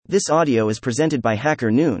This audio is presented by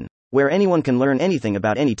Hacker Noon, where anyone can learn anything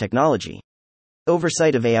about any technology.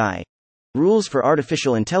 Oversight of AI. Rules for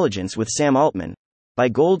Artificial Intelligence with Sam Altman. By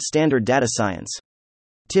Gold Standard Data Science.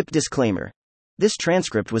 Tip disclaimer. This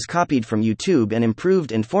transcript was copied from YouTube and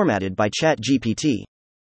improved and formatted by ChatGPT.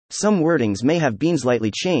 Some wordings may have been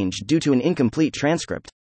slightly changed due to an incomplete transcript.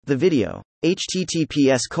 The video.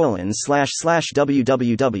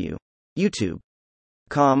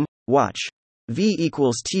 https://www.youtube.com. Watch. V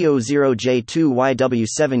equals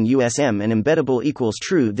TO0J2YW7USM and embeddable equals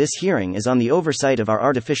true. This hearing is on the oversight of our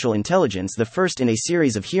artificial intelligence, the first in a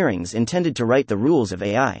series of hearings intended to write the rules of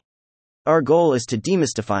AI. Our goal is to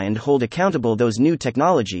demystify and hold accountable those new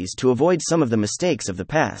technologies to avoid some of the mistakes of the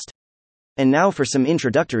past. And now for some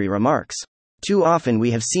introductory remarks. Too often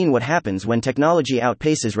we have seen what happens when technology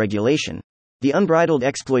outpaces regulation: the unbridled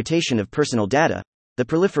exploitation of personal data, the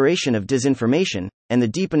proliferation of disinformation, and the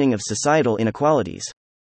deepening of societal inequalities.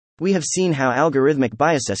 We have seen how algorithmic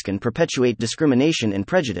biases can perpetuate discrimination and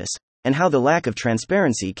prejudice, and how the lack of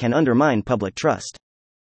transparency can undermine public trust.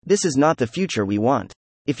 This is not the future we want.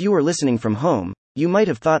 If you were listening from home, you might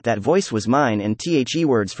have thought that voice was mine and the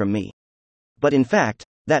words from me. But in fact,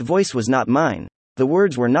 that voice was not mine, the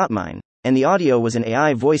words were not mine, and the audio was an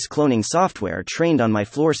AI voice cloning software trained on my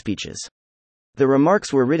floor speeches. The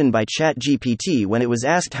remarks were written by ChatGPT when it was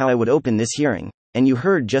asked how I would open this hearing, and you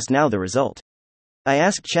heard just now the result. I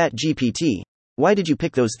asked ChatGPT, "Why did you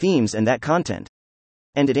pick those themes and that content?"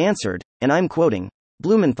 And it answered, and I'm quoting,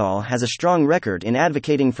 "Blumenthal has a strong record in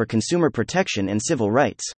advocating for consumer protection and civil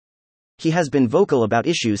rights. He has been vocal about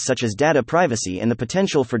issues such as data privacy and the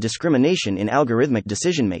potential for discrimination in algorithmic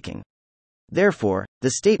decision-making. Therefore,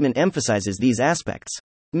 the statement emphasizes these aspects.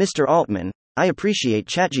 Mr. Altman, I appreciate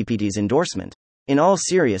ChatGPT's endorsement. In all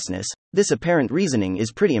seriousness, this apparent reasoning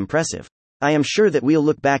is pretty impressive. I am sure that we'll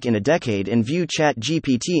look back in a decade and view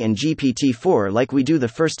ChatGPT and GPT-4 like we do the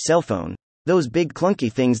first cell phone, those big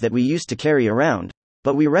clunky things that we used to carry around,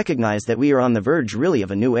 but we recognize that we are on the verge really of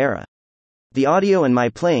a new era. The audio and my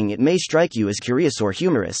playing it may strike you as curious or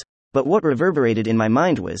humorous, but what reverberated in my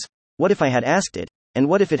mind was, what if I had asked it, and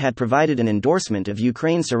what if it had provided an endorsement of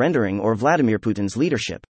Ukraine surrendering or Vladimir Putin's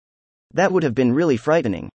leadership? That would have been really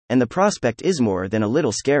frightening, and the prospect is more than a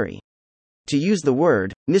little scary. To use the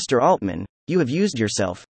word, Mr. Altman, you have used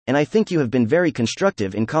yourself, and I think you have been very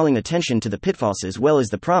constructive in calling attention to the pitfalls as well as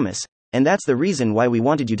the promise, and that's the reason why we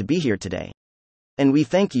wanted you to be here today. And we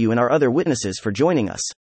thank you and our other witnesses for joining us.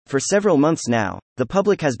 For several months now, the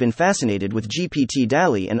public has been fascinated with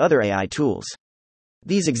GPT-DALL-E and other AI tools.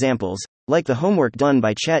 These examples, like the homework done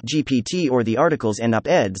by ChatGPT or the articles and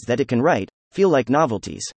op-eds that it can write, feel like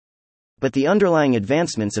novelties. But the underlying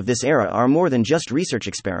advancements of this era are more than just research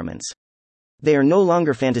experiments. They are no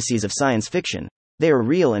longer fantasies of science fiction, they are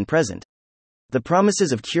real and present. The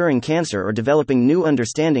promises of curing cancer or developing new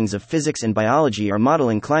understandings of physics and biology or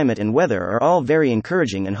modeling climate and weather are all very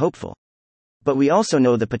encouraging and hopeful. But we also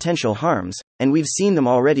know the potential harms, and we've seen them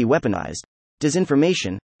already weaponized: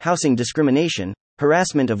 disinformation, housing discrimination,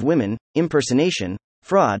 harassment of women, impersonation,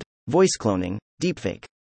 fraud, voice cloning, deepfake.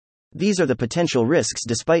 These are the potential risks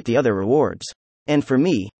despite the other rewards. And for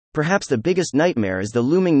me, perhaps the biggest nightmare is the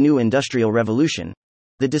looming new industrial revolution,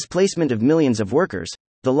 the displacement of millions of workers,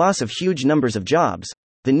 the loss of huge numbers of jobs,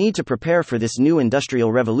 the need to prepare for this new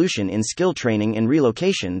industrial revolution in skill training and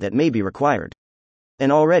relocation that may be required. And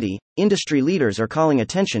already, industry leaders are calling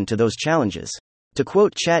attention to those challenges. To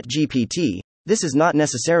quote ChatGPT, this is not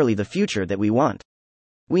necessarily the future that we want.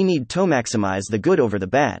 We need to maximize the good over the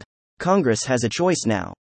bad. Congress has a choice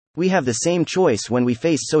now. We have the same choice when we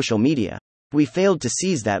face social media. We failed to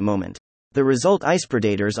seize that moment. The result: ice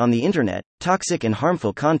predators on the internet, toxic and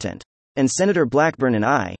harmful content. And Senator Blackburn and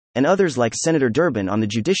I, and others like Senator Durbin on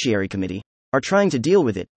the Judiciary Committee, are trying to deal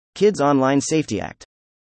with it. Kids Online Safety Act.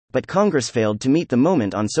 But Congress failed to meet the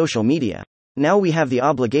moment on social media. Now we have the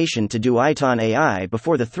obligation to do it on AI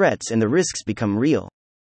before the threats and the risks become real.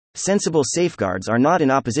 Sensible safeguards are not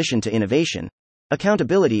in opposition to innovation.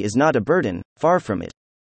 Accountability is not a burden, far from it.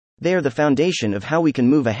 They are the foundation of how we can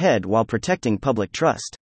move ahead while protecting public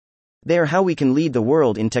trust. They are how we can lead the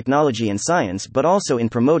world in technology and science, but also in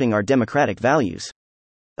promoting our democratic values.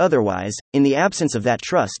 Otherwise, in the absence of that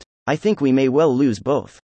trust, I think we may well lose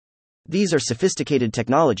both. These are sophisticated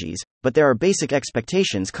technologies, but there are basic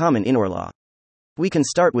expectations common in our law. We can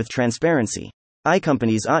start with transparency.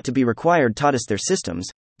 Companies ought to be required to test their systems,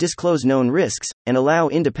 disclose known risks, and allow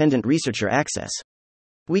independent researcher access.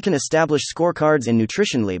 We can establish scorecards and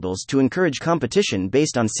nutrition labels to encourage competition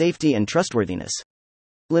based on safety and trustworthiness.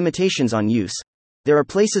 Limitations on use. There are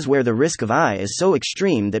places where the risk of AI is so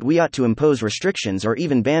extreme that we ought to impose restrictions or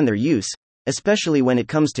even ban their use, especially when it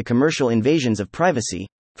comes to commercial invasions of privacy,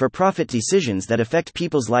 for profit decisions that affect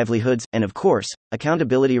people's livelihoods, and of course,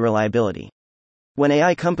 accountability reliability. When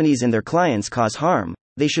AI companies and their clients cause harm,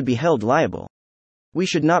 they should be held liable. We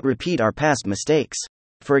should not repeat our past mistakes.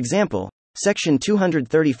 For example, Section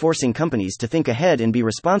 230 forcing companies to think ahead and be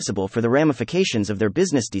responsible for the ramifications of their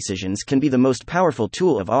business decisions can be the most powerful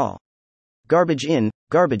tool of all. Garbage in,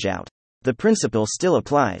 garbage out. The principle still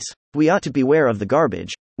applies. We ought to beware of the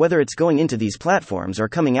garbage, whether it's going into these platforms or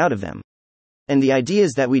coming out of them. And the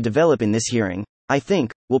ideas that we develop in this hearing, I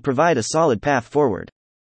think, will provide a solid path forward.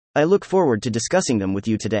 I look forward to discussing them with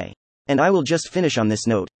you today. And I will just finish on this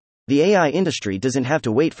note. The AI industry doesn't have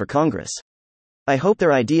to wait for Congress. I hope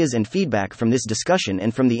their ideas and feedback from this discussion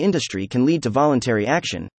and from the industry can lead to voluntary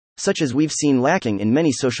action, such as we've seen lacking in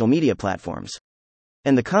many social media platforms.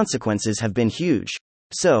 And the consequences have been huge.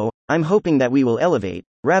 So, I'm hoping that we will elevate,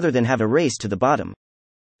 rather than have a race to the bottom.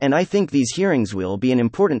 And I think these hearings will be an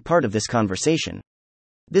important part of this conversation.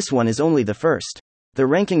 This one is only the first. The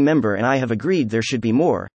ranking member and I have agreed there should be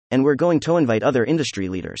more, and we're going to invite other industry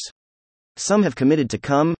leaders. Some have committed to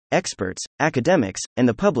come, experts, academics, and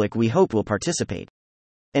the public we hope will participate.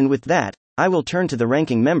 And with that, I will turn to the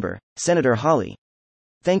ranking member, Senator Hawley.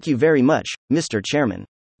 Thank you very much, Mr. Chairman.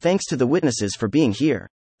 Thanks to the witnesses for being here.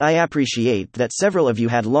 I appreciate that several of you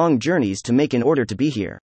had long journeys to make in order to be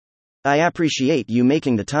here. I appreciate you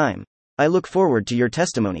making the time. I look forward to your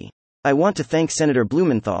testimony. I want to thank Senator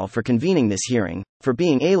Blumenthal for convening this hearing, for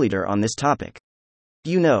being a leader on this topic.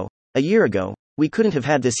 You know, a year ago, we couldn't have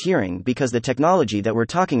had this hearing because the technology that we're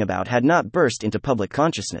talking about had not burst into public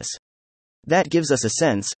consciousness. That gives us a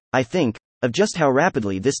sense, I think, of just how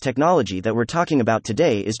rapidly this technology that we're talking about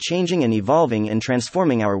today is changing and evolving and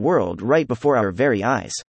transforming our world right before our very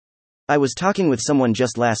eyes. I was talking with someone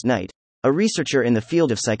just last night, a researcher in the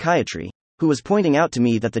field of psychiatry, who was pointing out to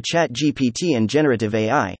me that the ChatGPT and generative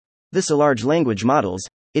AI, this large language models,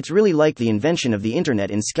 it's really like the invention of the internet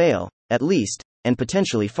in scale, at least, and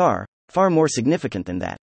potentially far more significant than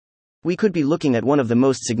that. We could be looking at one of the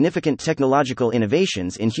most significant technological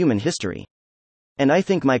innovations in human history. And I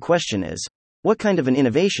think my question is, what kind of an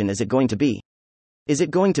innovation is it going to be? Is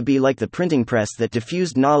it going to be like the printing press that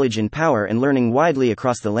diffused knowledge and power and learning widely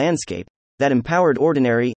across the landscape, that empowered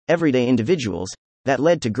ordinary, everyday individuals, that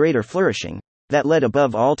led to greater flourishing, that led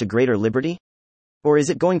above all to greater liberty? Or is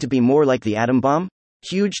it going to be more like the atom bomb?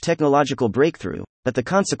 Huge technological breakthrough, but the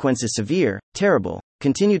consequences severe, terrible,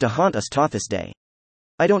 continue to haunt us to this day.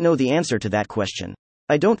 I don't know the answer to that question.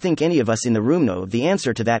 I don't think any of us in the room know the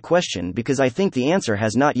answer to that question because I think the answer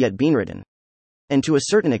has not yet been written. And to a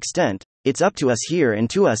certain extent, it's up to us here and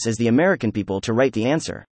to us as the American people to write the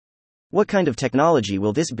answer. What kind of technology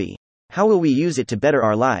will this be? How will we use it to better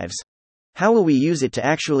our lives? How will we use it to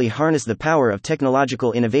actually harness the power of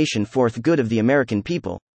technological innovation for the good of the American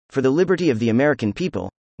people, for the liberty of the American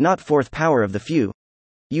people, not for the power of the few?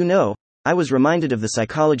 You know, I was reminded of the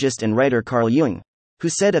psychologist and writer Carl Jung, who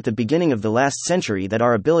said at the beginning of the last century that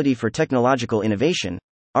our ability for technological innovation,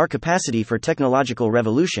 our capacity for technological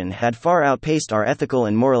revolution had far outpaced our ethical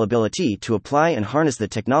and moral ability to apply and harness the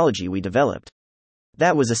technology we developed.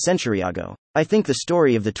 That was a century ago. I think the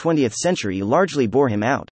story of the 20th century largely bore him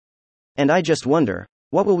out. And I just wonder,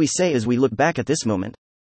 what will we say as we look back at this moment?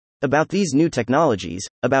 About these new technologies,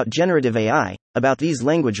 about generative AI, about these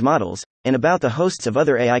language models, and about the hosts of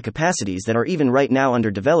other AI capacities that are even right now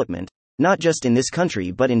under development, not just in this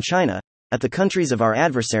country but in China, at the countries of our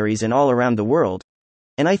adversaries and all around the world.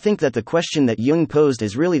 And I think that the question that Jung posed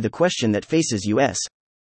is really the question that faces us.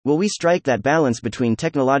 Will we strike that balance between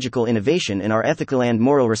technological innovation and our ethical and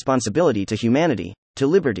moral responsibility to humanity, to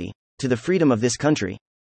liberty, to the freedom of this country?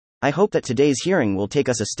 I hope that today's hearing will take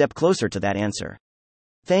us a step closer to that answer.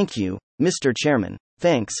 Thank you, Mr. Chairman.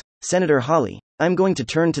 Thanks, Senator Hawley. I'm going to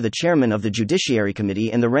turn to the chairman of the Judiciary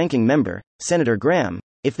Committee and the ranking member, Senator Graham,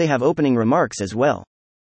 if they have opening remarks as well.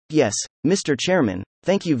 Yes, Mr. Chairman,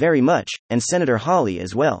 thank you very much, and Senator Hawley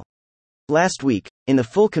as well. Last week, in the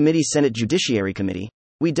full committee Senate Judiciary Committee,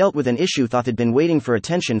 we dealt with an issue thought had been waiting for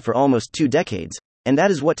attention for almost 2 decades, and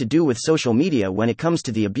that is what to do with social media when it comes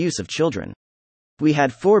to the abuse of children. We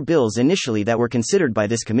had 4 bills initially that were considered by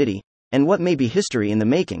this committee, and what may be history in the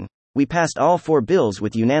making, we passed all 4 bills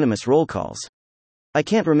with unanimous roll calls. I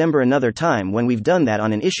can't remember another time when we've done that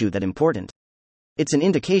on an issue that important. It's an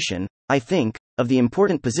indication, I think, of the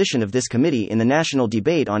important position of this committee in the national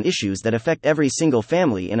debate on issues that affect every single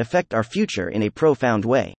family and affect our future in a profound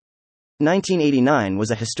way. 1989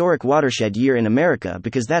 was a historic watershed year in America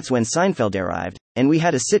because that's when Seinfeld arrived, and we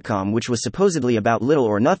had a sitcom which was supposedly about little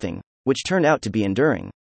or nothing, which turned out to be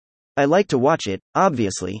enduring. I like to watch it,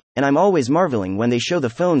 obviously, and I'm always marveling when they show the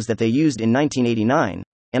phones that they used in 1989,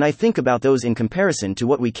 and I think about those in comparison to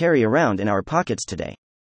what we carry around in our pockets today.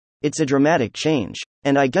 It's a dramatic change.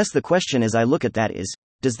 And I guess the question as I look at that is,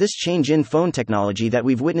 does this change in phone technology that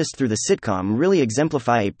we've witnessed through the sitcom really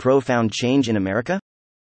exemplify a profound change in America?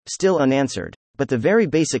 Still unanswered. But the very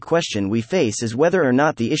basic question we face is whether or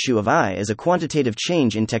not the issue of AI is a quantitative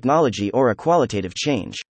change in technology or a qualitative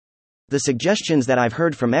change. The suggestions that I've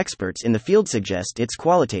heard from experts in the field suggest it's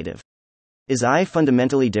qualitative. Is AI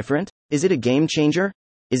fundamentally different? Is it a game changer?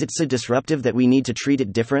 Is it so disruptive that we need to treat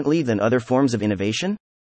it differently than other forms of innovation?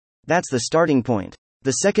 That's the starting point.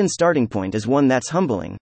 The second starting point is one that's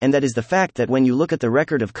humbling, and that is the fact that when you look at the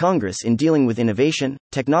record of Congress in dealing with innovation,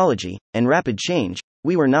 technology, and rapid change,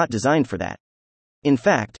 we were not designed for that. In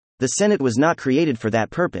fact, the Senate was not created for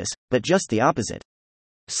that purpose, but just the opposite.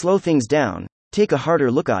 Slow things down, take a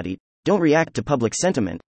harder look at it, don't react to public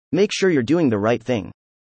sentiment, make sure you're doing the right thing.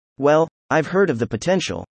 Well, I've heard of the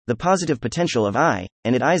potential, the positive potential of AI,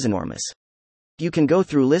 and it is enormous. You can go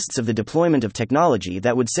through lists of the deployment of technology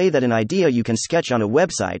that would say that an idea you can sketch on a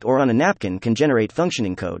website or on a napkin can generate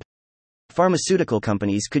functioning code. Pharmaceutical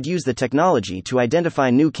companies could use the technology to identify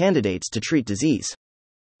new candidates to treat disease.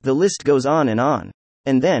 The list goes on.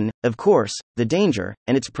 And then, of course, the danger,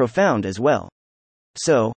 and it's profound as well.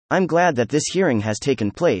 So, I'm glad that this hearing has taken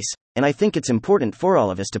place, and I think it's important for all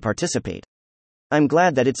of us to participate. I'm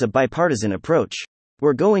glad that it's a bipartisan approach.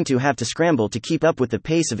 We're going to have to scramble to keep up with the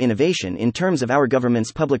pace of innovation in terms of our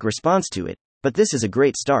government's public response to it, but this is a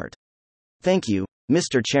great start. Thank you,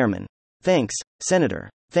 Mr. Chairman. Thanks, Senator.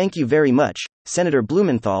 Thank you very much, Senator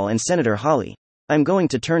Blumenthal and Senator Hawley. I'm going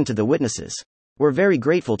to turn to the witnesses. We're very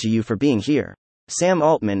grateful to you for being here. Sam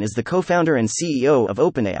Altman is the co-founder and CEO of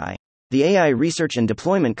OpenAI, the AI research and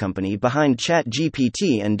deployment company behind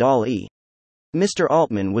ChatGPT and DALL-E. Mr.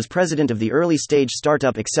 Altman was president of the early-stage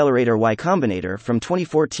startup accelerator Y Combinator from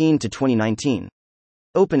 2014 to 2019.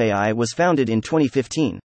 OpenAI was founded in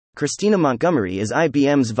 2015. Christina Montgomery is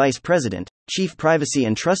IBM's vice president, chief privacy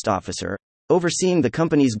and trust officer, overseeing the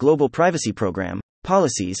company's global privacy program,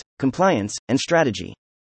 policies, compliance, and strategy.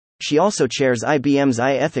 She also chairs IBM's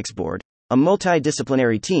AI Ethics Board, a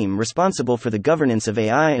multidisciplinary team responsible for the governance of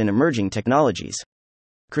AI and emerging technologies.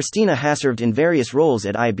 Christina has served in various roles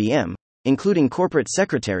at IBM, including corporate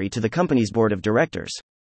secretary to the company's board of directors.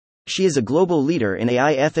 She is a global leader in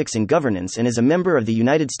AI ethics and governance and is a member of the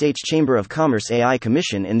United States Chamber of Commerce AI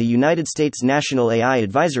Commission and the United States National AI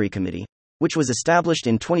Advisory Committee, which was established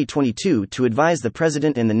in 2022 to advise the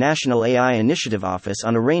President and the National AI Initiative Office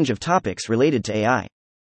on a range of topics related to AI.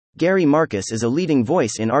 Gary Marcus is a leading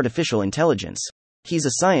voice in artificial intelligence. He's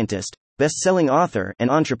a scientist, best-selling author,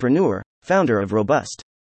 and entrepreneur, founder of Robust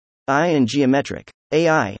AI and Geometric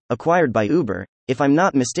AI, acquired by Uber, if I'm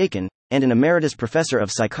not mistaken, and an emeritus professor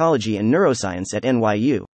of psychology and neuroscience at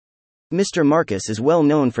NYU. Mr. Marcus is well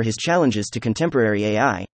known for his challenges to contemporary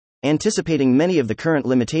AI, anticipating many of the current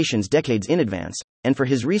limitations decades in advance, and for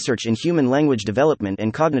his research in human language development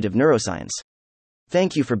and cognitive neuroscience.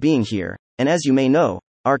 Thank you for being here, and as you may know,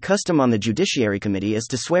 our custom on the Judiciary Committee is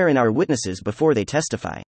to swear in our witnesses before they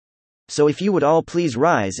testify. So if you would all please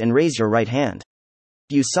rise and raise your right hand.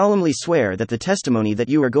 You solemnly swear that the testimony that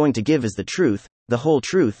you are going to give is the truth, the whole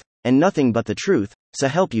truth, and nothing but the truth, so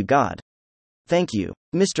help you God. Thank you.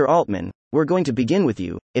 Mr. Altman, we're going to begin with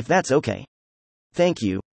you, if that's okay. Thank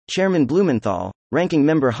you, Chairman Blumenthal, Ranking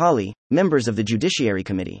Member Hawley, members of the Judiciary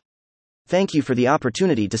Committee. Thank you for the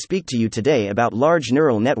opportunity to speak to you today about large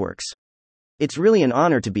neural networks. It's really an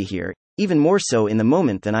honor to be here, even more so in the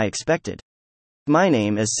moment than I expected. My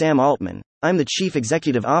name is Sam Altman. I'm the Chief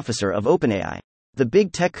Executive Officer of OpenAI. The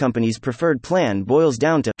big tech company's preferred plan boils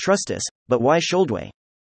down to trust us, but why Sholdway?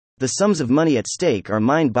 The sums of money at stake are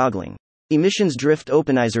mind-boggling. Emissions Drift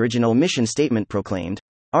OpenAI's original mission statement proclaimed,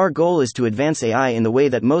 "Our goal is to advance AI in the way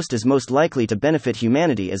that is most likely to benefit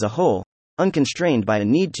humanity as a whole, unconstrained by a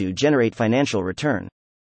need to generate financial return."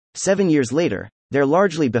 7 years later, they're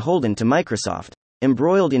largely beholden to Microsoft,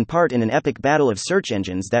 embroiled in part in an epic battle of search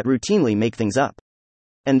engines that routinely make things up.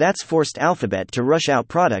 And that's forced Alphabet to rush out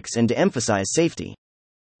products and to emphasize safety.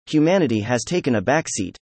 Humanity has taken a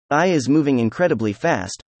backseat. AI is moving incredibly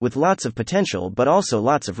fast, with lots of potential but also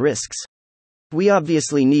lots of risks. We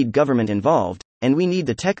obviously need government involved, and we need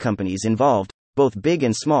the tech companies involved, both big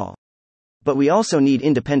and small. But we also need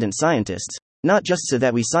independent scientists, not just so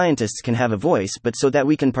that we scientists can have a voice but so that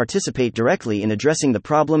we can participate directly in addressing the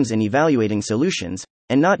problems and evaluating solutions,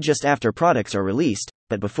 and not just after products are released,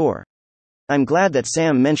 but before. I'm glad that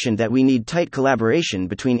Sam mentioned that we need tight collaboration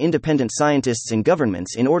between independent scientists and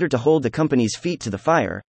governments in order to hold the company's feet to the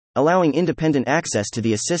fire, allowing independent access to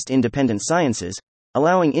the assist independent sciences,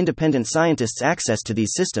 allowing independent scientists access to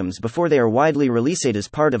these systems before they are widely released as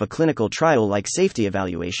part of a clinical trial like safety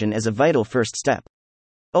evaluation as a vital first step.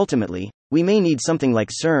 Ultimately, we may need something like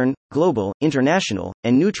CERN, global, international,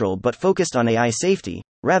 and neutral but focused on AI safety,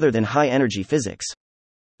 rather than high-energy physics.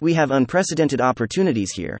 We have unprecedented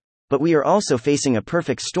opportunities here, but we are also facing a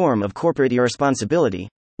perfect storm of corporate irresponsibility,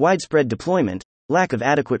 widespread deployment, lack of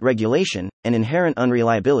adequate regulation, and inherent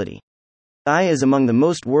unreliability. AI is among the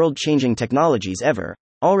most world-changing technologies ever,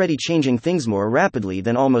 already changing things more rapidly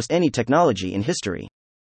than almost any technology in history.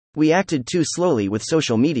 We acted too slowly with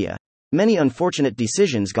social media. Many unfortunate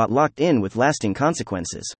decisions got locked in with lasting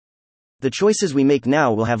consequences. The choices we make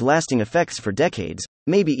now will have lasting effects for decades,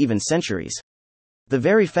 maybe even centuries. The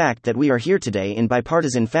very fact that we are here today in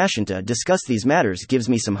bipartisan fashion to discuss these matters gives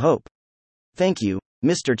me some hope. Thank you,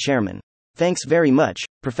 Mr. Chairman. Thanks very much,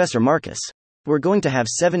 Professor Marcus. We're going to have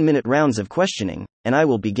 7-minute rounds of questioning, and I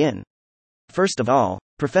will begin. First of all,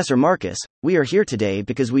 Professor Marcus, we are here today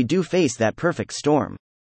because we do face that perfect storm.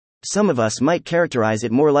 Some of us might characterize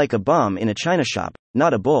it more like a bomb in a china shop,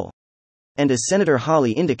 not a bull. And as Senator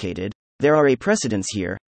Hawley indicated, there are precedents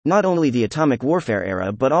here, not only the atomic warfare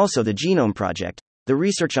era but also the Genome Project, the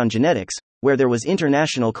research on genetics, where there was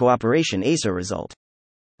international cooperation as a result.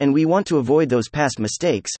 And we want to avoid those past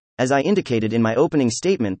mistakes, as I indicated in my opening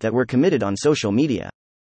statement that were committed on social media.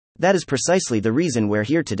 That is precisely the reason we're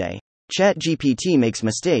here today. ChatGPT makes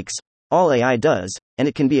mistakes, all AI does, and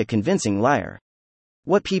it can be a convincing liar.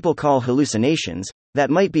 What people call hallucinations, that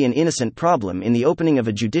might be an innocent problem in the opening of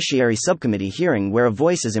a judiciary subcommittee hearing where a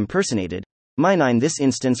voice is impersonated. Mine in this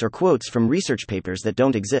instance are quotes from research papers that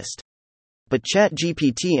don't exist. But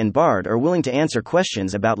ChatGPT and Bard are willing to answer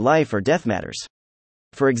questions about life or death matters.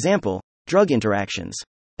 For example, drug interactions.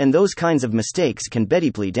 And those kinds of mistakes can be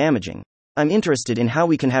deeply damaging. I'm interested in how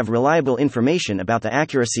we can have reliable information about the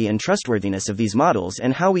accuracy and trustworthiness of these models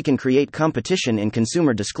and how we can create competition in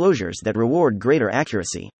consumer disclosures that reward greater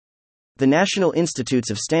accuracy. The National Institutes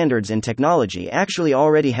of Standards and Technology actually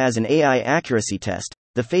already has an AI accuracy test,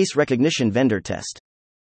 the Face Recognition Vendor Test.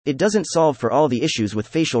 It doesn't solve for all the issues with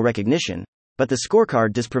facial recognition, but the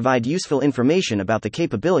scorecard does provide useful information about the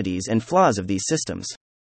capabilities and flaws of these systems.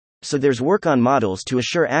 So there's work on models to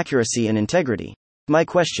assure accuracy and integrity. My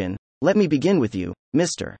question, let me begin with you,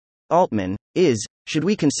 Mr. Altman, is, should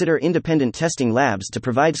we consider independent testing labs to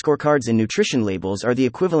provide scorecards and nutrition labels are the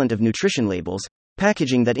equivalent of nutrition labels,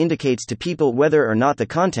 packaging that indicates to people whether or not the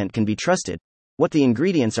content can be trusted, what the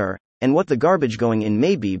ingredients are, and what the garbage going in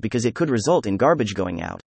may be because it could result in garbage going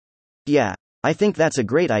out? Yeah, I think that's a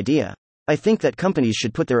great idea. I think that companies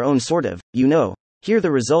should put their own sort of, here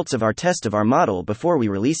the results of our test of our model before we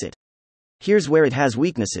release it. Here's where it has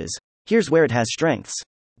weaknesses, here's where it has strengths.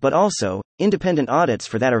 But also, independent audits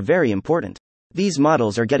for that are very important. These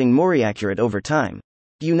models are getting more accurate over time.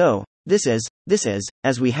 This is,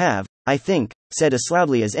 as we have, I think, said as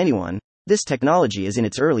loudly as anyone, this technology is in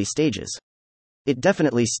its early stages. It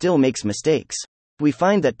definitely still makes mistakes. We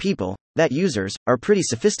find that people, that users, are pretty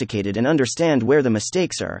sophisticated and understand where the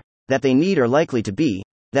mistakes are, that they need or likely to be,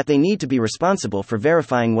 that they need to be responsible for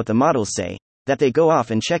verifying what the models say, that they go off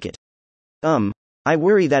and check it. I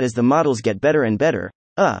worry that as the models get better and better,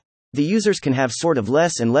 the users can have sort of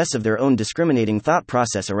less and less of their own discriminating thought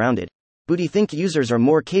process around it. But I think users are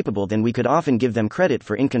more capable than we could often give them credit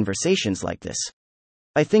for in conversations like this.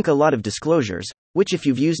 I think a lot of disclosures, which if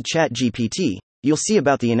you've used ChatGPT, you'll see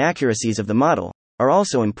about the inaccuracies of the model, are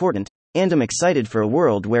also important, and I'm excited for a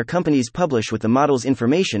world where companies publish with the model's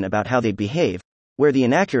information about how they behave, where the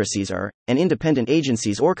inaccuracies are, and independent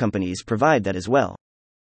agencies or companies provide that as well.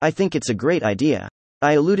 I think it's a great idea.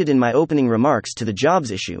 I alluded in my opening remarks to the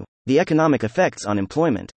jobs issue, the economic effects on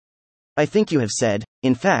employment. I think you have said,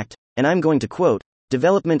 in fact, and I'm going to quote,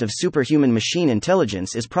 development of superhuman machine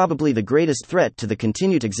intelligence is probably the greatest threat to the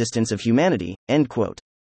continued existence of humanity, end quote.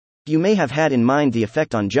 You may have had in mind the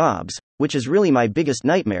effect on jobs, which is really my biggest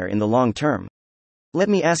nightmare in the long term. Let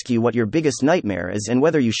me ask you what your biggest nightmare is and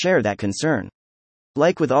whether you share that concern.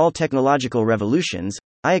 Like with all technological revolutions,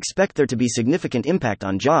 I expect there to be significant impact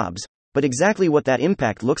on jobs, but exactly what that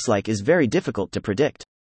impact looks like is very difficult to predict.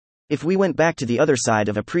 If we went back to the other side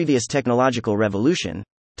of a previous technological revolution,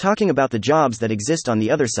 talking about the jobs that exist on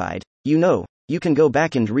the other side, you can go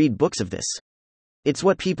back and read books of this. It's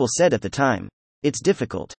what people said at the time. It's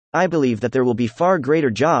difficult. I believe that there will be far greater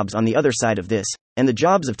jobs on the other side of this, and the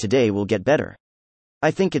jobs of today will get better.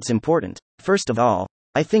 I think it's important. First of all,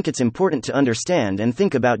 I think it's important to understand and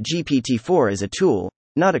think about GPT-4 as a tool,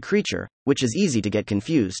 not a creature, which is easy to get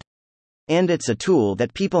confused. And it's a tool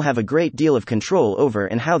that people have a great deal of control over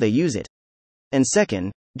and how they use it. And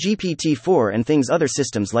second, GPT-4 and things other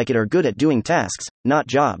systems like it are good at doing tasks, not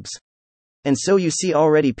jobs. And so you see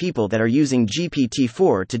already people that are using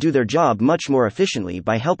GPT-4 to do their job much more efficiently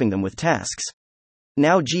by helping them with tasks.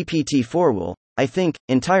 Now GPT-4 will, I think,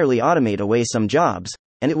 entirely automate away some jobs,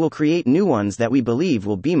 and it will create new ones that we believe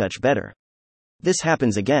will be much better. This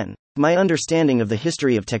happens again. My understanding of the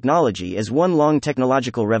history of technology is one long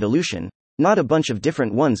technological revolution, not a bunch of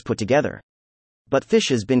different ones put together. But this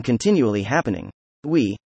has been continually happening.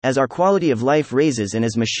 As our quality of life raises and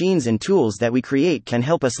as machines and tools that we create can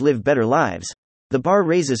help us live better lives, the bar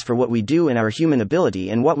raises for what we do and our human ability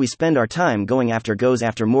and what we spend our time going after goes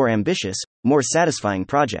after more ambitious, more satisfying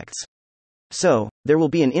projects. So, there will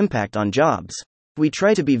be an impact on jobs. We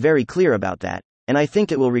try to be very clear about that, and I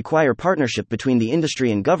think it will require partnership between the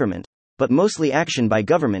industry and government, but mostly action by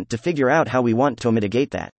government to figure out how we want to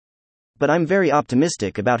mitigate that. But I'm very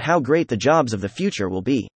optimistic about how great the jobs of the future will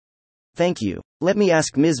be. Thank you. Let me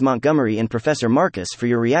ask Ms. Montgomery and Professor Marcus for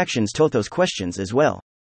your reactions to those questions as well.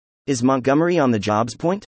 Is Montgomery on the jobs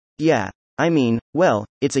point? Yeah. Well,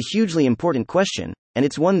 it's a hugely important question, and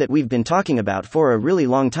it's one that we've been talking about for a really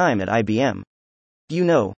long time at IBM. You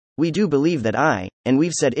know, we do believe that and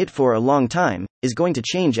we've said it for a long time, is going to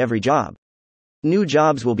change every job. New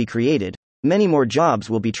jobs will be created, many more jobs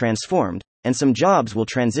will be transformed, and some jobs will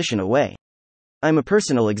transition away. I'm a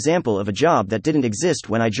personal example of a job that didn't exist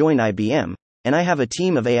when I joined IBM, and I have a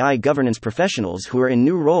team of AI governance professionals who are in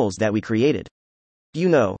new roles that we created. You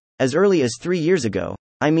know, as early as 3 years ago,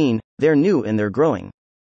 they're new and they're growing.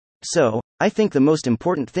 So, I think the most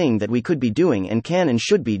important thing that we could be doing and can and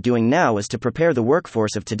should be doing now is to prepare the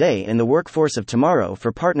workforce of today and the workforce of tomorrow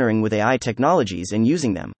for partnering with AI technologies and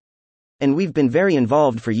using them. And we've been very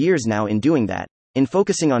involved for years now in doing that, in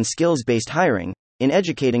focusing on skills-based hiring, in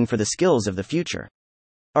educating for the skills of the future.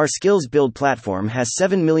 Our Skills Build platform has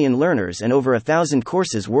 7 million learners and over 1,000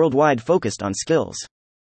 courses worldwide focused on skills.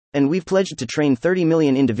 And we've pledged to train 30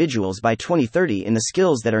 million individuals by 2030 in the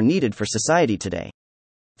skills that are needed for society today.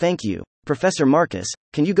 Thank you. Professor Marcus,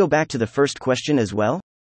 can you go back to the first question as well?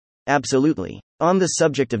 Absolutely. On the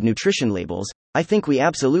subject of nutrition labels, I think we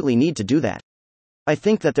absolutely need to do that. I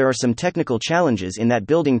think that there are some technical challenges in that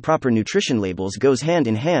building proper nutrition labels goes hand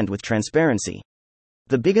in hand with transparency.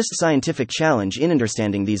 The biggest scientific challenge in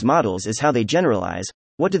understanding these models is how they generalize,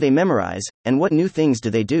 what do they memorize, and what new things do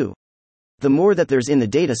they do. The more that there's in the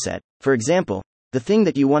dataset, for example, the thing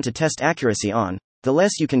that you want to test accuracy on, the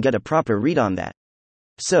less you can get a proper read on that.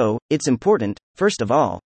 So, it's important, first of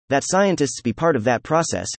all, that scientists be part of that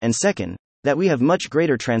process, and second, that we have much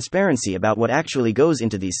greater transparency about what actually goes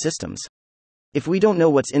into these systems. If we don't know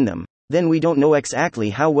what's in them, then we don't know exactly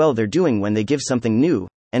how well they're doing when they give something new,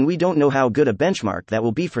 and we don't know how good a benchmark that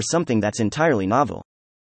will be for something that's entirely novel.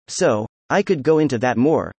 So, I could go into that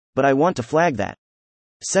more, but I want to flag that.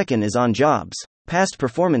 Second is on jobs. Past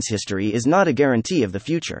performance history is not a guarantee of the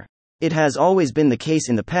future. It has always been the case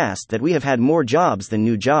in the past that we have had more jobs than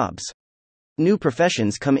new jobs. New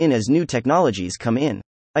professions come in as new technologies come in.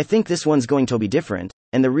 I think this one's going to be different,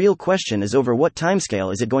 and the real question is over what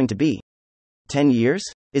timescale is it going to be? 10 years?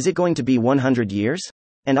 Is it going to be 100 years?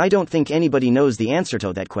 And I don't think anybody knows the answer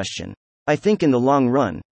to that question. I think in the long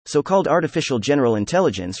run, so-called artificial general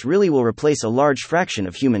intelligence really will replace a large fraction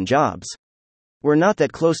of human jobs. We're not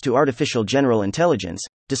that close to artificial general intelligence,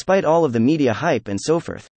 despite all of the media hype and so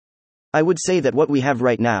forth. I would say that what we have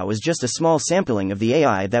right now is just a small sampling of the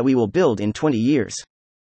AI that we will build in 20 years.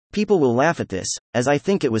 People will laugh at this, as I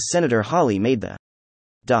think it was Senator Hawley made the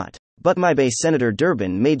But my base Senator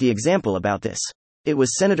Durbin made the example about this. It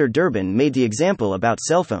was Senator Durbin made the example about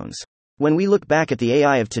cell phones. When we look back at the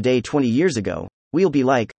AI of today 20 years ago, we'll be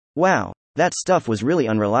like, wow, that stuff was really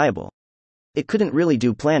unreliable. It couldn't really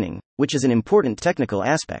do planning, which is an important technical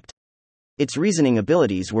aspect. Its reasoning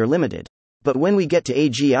abilities were limited. But when we get to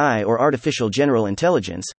AGI or artificial general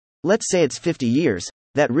intelligence, let's say it's 50 years,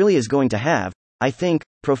 that really is going to have, I think,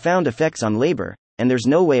 profound effects on labor, and there's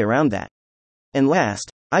no way around that. And last,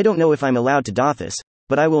 I don't know if I'm allowed to do this,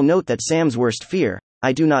 but I will note that Sam's worst fear,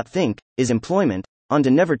 I do not think, is employment.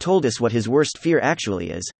 Onda never told us what his worst fear actually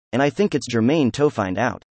is, and I think it's germane to find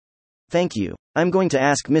out. Thank you. I'm going to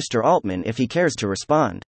ask Mr. Altman if he cares to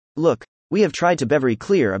respond. Look, we have tried to be very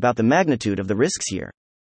clear about the magnitude of the risks here.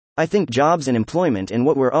 I think jobs and employment and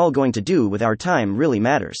what we're all going to do with our time really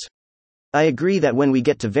matters. I agree that when we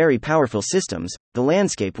get to very powerful systems, the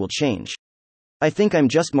landscape will change. I think I'm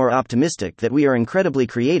just more optimistic that we are incredibly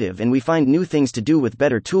creative and we find new things to do with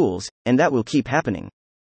better tools, and that will keep happening.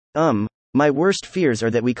 My worst fears are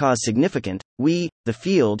that we cause significant, the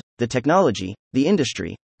field, the technology, the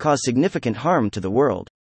industry, cause significant harm to the world.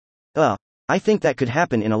 I think that could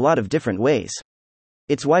happen in a lot of different ways.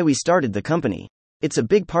 It's why we started the company. It's a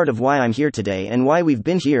big part of why I'm here today and why we've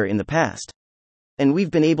been here in the past. And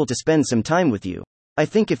we've been able to spend some time with you. I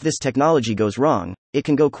think if this technology goes wrong, it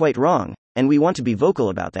can go quite wrong, and we want to be vocal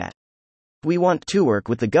about that. We want to work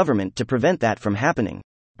with the government to prevent that from happening.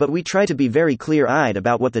 But we try to be very clear-eyed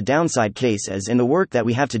about what the downside case is and the work that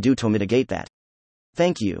we have to do to mitigate that.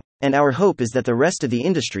 Thank you. And our hope is that the rest of the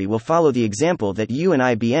industry will follow the example that you and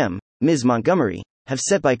IBM, Ms. Montgomery, have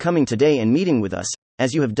set by coming today and meeting with us,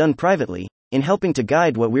 as you have done privately, in helping to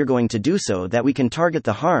guide what we're going to do so that we can target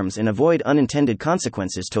the harms and avoid unintended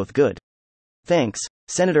consequences to the good. Thanks,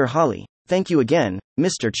 Senator Hawley. Thank you again,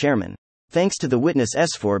 Mr. Chairman. Thanks to the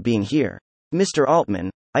witnesses for being here. Mr. Altman,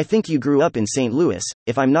 I think you grew up in St. Louis,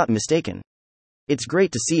 if I'm not mistaken. It's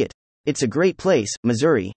great to see it. It's a great place,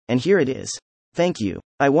 Missouri, and here it is. Thank you.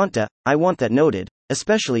 I want that noted,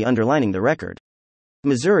 especially underlining the record.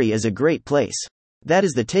 Missouri is a great place. That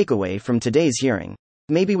is the takeaway from today's hearing.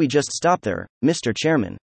 Maybe we just stop there, Mr.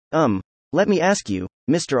 Chairman. Let me ask you,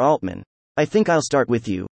 Mr. Altman. I think I'll start with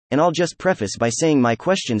you, and I'll just preface by saying my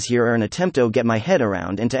questions here are an attempt to get my head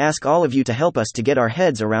around and to ask all of you to help us to get our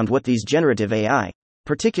heads around what these generative AI,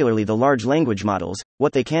 particularly the large language models,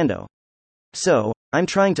 what they can do. So, I'm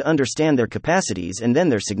trying to understand their capacities and then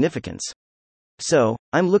their significance. So,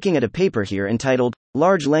 I'm looking at a paper here entitled,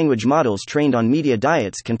 Large Language Models Trained on Media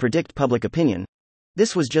Diets Can Predict Public Opinion.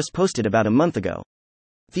 This was just posted about a month ago.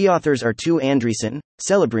 The authors are Andreessen,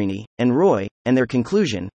 Celebrini, and Roy, and their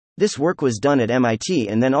conclusion, this work was done at MIT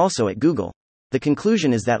and then also at Google. The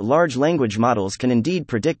conclusion is that large language models can indeed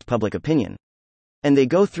predict public opinion. And they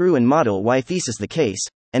go through and model why thesis the case,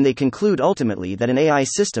 and they conclude ultimately that an AI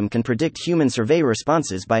system can predict human survey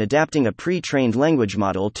responses by adapting a pre-trained language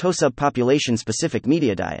model to subpopulation-specific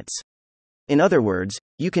media diets. In other words,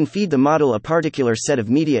 you can feed the model a particular set of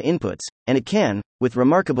media inputs, and it can, with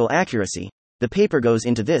remarkable accuracy, the paper goes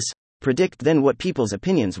into this, predict then what people's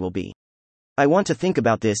opinions will be. I want to think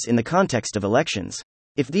about this in the context of elections.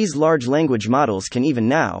 If these large language models can even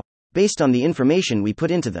now, based on the information we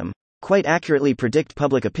put into them, quite accurately predict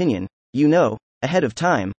public opinion, ahead of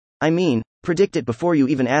time, predict it before you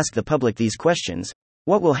even ask the public these questions,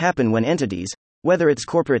 what will happen when entities, whether it's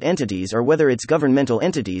corporate entities or whether it's governmental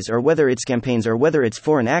entities or whether it's campaigns or whether it's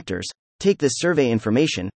foreign actors, take this survey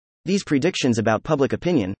information, these predictions about public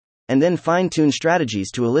opinion, and then fine-tune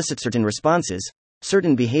strategies to elicit certain responses,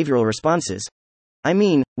 certain behavioral responses.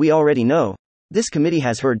 We already know. This committee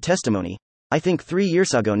has heard testimony, I think 3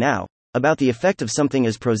 years ago now, about the effect of something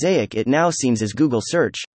as prosaic it now seems as Google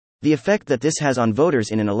search, the effect that this has on voters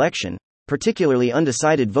in an election, particularly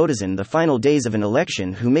undecided voters in the final days of an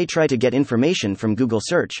election who may try to get information from Google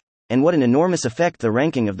search, and what an enormous effect the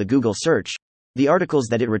ranking of the Google search, the articles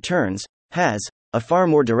that it returns, has, a far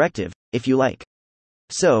more directive, if you like.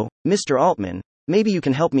 So, Mr. Altman, maybe you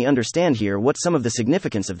can help me understand here what some of the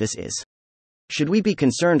significance of this is. Should we be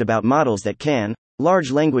concerned about models that can,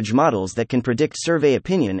 large language models that can predict survey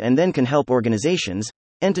opinion and then can help organizations,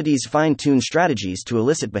 entities fine-tune strategies to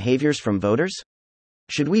elicit behaviors from voters?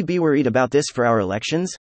 Should we be worried about this for our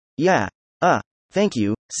elections? Yeah. Thank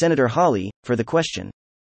you, Senator Hawley, for the question.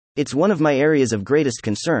 It's one of my areas of greatest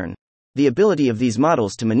concern, the ability of these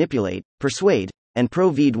models to manipulate, persuade, and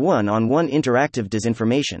provide one-on-one interactive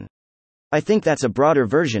disinformation. I think that's a broader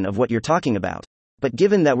version of what you're talking about. But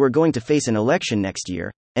given that we're going to face an election next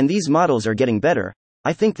year, and these models are getting better,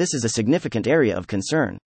 I think this is a significant area of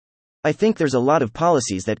concern. I think there's a lot of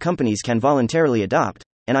policies that companies can voluntarily adopt,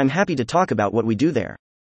 and I'm happy to talk about what we do there.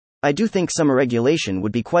 I do think some regulation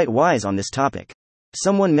would be quite wise on this topic.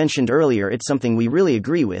 Someone mentioned earlier it's something we really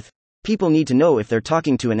agree with. People need to know if they're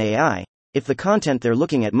talking to an AI, if the content they're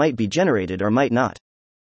looking at might be generated or might not.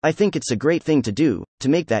 I think it's a great thing to do, to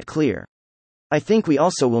make that clear. I think we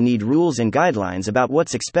also will need rules and guidelines about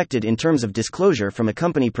what's expected in terms of disclosure from a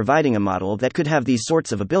company providing a model that could have these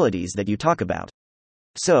sorts of abilities that you talk about.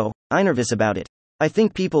 So, I'm nervous about it. I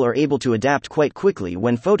think people are able to adapt quite quickly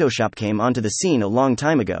when Photoshop came onto the scene a long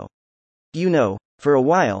time ago. For a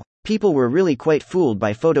while, people were really quite fooled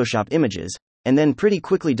by Photoshop images, and then pretty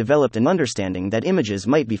quickly developed an understanding that images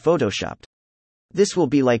might be Photoshopped. This will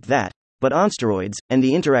be like that, but on steroids, and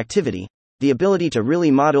the interactivity, the ability to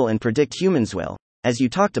really model and predict humans well, as you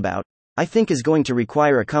talked about, I think is going to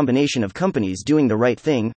require a combination of companies doing the right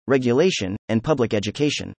thing, regulation, and public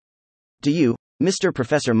education. Do you, Mr.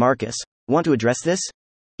 Professor Marcus, want to address this?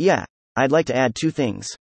 Yeah, I'd like to add 2 things.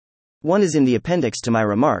 One is in the appendix to my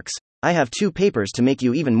remarks. I have 2 papers to make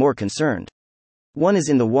you even more concerned. One is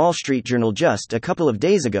in the Wall Street Journal just a couple of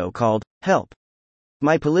days ago called, Help.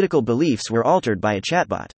 My political beliefs were altered by a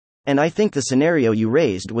chatbot. And I think the scenario you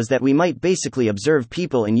raised was that we might basically observe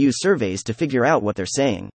people and use surveys to figure out what they're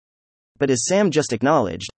saying. But as Sam just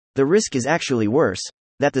acknowledged, the risk is actually worse,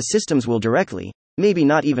 that the systems will directly, maybe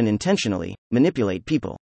not even intentionally, manipulate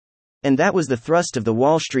people. And that was the thrust of the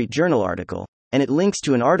Wall Street Journal article, and it links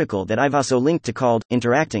to an article that I've also linked to called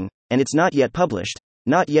Interacting, and it's not yet published,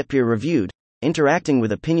 not yet peer-reviewed, Interacting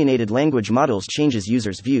with Opinionated Language Models Changes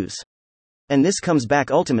Users' Views. And this comes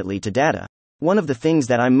back ultimately to data. One of the things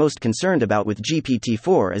that I'm most concerned about with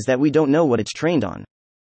GPT-4 is that we don't know what it's trained on.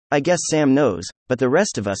 I guess Sam knows, but the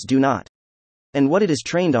rest of us do not. And what it is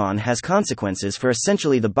trained on has consequences for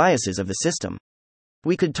essentially the biases of the system.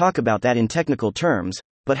 We could talk about that in technical terms,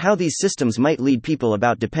 but how these systems might lead people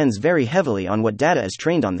about depends very heavily on what data is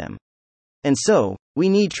trained on them. And so, we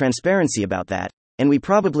need transparency about that, and we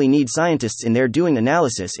probably need scientists in there doing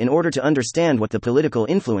analysis in order to understand what the political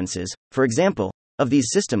influences, for example, of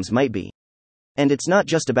these systems might be. And it's not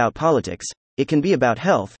just about politics, it can be about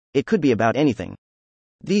health, it could be about anything.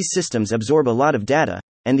 These systems absorb a lot of data,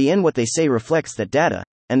 and the end what they say reflects that data,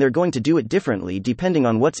 and they're going to do it differently depending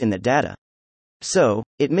on what's in that data. So,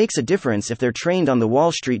 it makes a difference if they're trained on the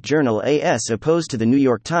Wall Street Journal as opposed to the New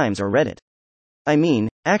York Times or Reddit. I mean,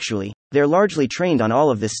 actually, they're largely trained on all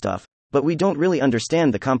of this stuff, but we don't really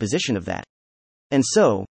understand the composition of that. And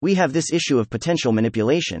so, we have this issue of potential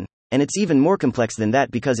manipulation, and it's even more complex than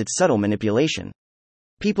that because it's subtle manipulation.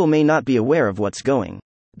 People may not be aware of what's going.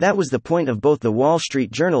 That was the point of both the Wall Street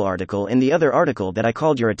Journal article and the other article that I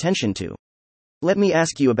called your attention to. Let me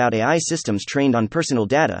ask you about AI systems trained on personal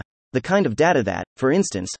data, the kind of data that, for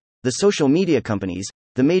instance, the social media companies,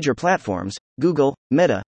 the major platforms, Google,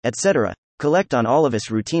 Meta, etc., collect on all of us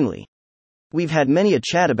routinely. We've had many a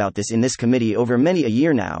chat about this in this committee over many a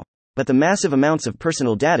year now, but the massive amounts of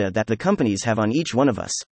personal data that the companies have on each one of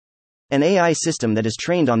us. An AI system that is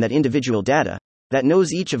trained on that individual data, that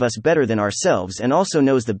knows each of us better than ourselves and also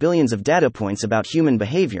knows the billions of data points about human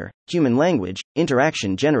behavior, human language,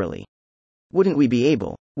 interaction generally. Wouldn't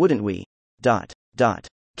we?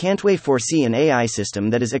 Can't we foresee an AI system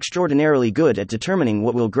that is extraordinarily good at determining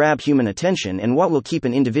what will grab human attention and what will keep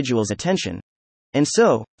an individual's attention? And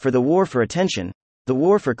so, for the war for attention, the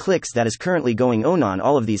war for clicks that is currently going on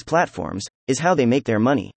all of these platforms, is how they make their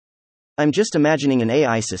money. I'm just imagining an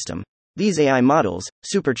AI system, these AI models,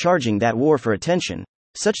 supercharging that war for attention,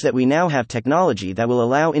 such that we now have technology that will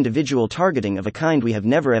allow individual targeting of a kind we have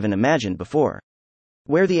never even imagined before.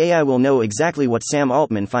 Where the AI will know exactly what Sam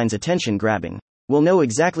Altman finds attention grabbing, will know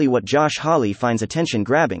exactly what Josh Hawley finds attention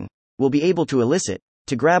grabbing, will be able to elicit,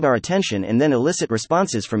 to grab our attention and then elicit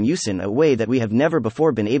responses from use in a way that we have never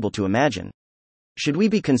before been able to imagine. Should we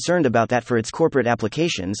be concerned about that for its corporate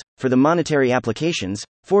applications, for the monetary applications,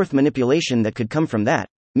 fourth manipulation that could come from that,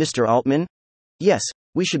 Mr. Altman? Yes,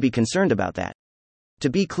 we should be concerned about that. To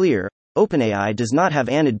be clear, OpenAI does not have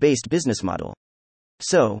an ad-based business model.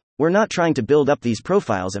 So, we're not trying to build up these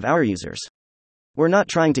profiles of our users. We're not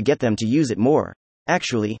trying to get them to use it more.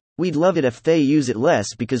 Actually, we'd love it if they use it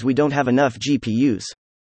less because we don't have enough GPUs.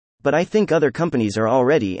 But I think other companies are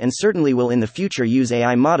already and certainly will in the future use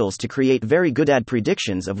AI models to create very good ad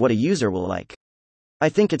predictions of what a user will like. I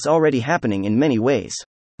think it's already happening in many ways.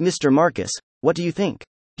 Mr. Marcus, what do you think?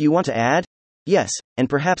 Do you want to add? Yes, and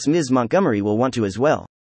perhaps Ms. Montgomery will want to as well.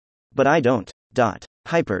 But I don't.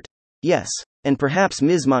 Hypert. Yes, and perhaps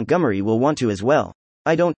Ms. Montgomery will want to as well.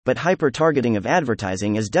 I don't, but hyper-targeting of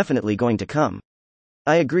advertising is definitely going to come.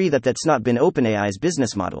 I agree that that's not been OpenAI's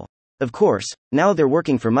business model. Of course, now they're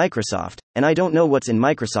working for Microsoft, and I don't know what's in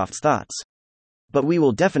Microsoft's thoughts. But we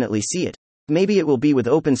will definitely see it. Maybe it will be with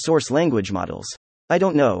open-source language models. I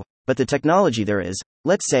don't know, but the technology there is,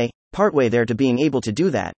 let's say, partway there to being able to do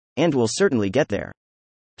that, and we'll certainly get there.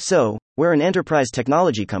 So, we're an enterprise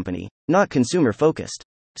technology company, not consumer-focused.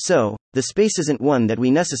 So, the space isn't one that we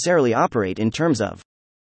necessarily operate in terms of.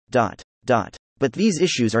 But these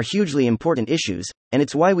issues are hugely important issues, and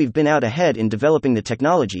it's why we've been out ahead in developing the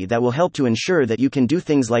technology that will help to ensure that you can do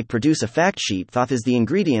things like produce a fact sheet that is the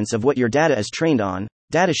ingredients of what your data is trained on,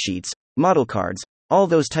 data sheets, model cards, all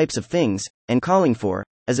those types of things, and calling for,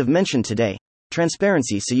 as I've mentioned today,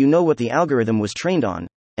 transparency so you know what the algorithm was trained on,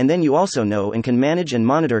 and then you also know and can manage and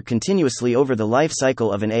monitor continuously over the life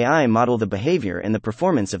cycle of an AI model the behavior and the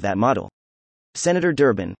performance of that model. Senator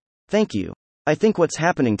Durbin. Thank you. I think what's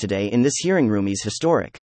happening today in this hearing room is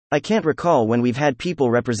historic. I can't recall when we've had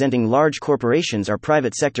people representing large corporations or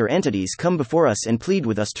private sector entities come before us and plead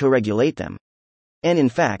with us to regulate them. And in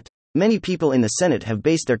fact, many people in the Senate have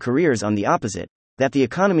based their careers on the opposite, that the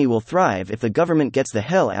economy will thrive if the government gets the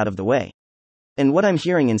hell out of the way. And what I'm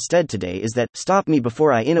hearing instead today is that, stop me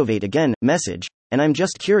before I innovate again, message, and I'm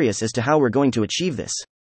just curious as to how we're going to achieve this.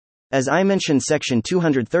 As I mentioned Section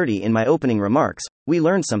 230 in my opening remarks, we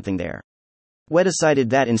learned something there. We decided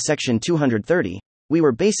that in Section 230, we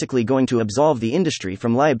were basically going to absolve the industry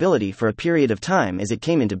from liability for a period of time as it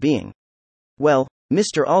came into being. Well,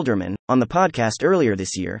 Mr. Alderman, on the podcast earlier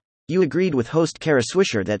this year, you agreed with host Kara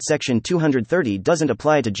Swisher that Section 230 doesn't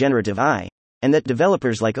apply to generative AI, and that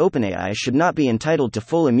developers like OpenAI should not be entitled to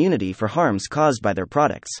full immunity for harms caused by their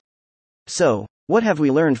products. So, what have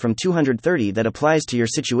we learned from 230 that applies to your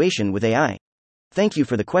situation with AI? Thank you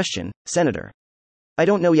for the question, Senator. I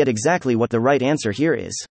don't know yet exactly what the right answer here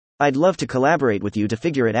is. I'd love to collaborate with you to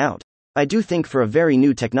figure it out. I do think for a very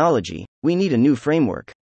new technology, we need a new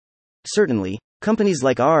framework. Certainly, companies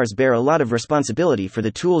like ours bear a lot of responsibility for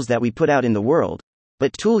the tools that we put out in the world,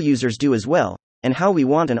 but tool users do as well, and how we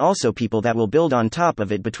want, and also people that will build on top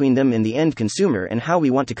of it between them and the end consumer, and how we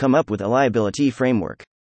want to come up with a liability framework.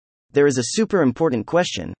 There is a super important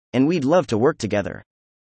question, and we'd love to work together.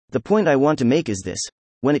 The point I want to make is this: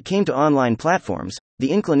 when it came to online platforms,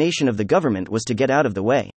 the inclination of the government was to get out of the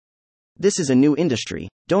way. This is a new industry,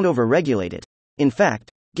 don't over-regulate it. In fact,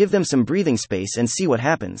 give them some breathing space and see what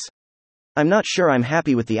happens. I'm not sure I'm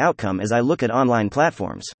happy with the outcome as I look at online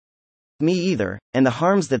platforms. Me either, and the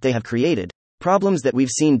harms that they have created, problems that we've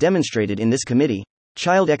seen demonstrated in this committee,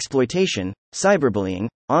 child exploitation, cyberbullying,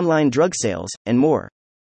 online drug sales, and more.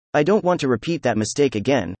 I don't want to repeat that mistake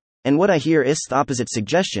again, and what I hear is the opposite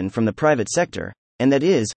suggestion from the private sector, and that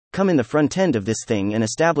is, come in the front end of this thing and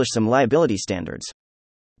establish some liability standards.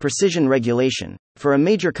 Precision regulation. For a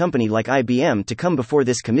major company like IBM to come before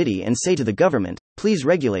this committee and say to the government, please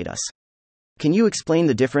regulate us. Can you explain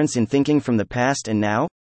the difference in thinking from the past and now?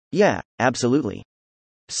 Yeah, absolutely.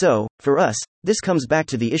 So, for us, this comes back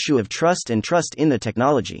to the issue of trust and trust in the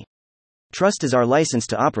technology. Trust is our license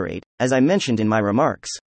to operate, as I mentioned in my remarks.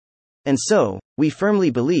 And so, we firmly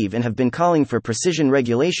believe and have been calling for precision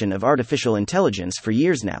regulation of artificial intelligence for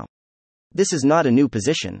years now. This is not a new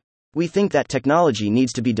position. We think that technology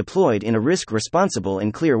needs to be deployed in a risk-responsible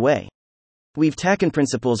and clear way. We've taken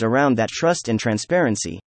principles around that trust and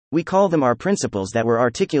transparency. We call them our principles that were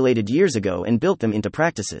articulated years ago and built them into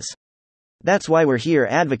practices. That's why we're here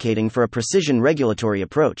advocating for a precision regulatory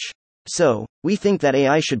approach. So, we think that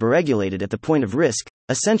AI should be regulated at the point of risk,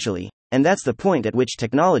 essentially, and that's the point at which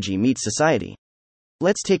technology meets society.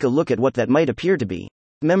 Let's take a look at what that might appear to be.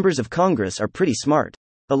 Members of Congress are pretty smart.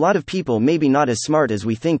 A lot of people maybe not as smart as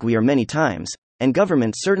we think we are many times, and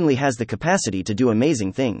government certainly has the capacity to do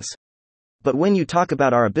amazing things. But when you talk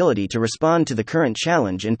about our ability to respond to the current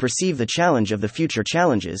challenge and perceive the challenge of the future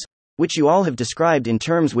challenges, which you all have described in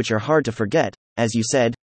terms which are hard to forget, as you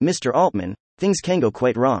said, Mr. Altman, things can go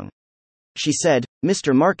quite wrong. She said,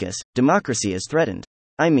 Mr. Marcus, democracy is threatened.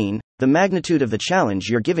 I mean, the magnitude of the challenge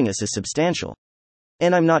you're giving us is substantial.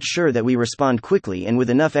 And I'm not sure that we respond quickly and with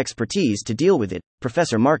enough expertise to deal with it,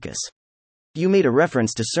 Professor Marcus. You made a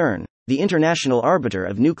reference to CERN, the International Arbiter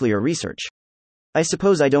of Nuclear Research. I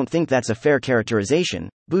suppose I don't think that's a fair characterization,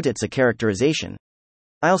 but it's a characterization.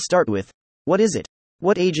 I'll start with, what is it?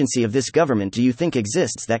 What agency of this government do you think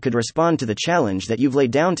exists that could respond to the challenge that you've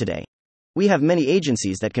laid down today? We have many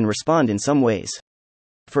agencies that can respond in some ways.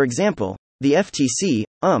 For example, the FTC,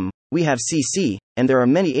 we have CC, and there are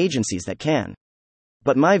many agencies that can.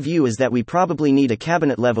 But my view is that we probably need a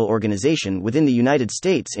cabinet-level organization within the United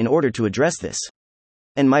States in order to address this.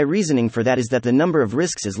 And my reasoning for that is that the number of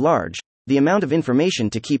risks is large, the amount of information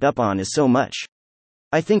to keep up on is so much.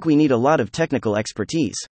 I think we need a lot of technical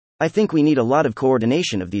expertise. I think we need a lot of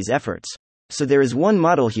coordination of these efforts. So there is one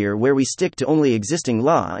model here where we stick to only existing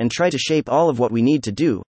law and try to shape all of what we need to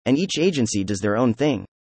do, and each agency does their own thing.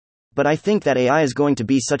 But I think that AI is going to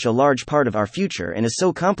be such a large part of our future and is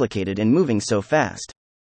so complicated and moving so fast.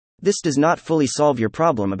 This does not fully solve your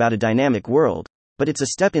problem about a dynamic world, but it's a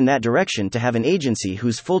step in that direction to have an agency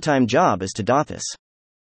whose full-time job is to do this.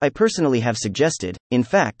 I personally have suggested, in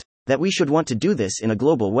fact, that we should want to do this in a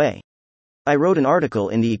global way. I wrote an article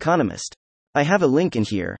in The Economist. I have a link in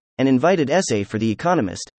here, an invited essay for The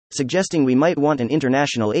Economist, suggesting we might want an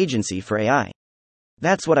international agency for AI.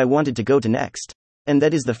 That's what I wanted to go to next. And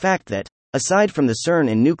that is the fact that, aside from the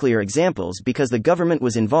CERN and nuclear examples, because the government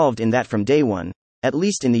was involved in that from day one, at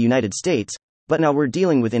least in the United States, but now we're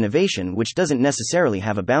dealing with innovation which doesn't necessarily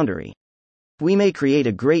have a boundary. We may create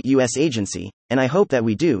a great US agency, and I hope that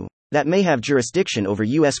we do, that may have jurisdiction over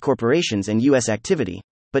US corporations and US activity,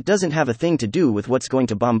 but doesn't have a thing to do with what's going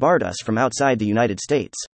to bombard us from outside the United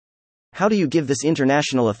States. How do you give this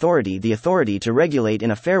international authority the authority to regulate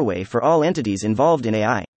in a fair way for all entities involved in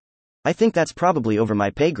AI? I think that's probably over my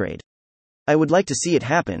pay grade. I would like to see it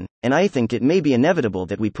happen, and I think it may be inevitable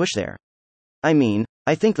that we push there. I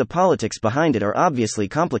I think the politics behind it are obviously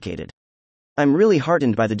complicated. I'm really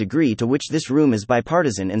heartened by the degree to which this room is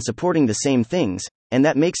bipartisan and supporting the same things, and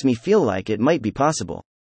that makes me feel like it might be possible.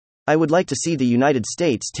 I would like to see the United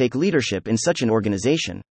States take leadership in such an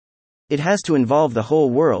organization. It has to involve the whole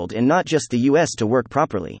world and not just the US to work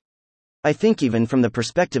properly. I think even from the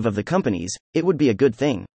perspective of the companies, it would be a good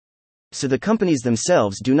thing. So the companies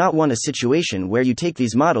themselves do not want a situation where you take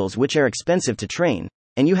these models which are expensive to train,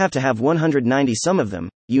 and you have to have 190 some of them,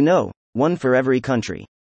 one for every country.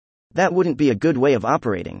 That wouldn't be a good way of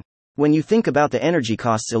operating. When you think about the energy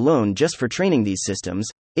costs alone just for training these systems,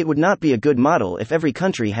 it would not be a good model if every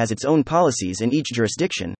country has its own policies in each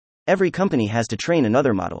jurisdiction, every company has to train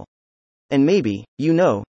another model. And maybe,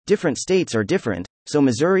 different states are different, so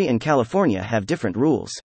Missouri and California have different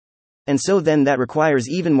rules. And so then that requires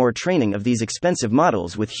even more training of these expensive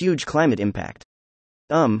models with huge climate impact.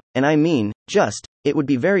 And I mean, it would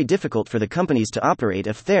be very difficult for the companies to operate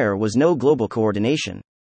if there was no global coordination.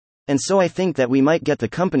 And so I think that we might get the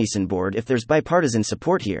companies on board if there's bipartisan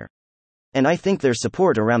support here. And I think there's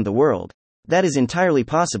support around the world. That is entirely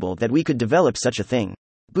possible that we could develop such a thing.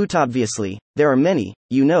 But obviously, there are many,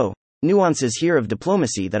 nuances here of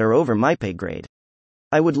diplomacy that are over my pay grade.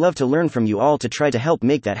 I would love to learn from you all to try to help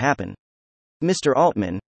make that happen. Mr.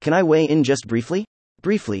 Altman, can I weigh in just briefly?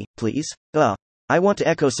 Briefly, please. I want to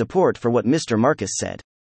echo support for what Mr. Marcus said.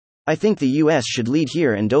 I think the US should lead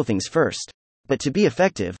here and do things first. But to be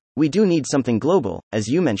effective, we do need something global, as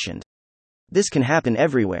you mentioned. This can happen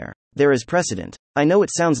everywhere. There is precedent. I know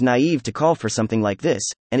it sounds naive to call for something like this,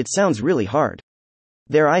 and it sounds really hard.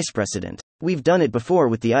 There is precedent. We've done it before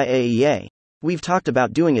with the IAEA. We've talked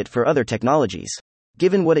about doing it for other technologies.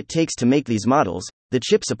 Given what it takes to make these models, the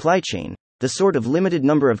chip supply chain, the sort of limited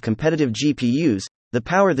number of competitive GPUs, the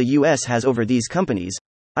power the US has over these companies,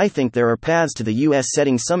 I think there are paths to the US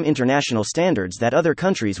setting some international standards that other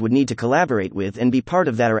countries would need to collaborate with and be part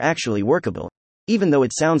of that are actually workable, even though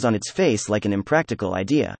it sounds on its face like an impractical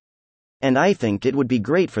idea. And I think it would be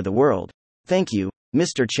great for the world. Thank you,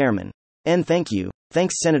 Mr. Chairman. And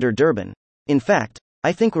thanks Senator Durbin. In fact,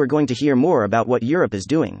 I think we're going to hear more about what Europe is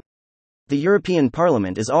doing. The European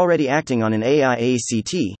Parliament is already acting on an AI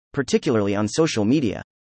ACT, particularly on social media.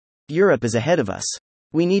 Europe is ahead of us.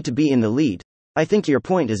 We need to be in the lead. I think your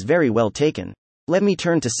point is very well taken. Let me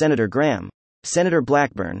turn to Senator Graham. Senator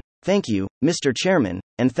Blackburn, thank you, Mr. Chairman,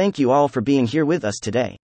 and thank you all for being here with us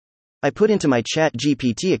today. I put into my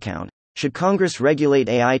ChatGPT account, should Congress regulate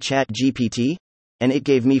AI ChatGPT? And it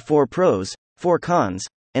gave me 4 pros, 4 cons,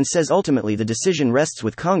 and says ultimately the decision rests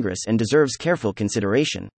with Congress and deserves careful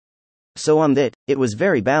consideration. So on that, it was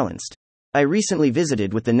very balanced. I recently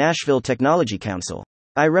visited with the Nashville Technology Council.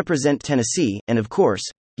 I represent Tennessee, and of course,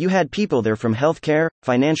 you had people there from healthcare,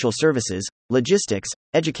 financial services, logistics,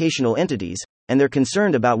 educational entities, and they're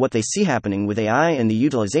concerned about what they see happening with AI and the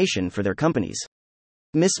utilization for their companies.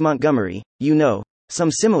 Miss Montgomery,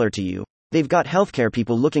 some similar to you, they've got healthcare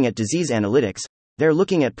people looking at disease analytics, they're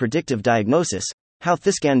looking at predictive diagnosis, how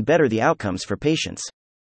this can better the outcomes for patients.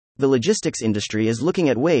 The logistics industry is looking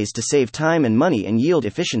at ways to save time and money and yield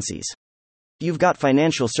efficiencies. You've got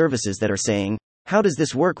financial services that are saying, how does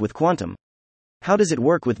this work with quantum? How does it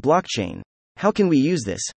work with blockchain? How can we use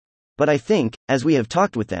this? But I think, as we have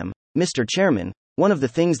talked with them, Mr. Chairman, one of the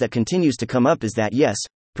things that continues to come up is that yes,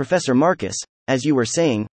 Professor Marcus, as you were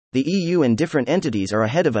saying, the EU and different entities are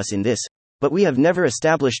ahead of us in this, but we have never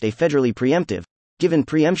established a federally preemptive, given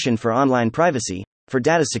preemption for online privacy, for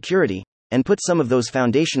data security, and put some of those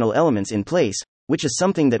foundational elements in place, which is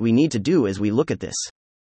something that we need to do as we look at this.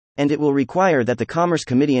 And it will require that the Commerce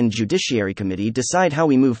Committee and Judiciary Committee decide how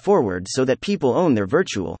we move forward so that people own their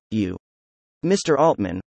virtual, you. Mr.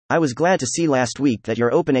 Altman, I was glad to see last week that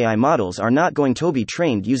your OpenAI models are not going to be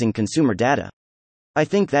trained using consumer data. I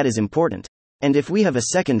think that is important. And if we have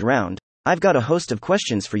a second round, I've got a host of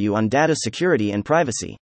questions for you on data security and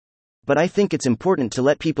privacy. But I think it's important to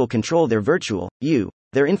let people control their virtual,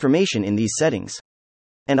 their information in these settings.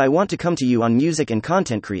 And I want to come to you on music and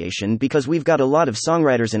content creation because we've got a lot of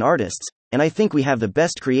songwriters and artists, and I think we have the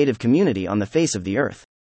best creative community on the face of the earth.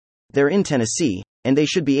 They're in Tennessee, and they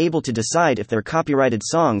should be able to decide if their copyrighted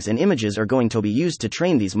songs and images are going to be used to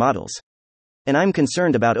train these models. And I'm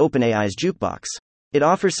concerned about OpenAI's Jukebox. It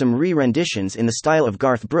offers some re-renditions in the style of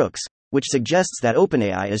Garth Brooks, which suggests that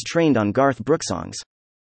OpenAI is trained on Garth Brooks songs.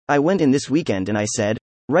 I went in this weekend and I said,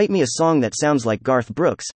 write me a song that sounds like Garth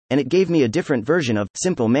Brooks, and it gave me a different version of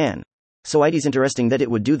Simple Man. So it is interesting that it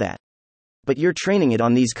would do that. But you're training it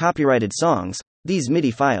on these copyrighted songs, these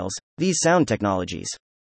MIDI files, these sound technologies.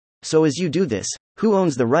 So as you do this, who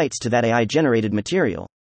owns the rights to that AI-generated material?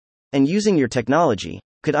 And using your technology,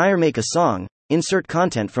 could I make a song, insert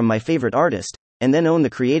content from my favorite artist, and then own the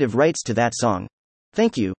creative rights to that song.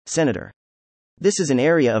 Thank you, Senator. This is an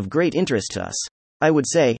area of great interest to us. I would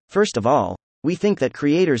say, first of all, we think that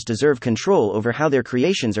creators deserve control over how their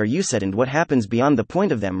creations are used and what happens beyond the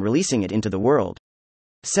point of them releasing it into the world.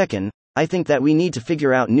 Second, I think that we need to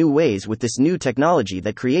figure out new ways with this new technology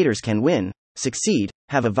that creators can win, succeed,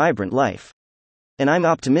 have a vibrant life. And I'm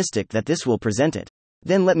optimistic that this will present it.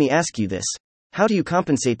 Then let me ask you this. How do you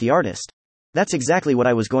compensate the artist? That's exactly what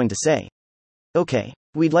I was going to say. Okay,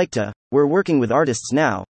 we're working with artists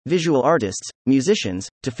now, visual artists, musicians,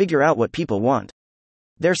 to figure out what people want.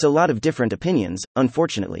 There's a lot of different opinions,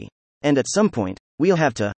 unfortunately. And at some point, we'll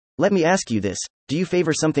have to. Let me ask you this, do you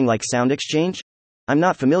favor something like Sound Exchange? I'm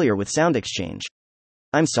not familiar with Sound Exchange.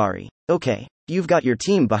 I'm sorry. Okay, you've got your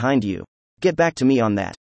team behind you. Get back to me on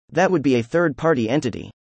that. That would be a third-party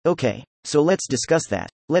entity. Okay, so let's discuss that.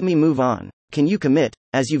 Let me move on. Can you commit,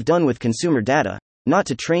 as you've done with consumer data, not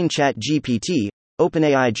to train ChatGPT,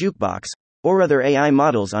 OpenAI Jukebox, or other AI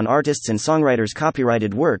models on artists' and songwriters'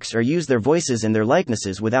 copyrighted works or use their voices and their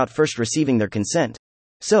likenesses without first receiving their consent?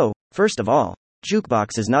 So, first of all,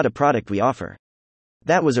 Jukebox is not a product we offer.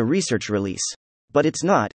 That was a research release. But it's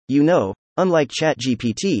not, unlike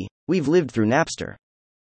ChatGPT, we've lived through Napster.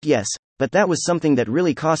 Yes, but that was something that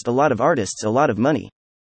really cost a lot of artists a lot of money.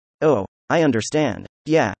 Oh, I understand.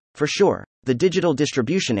 Yeah, for sure. The digital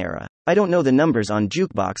distribution era. I don't know the numbers on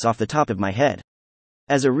Jukebox off the top of my head.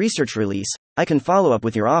 As a research release, I can follow up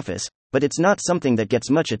with your office, but it's not something that gets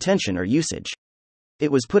much attention or usage.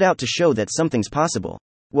 It was put out to show that something's possible.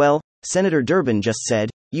 Well, Senator Durbin just said,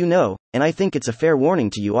 and I think it's a fair warning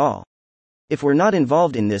to you all. If we're not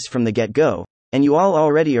involved in this from the get-go, and you all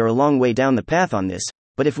already are a long way down the path on this,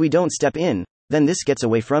 but if we don't step in, then this gets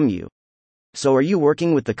away from you. So are you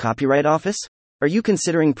working with the Copyright Office? Are you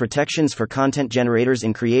considering protections for content generators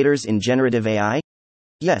and creators in generative AI?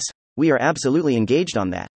 Yes, we are absolutely engaged on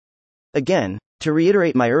that. Again, to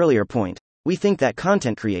reiterate my earlier point, we think that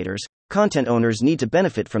content creators, content owners need to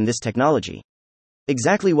benefit from this technology.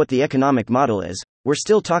 Exactly what the economic model is, we're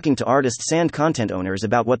still talking to artists and content owners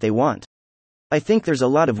about what they want. I think there's a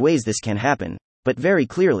lot of ways this can happen, but very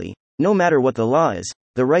clearly, no matter what the law is,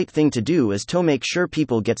 the right thing to do is to make sure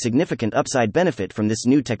people get significant upside benefit from this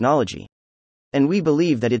new technology. And we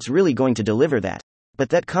believe that it's really going to deliver that. But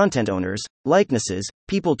that content owners, likenesses,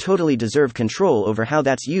 people totally deserve control over how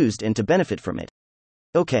that's used and to benefit from it.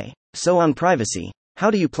 Okay, so on privacy, how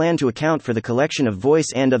do you plan to account for the collection of voice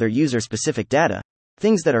and other user-specific data,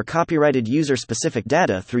 things that are copyrighted user-specific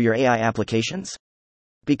data through your AI applications?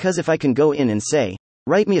 Because if I can go in and say,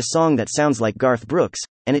 write me a song that sounds like Garth Brooks,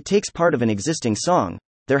 and it takes part of an existing song,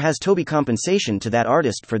 there has to be compensation to that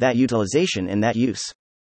artist for that utilization and that use.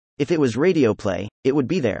 If it was radio play, it would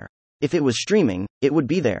be there. If it was streaming, it would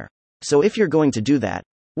be there. So if you're going to do that,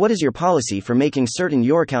 what is your policy for making certain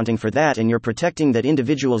you're accounting for that and you're protecting that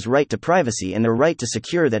individual's right to privacy and their right to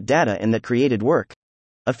secure that data and that created work?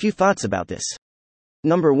 A few thoughts about this.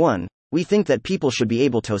 Number 1, we think that people should be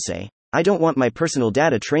able to say, I don't want my personal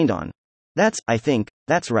data trained on. I think,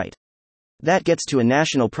 that's right. That gets to a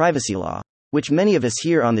national privacy law, which many of us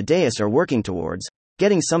here on the dais are working towards,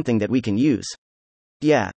 getting something that we can use.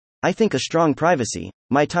 Yeah, I think a strong privacy.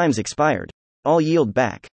 My time's expired. I'll yield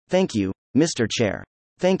back. Thank you, Mr. Chair.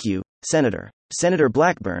 Thank you, Senator. Senator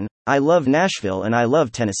Blackburn, I love Nashville and I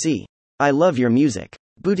love Tennessee. I love your music.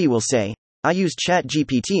 Booty will say, I used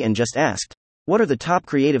ChatGPT and just asked, what are the top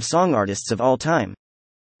creative song artists of all time?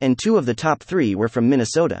 And 2 of the top 3 were from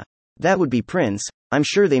Minnesota. That would be Prince, I'm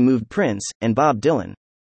sure they moved Prince, and Bob Dylan.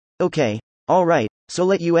 Okay, alright, so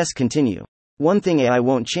let us continue. One thing AI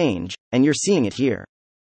won't change, and you're seeing it here.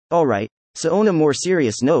 Alright, so on a more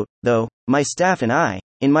serious note, though, my staff and I,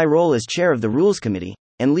 in my role as chair of the Rules Committee,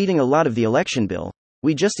 and leading a lot of the election bill,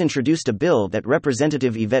 we just introduced a bill that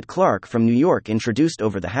Representative Yvette Clarke from New York introduced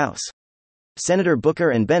over the House. Senator Booker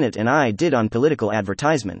and Bennett and I did on political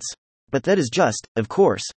advertisements. But that is just, of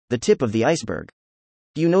course, the tip of the iceberg.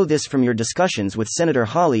 You know this from your discussions with Senator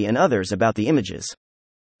Hawley and others about the images.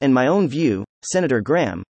 And my own view, Senator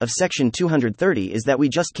Graham, of Section 230 is that we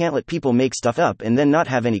just can't let people make stuff up and then not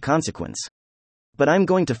have any consequence. But I'm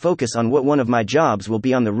going to focus on what one of my jobs will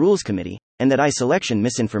be on the Rules Committee, and that I selection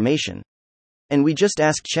misinformation. And we just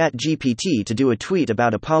asked ChatGPT to do a tweet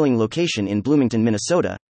about a polling location in Bloomington,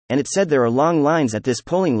 Minnesota, and it said there are long lines at this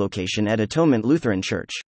polling location at Atonement Lutheran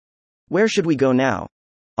Church. Where should we go now?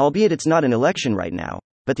 Albeit it's not an election right now,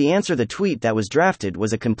 but the answer the tweet that was drafted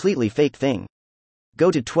was a completely fake thing.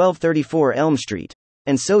 Go to 1234 Elm Street.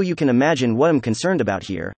 And so you can imagine what I'm concerned about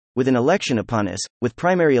here, with an election upon us, with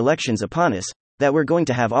primary elections upon us, that we're going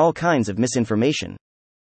to have all kinds of misinformation.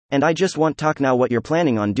 And I just want talk now what you're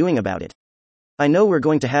planning on doing about it. I know we're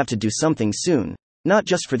going to have to do something soon, not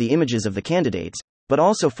just for the images of the candidates, but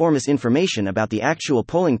also for misinformation about the actual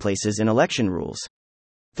polling places and election rules.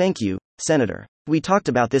 Thank you, Senator. We talked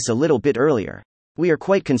about this a little bit earlier. We are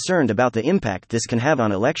quite concerned about the impact this can have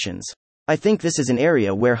on elections. I think this is an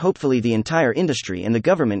area where hopefully the entire industry and the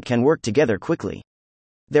government can work together quickly.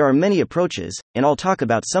 There are many approaches, and I'll talk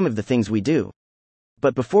about some of the things we do.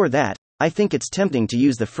 But before that, I think it's tempting to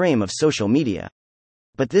use the frame of social media.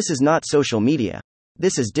 But this is not social media.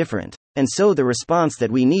 This is different. And so the response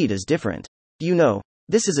that we need is different. You know,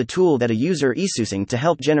 this is a tool that a user is using to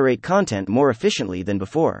help generate content more efficiently than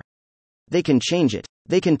before. They can change it.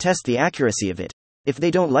 They can test the accuracy of it. If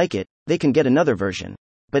they don't like it, they can get another version.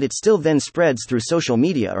 But it still then spreads through social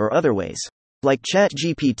media or other ways. Like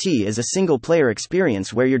ChatGPT is a single-player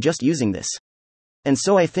experience where you're just using this. And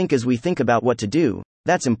so I think as we think about what to do,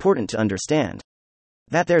 that's important to understand.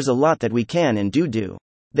 That there's a lot that we can and do.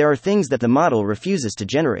 There are things that the model refuses to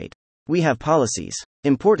generate. We have policies.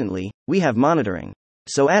 Importantly, we have monitoring.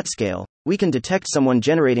 So at scale, we can detect someone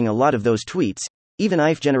generating a lot of those tweets, even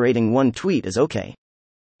if generating one tweet is okay.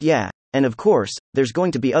 Yeah, and of course, there's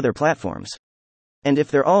going to be other platforms. And if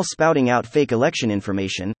they're all spouting out fake election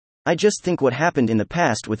information, I just think what happened in the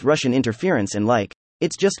past with Russian interference and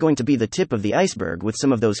it's just going to be the tip of the iceberg with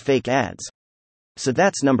some of those fake ads. So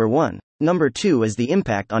that's number one. Number two is the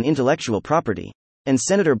impact on intellectual property. And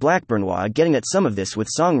Senator Blackburn getting at some of this with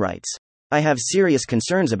song rights. I have serious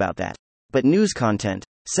concerns about that. But news content,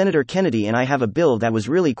 Senator Kennedy and I have a bill that was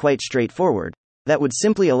really quite straightforward, that would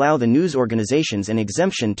simply allow the news organizations an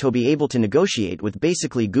exemption to be able to negotiate with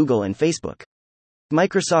basically Google and Facebook.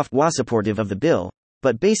 Microsoft was supportive of the bill,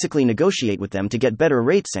 but basically negotiate with them to get better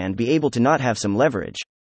rates and be able to not have some leverage.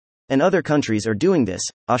 And other countries are doing this,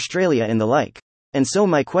 Australia and the like. And so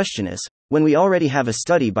my question is, when we already have a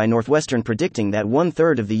study by Northwestern predicting that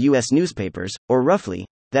 1/3 of the US newspapers, or roughly,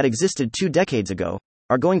 that existed 2 decades ago,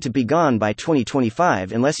 are going to be gone by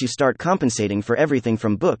 2025 unless you start compensating for everything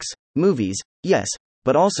from books, movies, yes,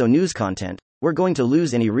 but also news content, we're going to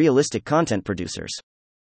lose any realistic content producers.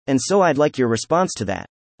 And so I'd like your response to that.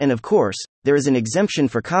 And of course, there is an exemption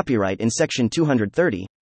for copyright in Section 230,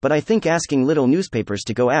 but I think asking little newspapers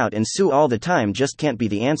to go out and sue all the time just can't be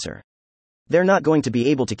the answer. They're not going to be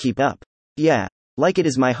able to keep up. Yeah, it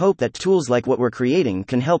is my hope that tools like what we're creating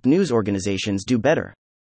can help news organizations do better.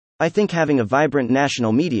 I think having a vibrant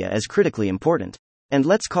national media is critically important. And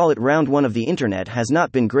let's call it round one of the internet has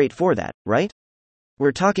not been great for that, right?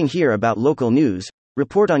 We're talking here about local news,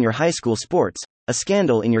 report on your high school sports, a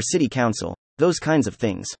scandal in your city council, those kinds of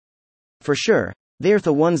things. For sure, they're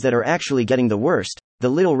the ones that are actually getting the worst, the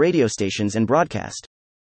little radio stations and broadcast.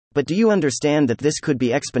 But do you understand that this could be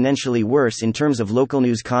exponentially worse in terms of local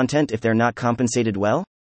news content if they're not compensated well?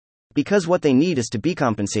 Because what they need is to be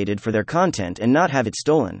compensated for their content and not have it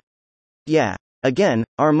stolen. Yeah, again,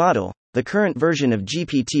 our model, the current version of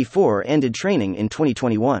GPT-4 ended training in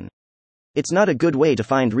 2021. It's not a good way to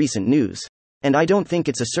find recent news. And I don't think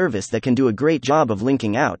it's a service that can do a great job of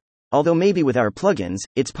linking out, although maybe with our plugins,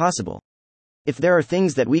 it's possible. If there are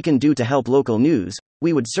things that we can do to help local news,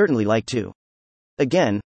 we would certainly like to.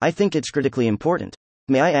 Again, I think it's critically important.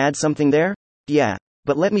 May I add something there? Yeah,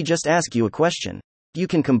 but let me just ask you a question. You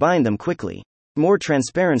can combine them quickly. More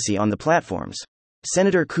transparency on the platforms.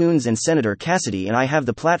 Senator Coons and Senator Cassidy and I have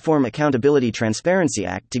the Platform Accountability Transparency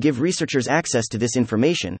Act to give researchers access to this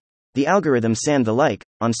information, the algorithms and the like,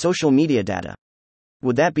 on social media data.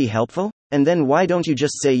 Would that be helpful? And then why don't you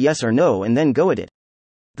just say yes or no and then go at it?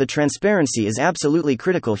 The transparency is absolutely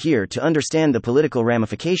critical here to understand the political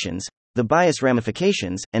ramifications, the bias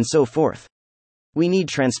ramifications, and so forth. We need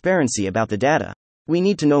transparency about the data. We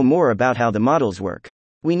need to know more about how the models work.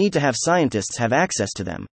 We need to have scientists have access to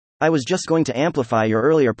them. I was just going to amplify your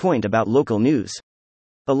earlier point about local news.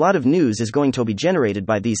 A lot of news is going to be generated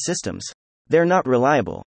by these systems. They're not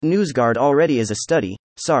reliable. NewsGuard already is a study,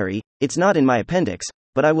 sorry, it's not in my appendix,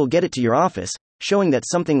 but I will get it to your office, showing that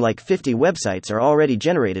something like 50 websites are already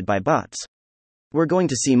generated by bots. We're going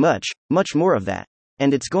to see much more of that.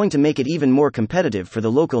 And it's going to make it even more competitive for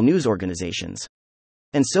the local news organizations.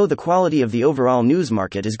 And so the quality of the overall news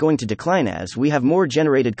market is going to decline as we have more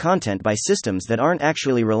generated content by systems that aren't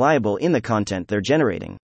actually reliable in the content they're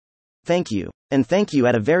generating. Thank you. And thank you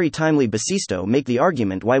at a very timely Basisto make the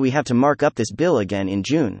argument why we have to mark up this bill again in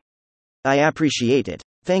June. I appreciate it.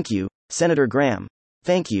 Thank you, Senator Graham.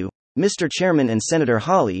 Thank you, Mr. Chairman and Senator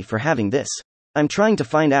Hawley for having this. I'm trying to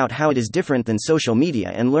find out how it is different than social media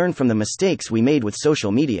and learn from the mistakes we made with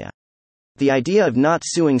social media. The idea of not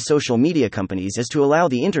suing social media companies is to allow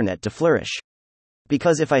the internet to flourish.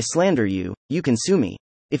 Because if I slander you, you can sue me.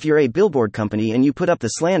 If you're a billboard company and you put up the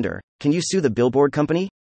slander, can you sue the billboard company?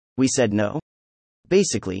 We said no.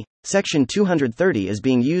 Basically, Section 230 is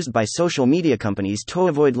being used by social media companies to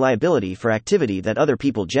avoid liability for activity that other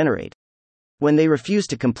people generate. When they refuse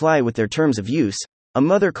to comply with their terms of use, a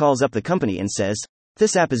mother calls up the company and says,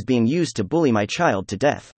 "This app is being used to bully my child to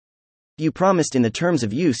death. You promised in the terms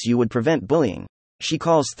of use you would prevent bullying." She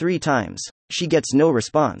calls 3 times. She gets no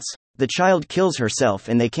response. The child kills herself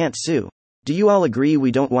and they can't sue. Do you all agree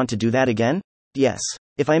we don't want to do that again? Yes.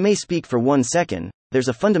 If I may speak for 1 second, there's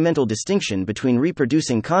a fundamental distinction between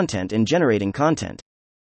reproducing content and generating content.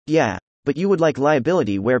 Yeah, but you would like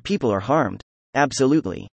liability where people are harmed?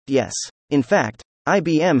 Absolutely. Yes. In fact,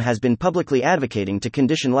 IBM has been publicly advocating to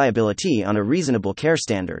condition liability on a reasonable care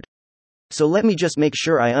standard. So let me just make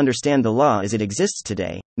sure I understand the law as it exists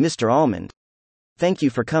today, Mr. Altman. Thank you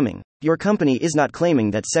for coming. Your company is not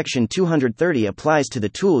claiming that Section 230 applies to the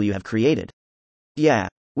tool you have created. Yeah,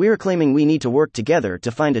 we're claiming we need to work together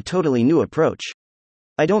to find a totally new approach.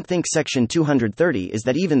 I don't think Section 230 is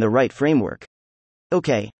that even the right framework.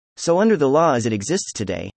 Okay, so under the law as it exists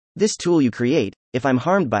today, this tool you create, if I'm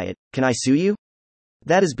harmed by it, can I sue you?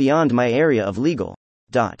 That is beyond my area of legal.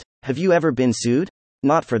 Have you ever been sued?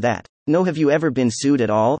 Not for that. No, have you ever been sued at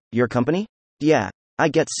all, your company? Yeah, I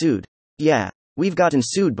get sued. Yeah, we've gotten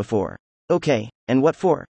sued before. Okay, and what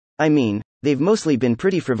for? I mean, they've mostly been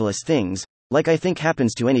pretty frivolous things, like I think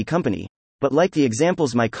happens to any company, but like the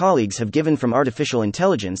examples my colleagues have given from artificial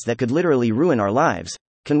intelligence that could literally ruin our lives,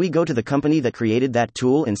 can we go to the company that created that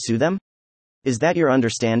tool and sue them? Is that your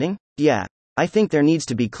understanding? Yeah, I think there needs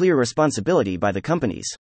to be clear responsibility by the companies.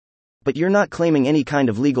 But you're not claiming any kind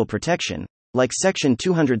of legal protection, like Section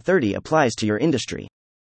 230 applies to your industry.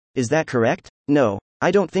 Is that correct? No,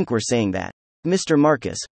 I don't think we're saying that. Mr.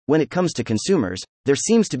 Marcus, when it comes to consumers, there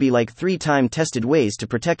seems to be like 3-time tested ways to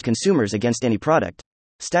protect consumers against any product.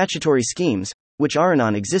 Statutory schemes, which are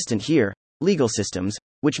non-existent here, legal systems,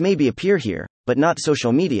 which maybe appear here, but not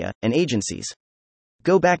social media, and agencies.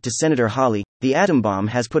 Go back to Senator Hawley, the atom bomb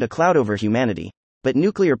has put a cloud over humanity, but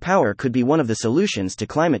nuclear power could be one of the solutions to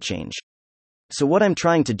climate change. So what I'm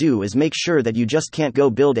trying to do is make sure that you just can't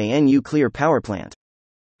go build a nuclear power plant.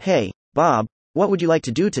 Hey, Bob, what would you like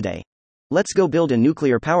to do today? Let's go build a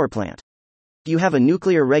nuclear power plant. You have a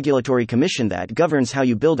nuclear regulatory commission that governs how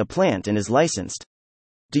you build a plant and is licensed.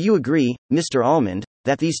 Do you agree, Mr. Altman,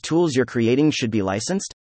 that these tools you're creating should be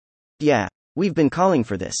licensed? Yeah, we've been calling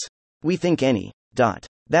for this. We think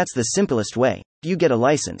that's the simplest way. You get a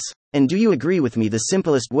license. And do you agree with me the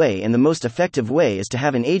simplest way and the most effective way is to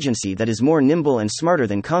have an agency that is more nimble and smarter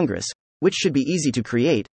than Congress, which should be easy to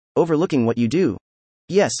create, overlooking what you do?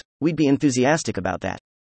 Yes, we'd be enthusiastic about that.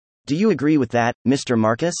 Do you agree with that, Mr.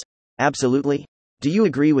 Marcus? Absolutely. Do you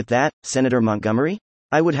agree with that, Senator Montgomery?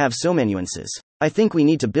 I would have so many nuances. I think we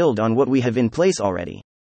need to build on what we have in place already.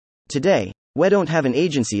 Today, we don't have an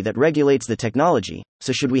agency that regulates the technology,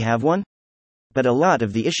 so should we have one? But a lot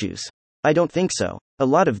of the issues. I don't think so. A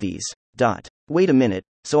lot of these. Wait a minute,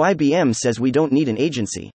 so IBM says we don't need an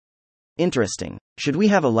agency. Interesting. Should we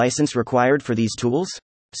have a license required for these tools?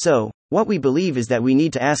 So, what we believe is that we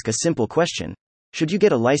need to ask a simple question. Should you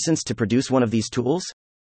get a license to produce one of these tools?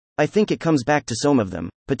 I think it comes back to some of them.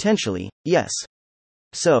 Potentially, yes.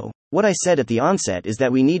 So, what I said at the onset is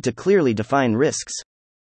that we need to clearly define risks.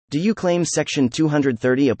 Do you claim Section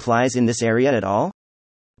 230 applies in this area at all?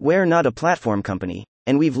 We're not a platform company,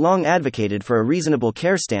 and we've long advocated for a reasonable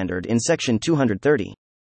care standard in Section 230.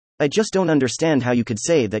 I just don't understand how you could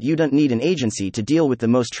say that you don't need an agency to deal with the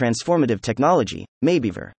most transformative technology,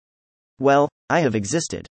 maybeaver. Well, I have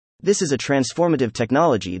existed. This is a transformative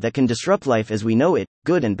technology that can disrupt life as we know it,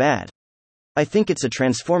 good and bad. I think it's a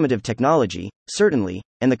transformative technology, certainly,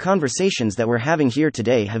 and the conversations that we're having here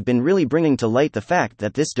today have been really bringing to light the fact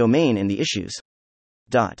that this domain and the issues.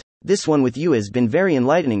 This one with you has been very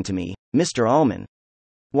enlightening to me, Mr. Altman.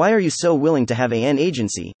 Why are you so willing to have an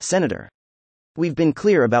agency, Senator? We've been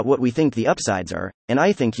clear about what we think the upsides are, and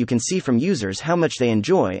I think you can see from users how much they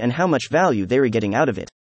enjoy and how much value they're getting out of it.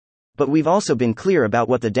 But we've also been clear about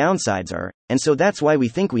what the downsides are, and so that's why we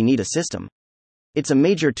think we need a system. It's a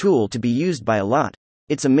major tool to be used by a lot.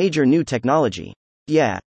 It's a major new technology.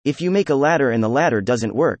 Yeah, if you make a ladder and the ladder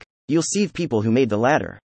doesn't work, you'll sieve people who made the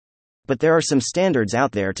ladder. But there are some standards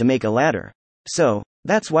out there to make a ladder. So,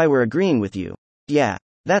 that's why we're agreeing with you. Yeah,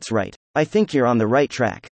 that's right. I think you're on the right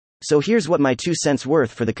track. So here's what my 2 cents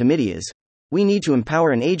worth for the committee is. We need to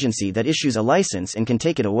empower an agency that issues a license and can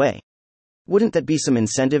take it away. Wouldn't that be some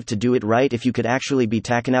incentive to do it right if you could actually be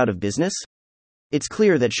taken out of business? It's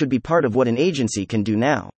clear that should be part of what an agency can do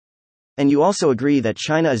now. And you also agree that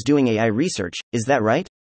China is doing AI research, is that right?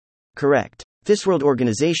 Correct. This world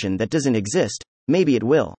organization that doesn't exist, maybe it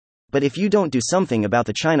will. But if you don't do something about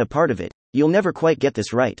the China part of it, you'll never quite get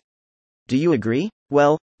this right. Do you agree?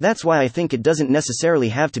 Well, that's why I think it doesn't necessarily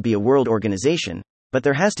have to be a world organization, but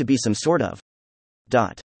there has to be some sort of.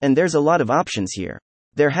 And there's a lot of options here.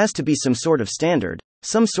 There has to be some sort of standard,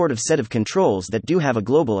 some sort of set of controls that do have a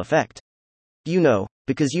global effect. You know,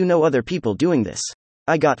 because you know other people doing this.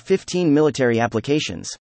 I got 15 military applications.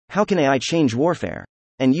 How can AI change warfare?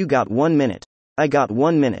 And you got 1 minute. I got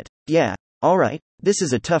 1 minute. Yeah, alright, this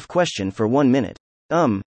is a tough question for 1 minute.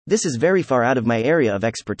 This is very far out of my area of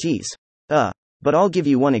expertise. But I'll give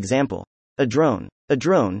you one example. A drone. A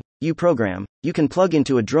drone, you program, you can plug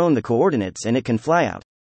into a drone the coordinates and it can fly out.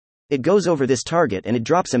 It goes over this target and it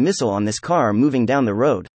drops a missile on this car moving down the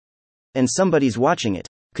road. And somebody's watching it.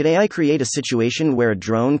 Could AI create a situation where a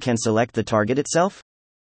drone can select the target itself?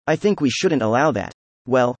 I think we shouldn't allow that.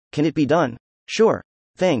 Well, can it be done? Sure.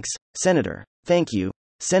 Thanks, Senator. Thank you,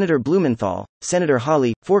 Senator Blumenthal, Senator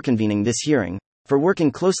Hawley, for convening this hearing, for working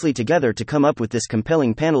closely together to come up with this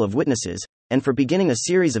compelling panel of witnesses, and for beginning a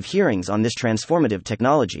series of hearings on this transformative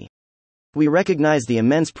technology. We recognize the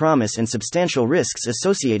immense promise and substantial risks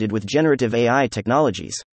associated with generative AI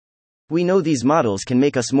technologies. We know these models can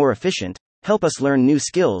make us more efficient, help us learn new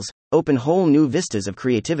skills, open whole new vistas of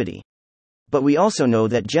creativity. But we also know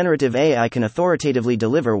that generative AI can authoritatively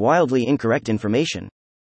deliver wildly incorrect information.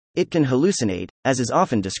 It can hallucinate, as is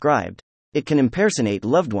often described. It can impersonate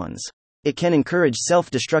loved ones. It can encourage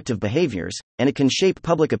self-destructive behaviors, and it can shape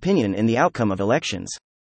public opinion in the outcome of elections.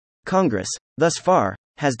 Congress, thus far,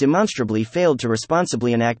 has demonstrably failed to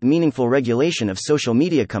responsibly enact meaningful regulation of social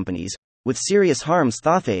media companies, with serious harms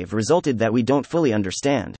they've resulted that we don't fully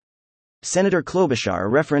understand. Senator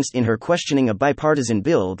Klobuchar referenced in her questioning a bipartisan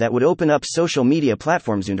bill that would open up social media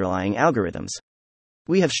platforms' underlying algorithms.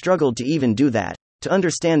 We have struggled to even do that, to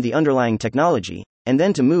understand the underlying technology, and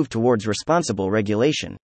then to move towards responsible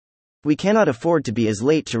regulation. We cannot afford to be as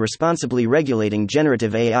late to responsibly regulating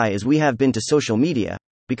generative AI as we have been to social media,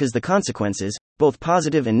 because the consequences, both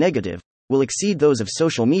positive and negative, will exceed those of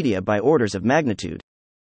social media by orders of magnitude.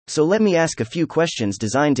 So let me ask a few questions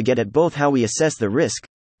designed to get at both how we assess the risk,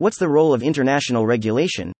 what's the role of international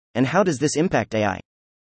regulation, and how does this impact AI?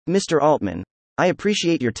 Mr. Altman, I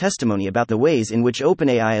appreciate your testimony about the ways in which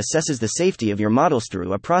OpenAI assesses the safety of your models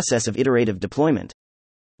through a process of iterative deployment.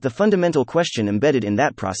 The fundamental question embedded in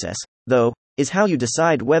that process, though, is how you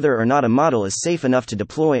decide whether or not a model is safe enough to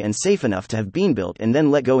deploy and safe enough to have been built and then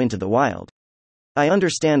let go into the wild. I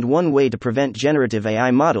understand one way to prevent generative AI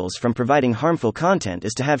models from providing harmful content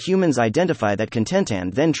is to have humans identify that content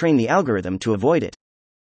and then train the algorithm to avoid it.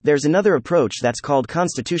 There's another approach that's called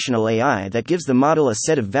constitutional AI that gives the model a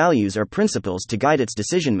set of values or principles to guide its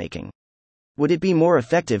decision-making. Would it be more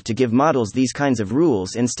effective to give models these kinds of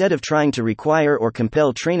rules instead of trying to require or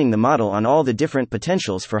compel training the model on all the different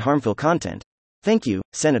potentials for harmful content? Thank you,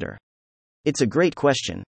 Senator. It's a great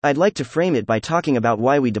question. I'd like to frame it by talking about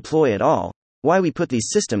why we deploy at all, why we put these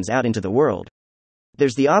systems out into the world.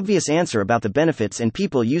 There's the obvious answer about the benefits and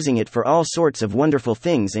people using it for all sorts of wonderful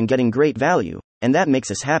things and getting great value, and that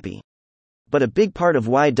makes us happy. But a big part of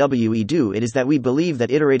why we do it is that we believe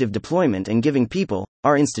that iterative deployment and giving people,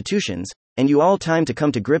 our institutions, and you all time to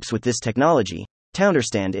come to grips with this technology, to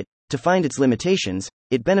understand it, to find its limitations,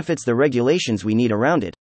 it benefits the regulations we need around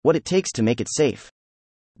it, what it takes to make it safe.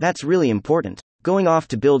 That's really important. Going off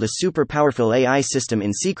to build a super powerful AI system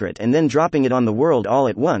in secret and then dropping it on the world all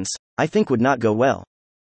at once, I think would not go well.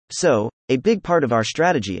 So, a big part of our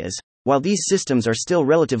strategy is, while these systems are still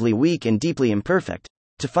relatively weak and deeply imperfect,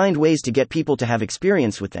 to find ways to get people to have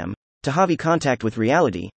experience with them, to have contact with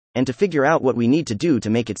reality, and to figure out what we need to do to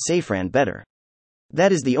make it safer and better.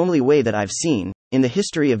 That is the only way that I've seen, in the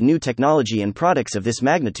history of new technology and products of this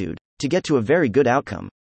magnitude, to get to a very good outcome.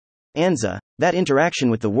 That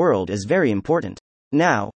interaction with the world is very important.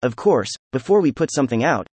 Now, of course, before we put something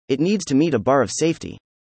out, it needs to meet a bar of safety.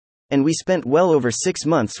 And we spent well over 6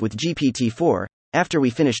 months with GPT-4, after we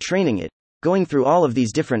finished training it, going through all of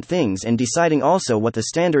these different things and deciding also what the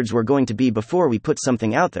standards were going to be before we put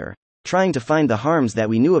something out there, trying to find the harms that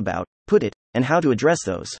we knew about, and how to address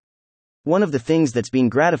those. One of the things that's been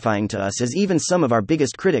gratifying to us is even some of our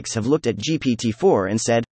biggest critics have looked at GPT-4 and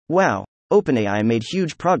said, wow, OpenAI made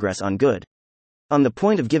huge progress on good. On the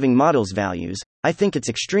point of giving models values, I think it's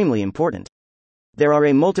extremely important. There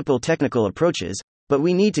are multiple technical approaches, but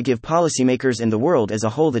we need to give policymakers in the world as a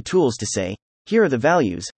whole the tools to say, here are the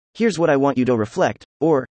values, here's what I want you to reflect,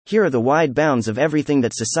 or, here are the wide bounds of everything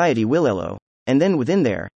that society will allow, and then within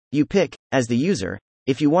there, you pick, as the user,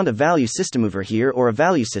 if you want a value system over here or a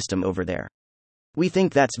value system over there. We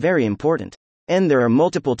think that's very important. There are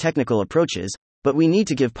multiple technical approaches, but we need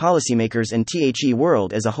to give policymakers and the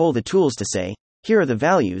world as a whole the tools to say, here are the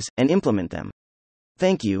values, and implement them.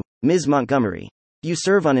 Thank you, Ms. Montgomery. You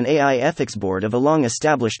serve on an AI ethics board of a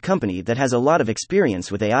long-established company that has a lot of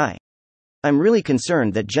experience with AI. I'm really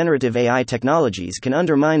concerned that generative AI technologies can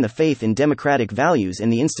undermine the faith in democratic values in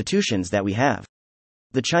the institutions that we have.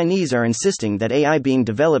 The Chinese are insisting that AI being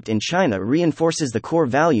developed in China reinforces the core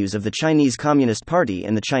values of the Chinese Communist Party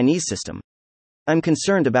and the Chinese system. I'm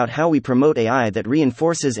concerned about how we promote AI that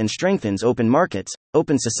reinforces and strengthens open markets,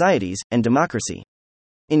 open societies, and democracy.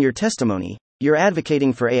 In your testimony, you're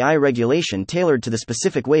advocating for AI regulation tailored to the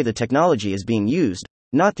specific way the technology is being used,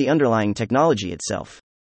 not the underlying technology itself.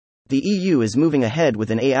 The EU is moving ahead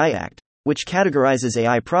with an AI Act, which categorizes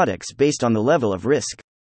AI products based on the level of risk.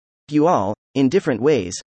 You all, in different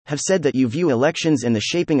ways, have said that you view elections and the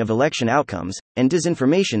shaping of election outcomes, and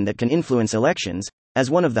disinformation that can influence elections, as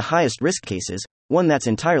one of the highest risk cases, one that's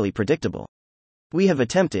entirely predictable. We have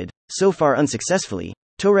attempted, so far unsuccessfully,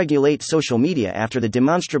 to regulate social media after the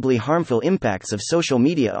demonstrably harmful impacts of social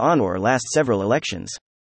media on or last several elections.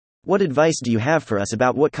 What advice do you have for us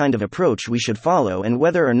about what kind of approach we should follow and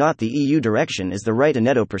whether or not the EU direction is the right one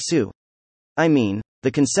to pursue? I mean,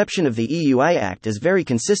 the conception of the EU AI Act is very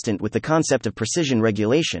consistent with the concept of precision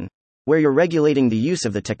regulation, where you're regulating the use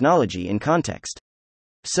of the technology in context.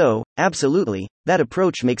 So, absolutely, that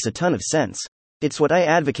approach makes a ton of sense. It's what I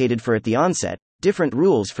advocated for at the onset, different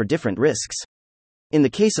rules for different risks. In the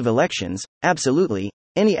case of elections, absolutely,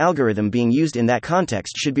 any algorithm being used in that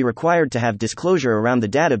context should be required to have disclosure around the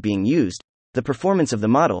data being used, the performance of the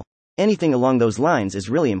model, anything along those lines is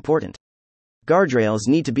really important. Guardrails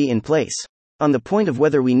need to be in place. On the point of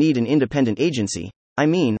whether we need an independent agency,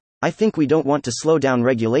 I think we don't want to slow down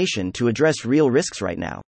regulation to address real risks right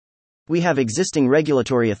now. We have existing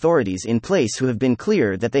regulatory authorities in place who have been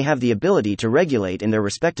clear that they have the ability to regulate in their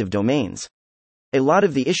respective domains. A lot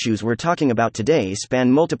of the issues we're talking about today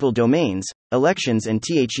span multiple domains, elections and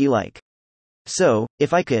the. So,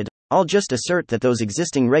 if I could, I'll just assert that those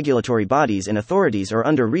existing regulatory bodies and authorities are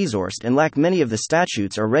under-resourced and lack many of the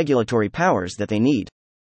statutes or regulatory powers that they need.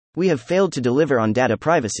 We have failed to deliver on data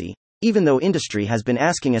privacy, even though industry has been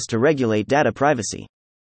asking us to regulate data privacy.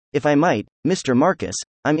 If I might, Mr. Marcus,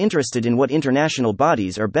 I'm interested in what international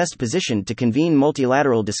bodies are best positioned to convene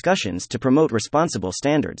multilateral discussions to promote responsible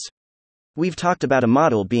standards. We've talked about a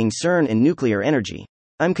model being CERN and nuclear energy.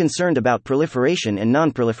 I'm concerned about proliferation and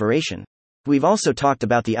non-proliferation. We've also talked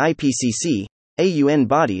about the IPCC, a UN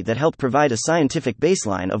body that helped provide a scientific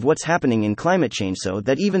baseline of what's happening in climate change so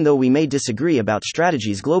that even though we may disagree about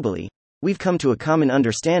strategies globally, we've come to a common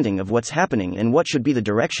understanding of what's happening and what should be the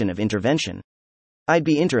direction of intervention. I'd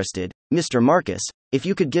be interested, Mr. Marcus, if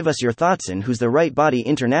you could give us your thoughts on who's the right body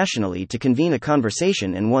internationally to convene a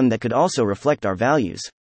conversation and one that could also reflect our values.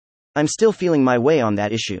 I'm still feeling my way on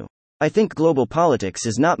that issue. I think global politics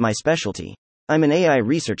is not my specialty. I'm an AI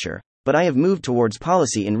researcher, but I have moved towards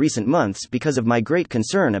policy in recent months because of my great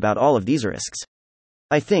concern about all of these risks.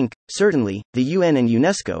 I think, certainly, the UN and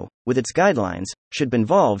UNESCO, with its guidelines, should be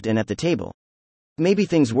involved and at the table. Maybe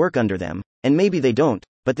things work under them, and maybe they don't,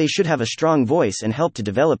 but they should have a strong voice and help to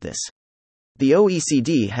develop this. The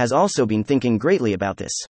OECD has also been thinking greatly about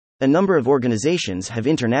this. A number of organizations have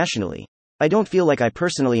internationally. I don't feel like I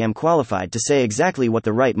personally am qualified to say exactly what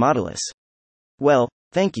the right model is. Well,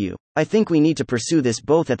 thank you. I think we need to pursue this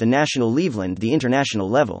both at the national level and the international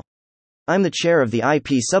level. I'm the chair of the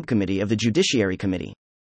IP subcommittee of the Judiciary Committee.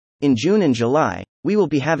 In June and July, we will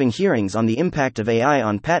be having hearings on the impact of AI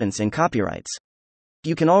on patents and copyrights.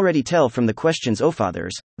 You can already tell from the questions,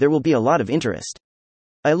 fathers, there will be a lot of interest.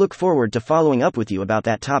 I look forward to following up with you about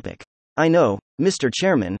that topic. I know, Mr.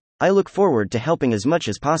 Chairman, I look forward to helping as much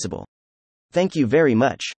as possible. Thank you very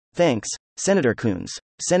much. Thanks, Senator Coons.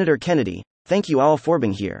 Senator Kennedy, thank you all for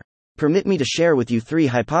being here. Permit me to share with you 3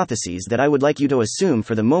 hypotheses that I would like you to assume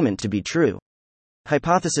for the moment to be true.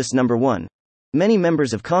 Hypothesis number 1. Many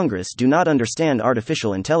members of Congress do not understand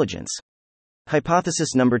artificial intelligence.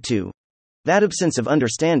 Hypothesis number 2. That absence of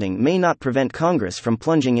understanding may not prevent Congress from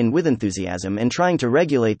plunging in with enthusiasm and trying to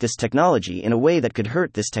regulate this technology in a way that could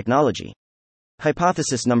hurt this technology.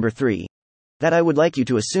 Hypothesis number 3. That I would like you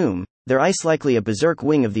to assume, there is likely a berserk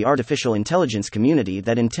wing of the artificial intelligence community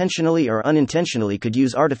that intentionally or unintentionally could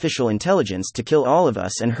use artificial intelligence to kill all of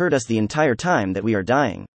us and hurt us the entire time that we are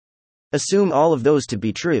dying. Assume all of those to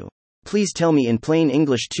be true. Please tell me in plain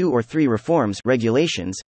English 2 or 3 reforms,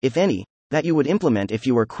 regulations, if any, that you would implement if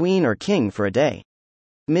you were queen or king for a day.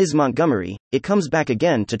 Ms. Montgomery, it comes back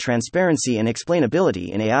again to transparency and explainability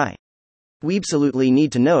in AI. We absolutely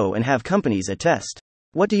need to know and have companies attest.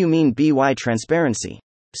 What do you mean by transparency?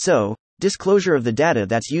 So, disclosure of the data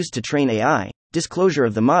that's used to train AI, disclosure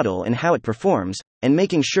of the model and how it performs, and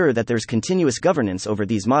making sure that there's continuous governance over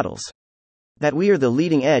these models. That we are the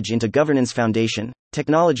leading edge into governance foundation,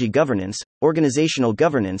 technology governance, organizational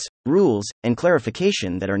governance, rules, and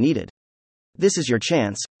clarification that are needed. This is your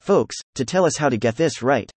chance, folks, to tell us how to get this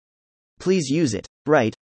right. Please use it,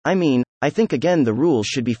 right? I think again the rules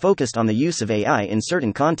should be focused on the use of AI in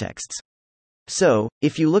certain contexts. So,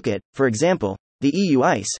 if you look at, for example, the EU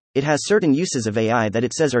ICE, it has certain uses of AI that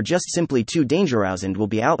it says are just simply too dangerous and will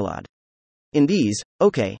be outlawed. In these,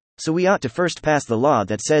 okay, so we ought to first pass the law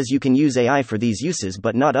that says you can use AI for these uses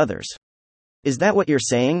but not others. Is that what you're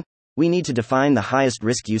saying? We need to define the highest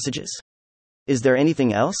risk usages? Is there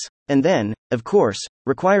anything else? And then, of course,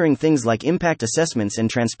 requiring things like impact assessments and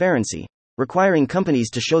transparency, requiring companies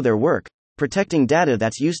to show their work, protecting data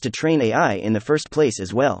that's used to train AI in the first place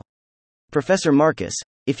as well. Professor Marcus,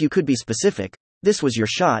 if you could be specific, this was your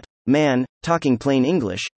shot, man, talking plain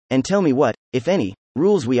English, and tell me what, if any,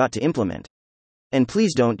 rules we ought to implement. And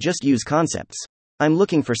please don't just use concepts. I'm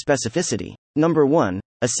looking for specificity. Number 1,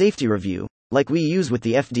 a safety review, like we use with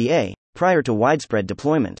the FDA, prior to widespread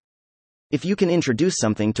deployment. If you can introduce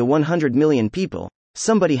something to 100 million people,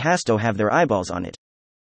 somebody has to have their eyeballs on it.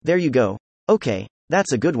 There you go. Okay,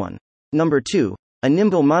 that's a good one. Number 2, a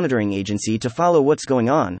nimble monitoring agency to follow what's going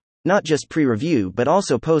on, not just pre-review but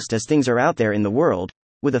also post as things are out there in the world,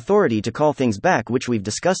 with authority to call things back, which we've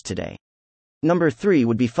discussed today. Number 3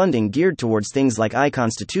 would be funding geared towards things like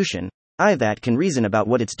iConstitution, that can reason about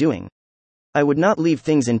what it's doing. I would not leave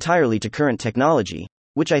things entirely to current technology,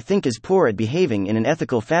 which I think is poor at behaving in an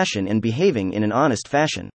ethical fashion and behaving in an honest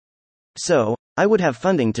fashion. So, I would have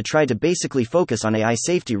funding to try to basically focus on AI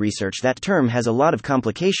safety research. That term has a lot of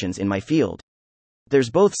complications in my field. There's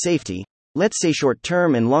both safety, let's say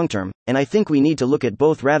short-term and long-term, and I think we need to look at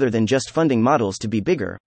both rather than just funding models to be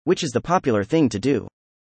bigger, which is the popular thing to do.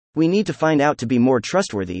 We need to find out to be more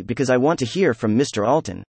trustworthy because I want to hear from Mr.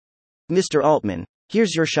 Alton. Mr. Altman,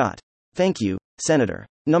 here's your shot. Thank you, Senator.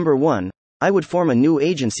 Number 1, I would form a new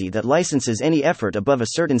agency that licenses any effort above a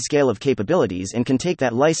certain scale of capabilities and can take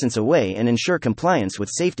that license away and ensure compliance with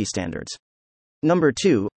safety standards. Number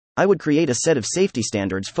 2, I would create a set of safety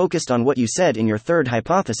standards focused on what you said in your third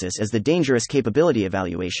hypothesis as the dangerous capability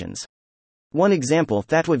evaluations. One example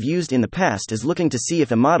that we've used in the past is looking to see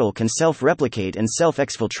if a model can self-replicate and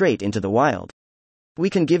self-exfiltrate into the wild. We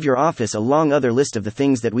can give your office a long other list of the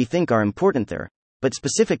things that we think are important there, but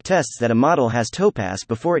specific tests that a model has to pass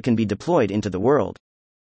before it can be deployed into the world.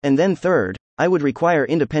 And then third, I would require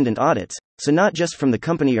independent audits, so not just from the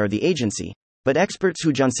company or the agency, but experts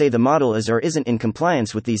who say the model is or isn't in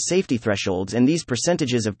compliance with these safety thresholds and these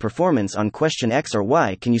percentages of performance on question X or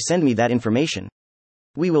Y. Can you send me that information?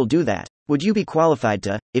 We will do that. Would you be qualified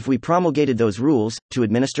to, if we promulgated those rules, to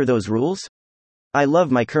administer those rules? I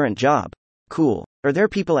love my current job. Cool. Are there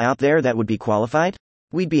people out there that would be qualified?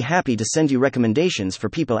 We'd be happy to send you recommendations for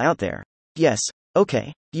people out there. Yes.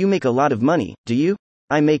 Okay. You make a lot of money, do you?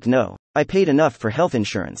 I make no. I paid enough for health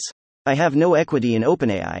insurance. I have no equity in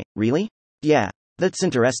OpenAI, really? Yeah. That's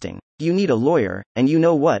interesting. You need a lawyer, and you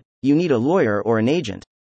know what? You need a lawyer or an agent.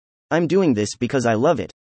 I'm doing this because I love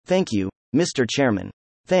it. Thank you, Mr. Chairman.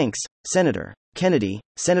 Thanks, Senator Kennedy,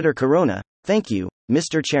 Senator Corona. Thank you,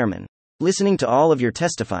 Mr. Chairman. Listening to all of your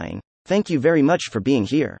testifying, thank you very much for being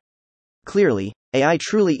here. Clearly, AI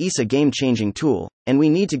truly is a game-changing tool, and we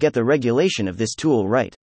need to get the regulation of this tool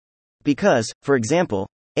right. Because, for example,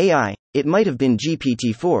 AI, it might have been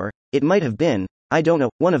GPT-4, it might have been, I don't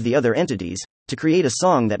know, one of the other entities, to create a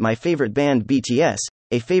song that my favorite band BTS,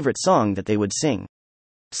 a favorite song that they would sing.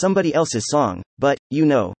 Somebody else's song, but,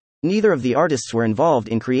 neither of the artists were involved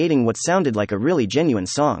in creating what sounded like a really genuine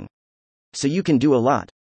song. So you can do a lot.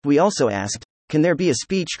 We also asked, can there be a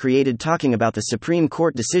speech created talking about the Supreme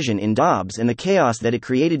Court decision in Dobbs and the chaos that it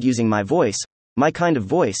created using my voice, my kind of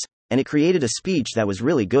voice, and it created a speech that was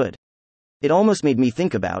really good. It almost made me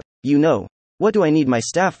think about, what do I need my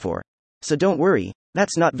staff for? So don't worry,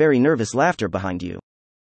 that's not very nervous laughter behind you.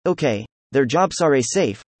 Okay, their jobs are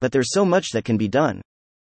safe, but there's so much that can be done.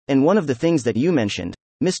 And one of the things that you mentioned,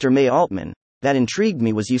 Mr. May Altman, that intrigued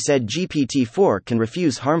me was you said GPT-4 can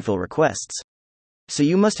refuse harmful requests. So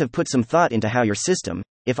you must have put some thought into how your system,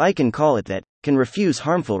 if I can call it that, can refuse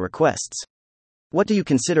harmful requests. What do you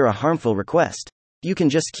consider a harmful request? You can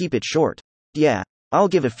just keep it short. Yeah, I'll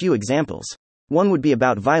give a few examples. One would be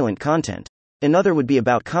about violent content. Another would be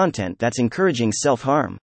about content that's encouraging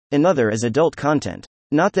self-harm. Another is adult content.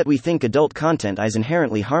 Not that we think adult content is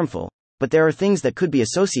inherently harmful, but there are things that could be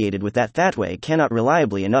associated with that way cannot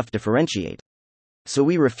reliably enough differentiate. So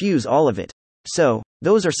we refuse all of it. So,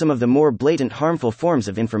 those are some of the more blatant harmful forms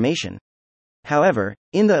of information. However,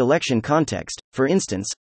 in the election context, for instance,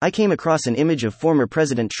 I came across an image of former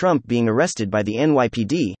President Trump being arrested by the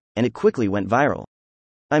NYPD, and it quickly went viral.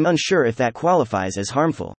 I'm unsure if that qualifies as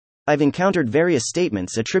harmful. I've encountered various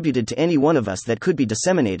statements attributed to any one of us that could be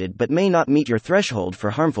disseminated but may not meet your threshold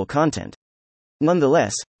for harmful content.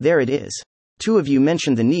 Nonetheless, there it is. Two of you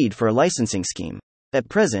mentioned the need for a licensing scheme. At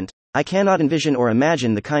present, I cannot envision or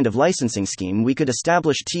imagine the kind of licensing scheme we could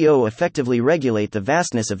establish to effectively regulate the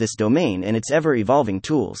vastness of this domain and its ever-evolving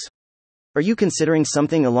tools. Are you considering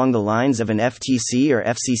something along the lines of an FTC or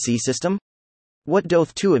FCC system? What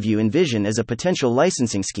doth two of you envision as a potential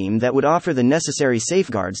licensing scheme that would offer the necessary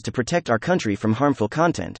safeguards to protect our country from harmful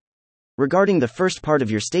content? Regarding the first part of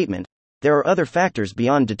your statement, there are other factors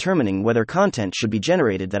beyond determining whether content should be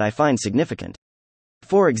generated that I find significant.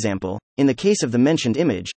 For example, in the case of the mentioned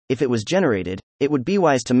image, if it was generated, it would be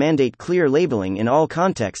wise to mandate clear labeling in all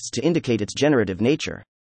contexts to indicate its generative nature.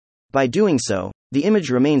 By doing so, the image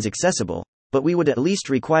remains accessible, but we would at least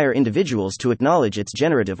require individuals to acknowledge its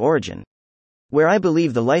generative origin. Where I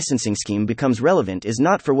believe the licensing scheme becomes relevant is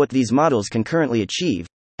not for what these models can currently achieve.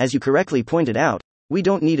 As you correctly pointed out, we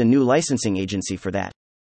don't need a new licensing agency for that.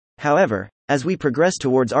 However, as we progress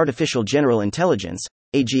towards artificial general intelligence,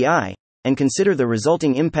 AGI, and consider the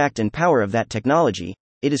resulting impact and power of that technology,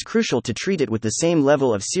 it is crucial to treat it with the same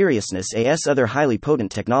level of seriousness as other highly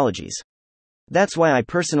potent technologies. That's why I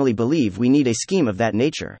personally believe we need a scheme of that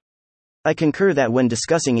nature. I concur that when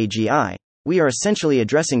discussing AGI, we are essentially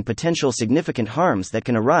addressing potential significant harms that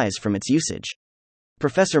can arise from its usage.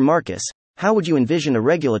 Professor Marcus, how would you envision a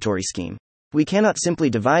regulatory scheme? We cannot simply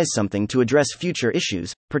devise something to address future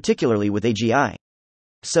issues, particularly with AGI.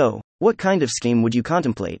 So, what kind of scheme would you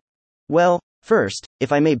contemplate? Well, first,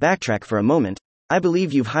 if I may backtrack for a moment, I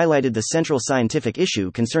believe you've highlighted the central scientific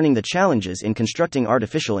issue concerning the challenges in constructing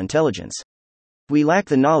artificial intelligence. We lack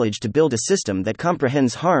the knowledge to build a system that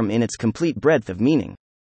comprehends harm in its complete breadth of meaning.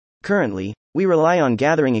 Currently, we rely on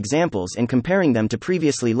gathering examples and comparing them to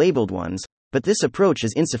previously labeled ones, but this approach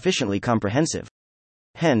is insufficiently comprehensive.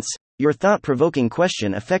 Hence, your thought-provoking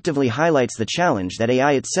question effectively highlights the challenge that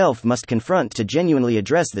AI itself must confront to genuinely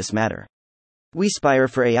address this matter. We aspire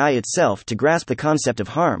for AI itself to grasp the concept of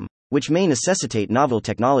harm, which may necessitate novel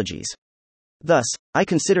technologies. Thus, I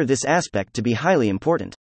consider this aspect to be highly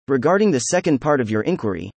important. Regarding the second part of your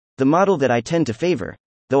inquiry, the model that I tend to favor,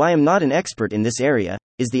 though I am not an expert in this area,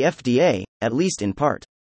 is the FDA, at least in part.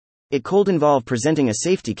 It could involve presenting a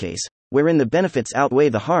safety case, wherein the benefits outweigh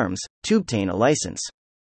the harms, to obtain a license.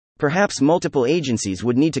 Perhaps multiple agencies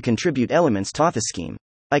would need to contribute elements to the scheme.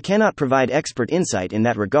 I cannot provide expert insight in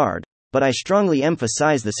that regard, but I strongly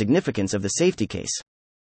emphasize the significance of the safety case.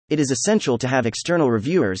 It is essential to have external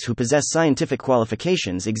reviewers who possess scientific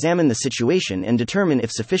qualifications examine the situation and determine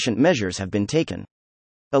if sufficient measures have been taken.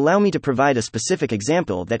 Allow me to provide a specific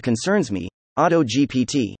example that concerns me: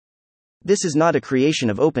 AutoGPT. This is not a creation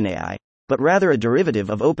of OpenAI, but rather a derivative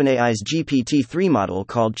of OpenAI's GPT-3 model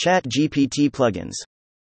called ChatGPT plugins.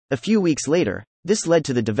 A few weeks later, this led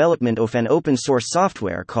to the development of an open-source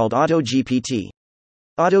software called AutoGPT.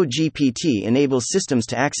 AutoGPT enables systems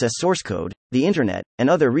to access source code, the internet, and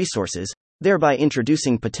other resources, thereby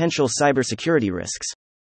introducing potential cybersecurity risks.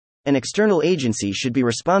 An external agency should be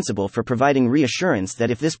responsible for providing reassurance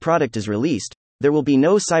that if this product is released, there will be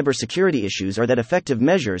no cybersecurity issues or that effective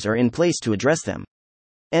measures are in place to address them.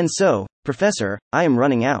 And so, Professor, I am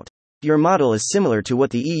running out. Your model is similar to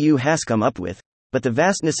what the EU has come up with, but the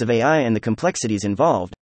vastness of AI and the complexities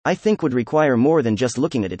involved, I think would require more than just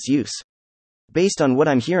looking at its use. Based on what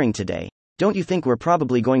I'm hearing today, don't you think we're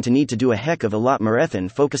probably going to need to do a heck of a lot more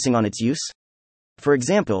focusing on its use? For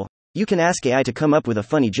example, you can ask AI to come up with a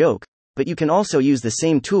funny joke, but you can also use the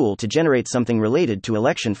same tool to generate something related to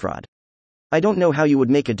election fraud. I don't know how you would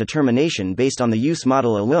make a determination based on the use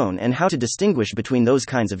model alone and how to distinguish between those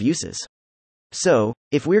kinds of uses. So,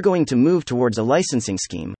 if we're going to move towards a licensing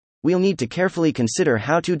scheme, we'll need to carefully consider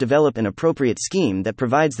how to develop an appropriate scheme that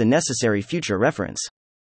provides the necessary future reference.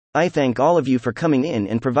 I thank all of you for coming in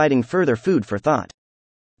and providing further food for thought.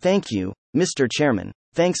 Thank you, Mr. Chairman.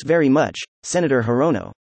 Thanks very much, Senator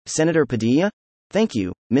Hirono. Senator Padilla? Thank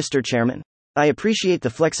you, Mr. Chairman. I appreciate the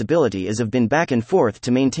flexibility as I've been back and forth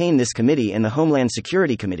to maintain this committee and the Homeland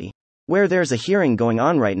Security Committee, where there's a hearing going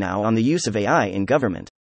on right now on the use of AI in government.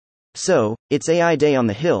 So, it's AI Day on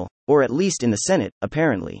the Hill, or at least in the Senate,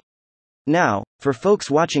 apparently. Now, for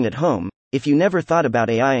folks watching at home, if you never thought about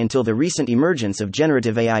AI until the recent emergence of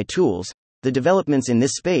generative AI tools, the developments in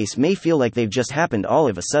this space may feel like they've just happened all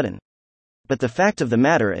of a sudden. But the fact of the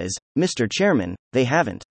matter is, Mr. Chairman, they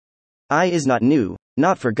haven't. AI is not new,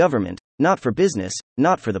 not for government, not for business,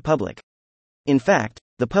 not for the public. In fact,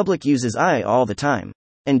 The public uses AI all the time.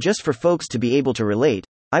 And just for folks to be able to relate,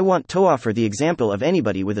 I want to offer the example of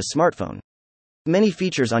anybody with a smartphone. Many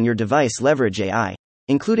features on your device leverage AI,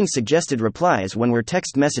 including suggested replies when we're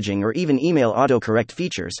text messaging or even email autocorrect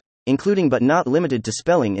features, including but not limited to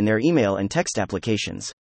spelling in their email and text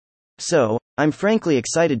applications. So, I'm frankly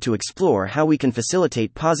excited to explore how we can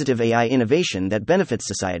facilitate positive AI innovation that benefits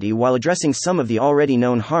society while addressing some of the already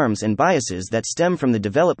known harms and biases that stem from the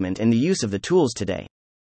development and the use of the tools today.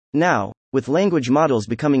 Now, with language models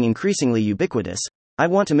becoming increasingly ubiquitous, I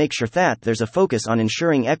want to make sure that there's a focus on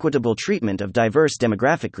ensuring equitable treatment of diverse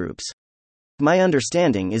demographic groups. My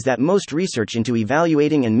understanding is that most research into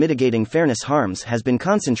evaluating and mitigating fairness harms has been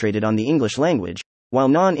concentrated on the English language, while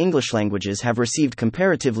non-English languages have received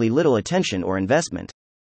comparatively little attention or investment.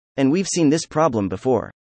 And we've seen this problem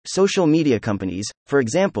before. Social media companies, for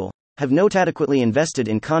example, have not adequately invested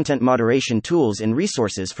in content moderation tools and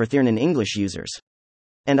resources for non-English users.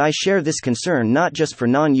 And I share this concern not just for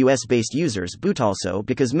non-US based users but also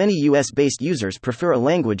because many US based users prefer a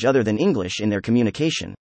language other than English in their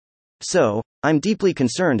communication. So, I'm deeply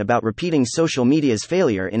concerned about repeating social media's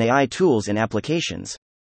failure in AI tools and applications.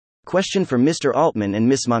 Question for Mr. Altman and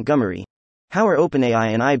Ms. Montgomery. How are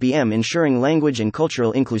OpenAI and IBM ensuring language and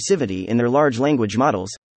cultural inclusivity in their large language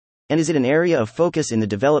models? And is it an area of focus in the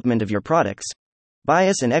development of your products?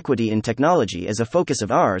 Bias and equity in technology is a focus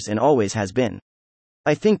of ours and always has been.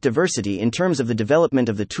 I think diversity in terms of the development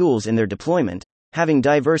of the tools and their deployment, having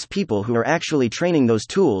diverse people who are actually training those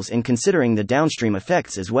tools and considering the downstream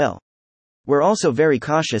effects as well. We're also very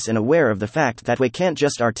cautious and aware of the fact that we can't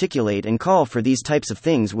just articulate and call for these types of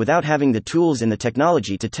things without having the tools and the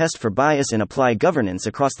technology to test for bias and apply governance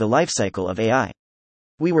across the lifecycle of AI.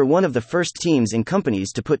 We were one of the first teams in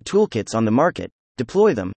companies to put toolkits on the market,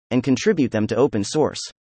 deploy them, and contribute them to open source.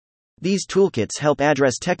 These toolkits help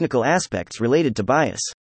address technical aspects related to bias.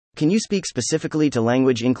 Can you speak specifically to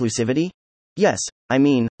language inclusivity? Yes, I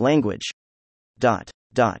mean, language.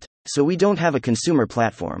 So we don't have a consumer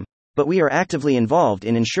platform, but we are actively involved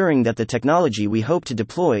in ensuring that the technology we hope to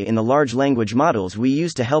deploy in the large language models we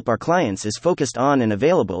use to help our clients is focused on and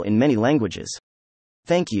available in many languages.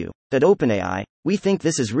 Thank you. At OpenAI, we think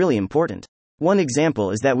this is really important. One example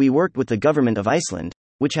is that we worked with the government of Iceland,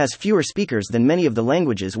 which has fewer speakers than many of the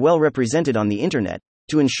languages well represented on the internet,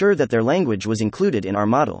 to ensure that their language was included in our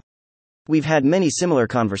model. We've had many similar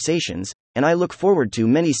conversations, and I look forward to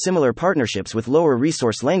many similar partnerships with lower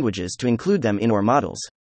resource languages to include them in our models.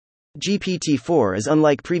 GPT-4 is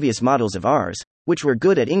unlike previous models of ours, which were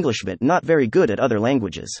good at English but not very good at other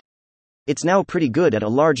languages. It's now pretty good at a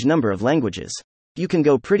large number of languages. You can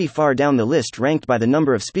go pretty far down the list ranked by the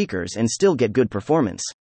number of speakers and still get good performance.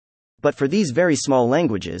 But for these very small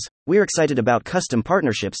languages, we're excited about custom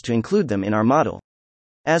partnerships to include them in our model.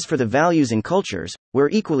 As for the values and cultures, we're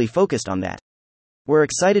equally focused on that. We're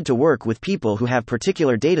excited to work with people who have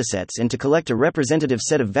particular datasets and to collect a representative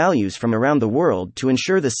set of values from around the world to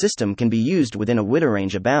ensure the system can be used within a wider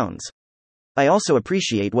range of bounds. I also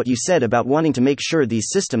appreciate what you said about wanting to make sure these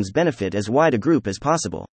systems benefit as wide a group as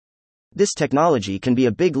possible. This technology can be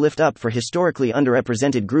a big lift up for historically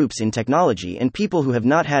underrepresented groups in technology and people who have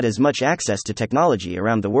not had as much access to technology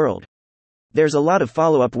around the world. There's a lot of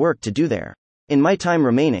follow-up work to do there. In my time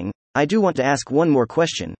remaining, I do want to ask one more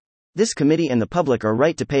question. This committee and the public are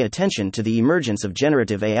right to pay attention to the emergence of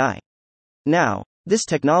generative AI. Now, this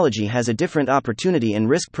technology has a different opportunity and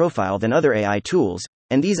risk profile than other AI tools,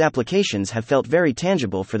 and these applications have felt very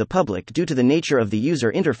tangible for the public due to the nature of the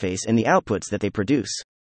user interface and the outputs that they produce.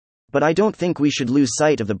 But I don't think we should lose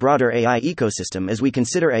sight of the broader AI ecosystem as we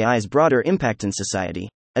consider AI's broader impact in society,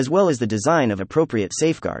 as well as the design of appropriate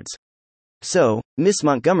safeguards. So, Ms.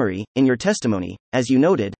 Montgomery, in your testimony, as you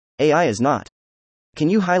noted, AI is not. Can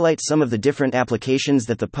you highlight some of the different applications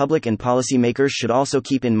that the public and policymakers should also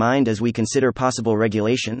keep in mind as we consider possible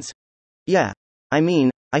regulations? Yeah.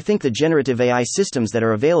 I think the generative AI systems that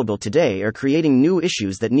are available today are creating new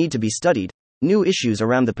issues that need to be studied, new issues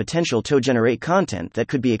around the potential to generate content that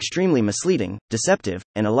could be extremely misleading, deceptive,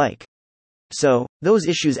 and alike. So, those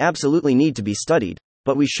issues absolutely need to be studied,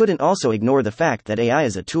 but we shouldn't also ignore the fact that AI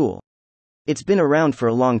is a tool. It's been around for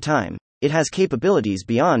a long time. It has capabilities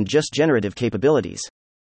beyond just generative capabilities.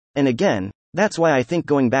 And again, that's why I think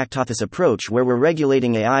going back to this approach where we're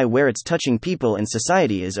regulating AI where it's touching people and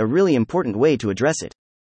society is a really important way to address it.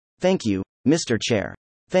 Thank you, Mr. Chair.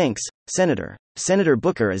 Thanks, Senator. Senator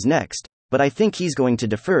Booker is next, but I think he's going to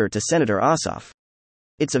defer to Senator Ossoff.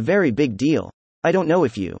 It's a very big deal. I don't know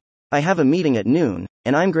if you. I have a meeting at noon,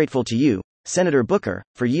 and I'm grateful to you, Senator Booker,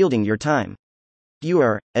 for yielding your time. You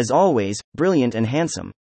are, as always, brilliant and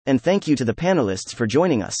handsome. And thank you to the panelists for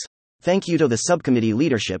joining us. Thank you to the subcommittee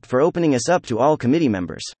leadership for opening us up to all committee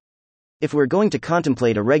members. If we're going to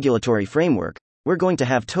contemplate a regulatory framework, we're going to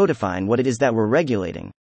have to define what it is that we're regulating.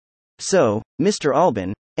 So, Mr.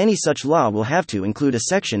 Altman, any such law will have to include a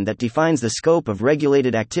section that defines the scope of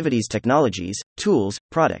regulated activities, technologies, tools,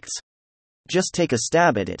 products. Just take a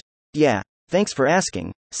stab at it. Yeah, thanks for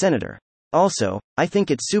asking, Senator. Also, I think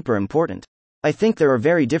it's super important. I think there are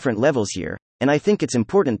very different levels here, and I think it's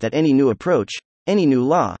important that any new approach, any new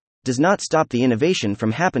law, does not stop the innovation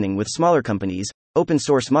from happening with smaller companies, open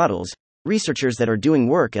source models, researchers that are doing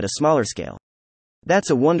work at a smaller scale.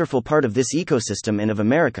 That's a wonderful part of this ecosystem and of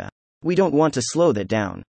America. We don't want to slow that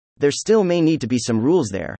down. There still may need to be some rules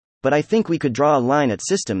there, but I think we could draw a line at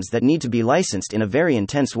systems that need to be licensed in a very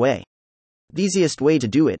intense way. The easiest way to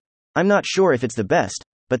do it, I'm not sure if it's the best,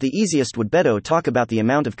 but the easiest would beto talk about the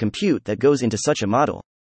amount of compute that goes into such a model.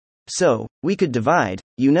 So, we could divide,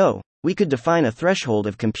 we could define a threshold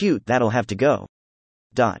of compute that'll have to go.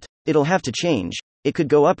 It'll have to change. It could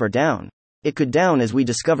go up or down. It could down as we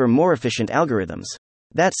discover more efficient algorithms.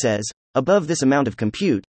 That says, above this amount of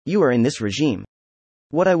compute, you are in this regime.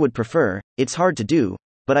 What I would prefer, it's hard to do,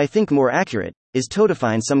 but I think more accurate, is to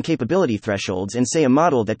define some capability thresholds and say a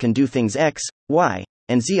model that can do things X, Y,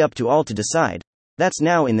 and Z up to all to decide. That's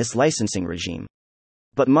now in this licensing regime.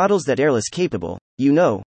 But models that are less capable,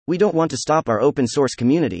 we don't want to stop our open source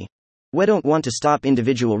community. We don't want to stop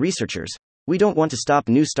individual researchers. We don't want to stop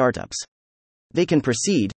new startups. They can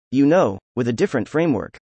proceed, with a different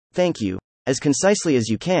framework. Thank you. As concisely as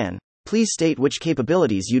you can, please state which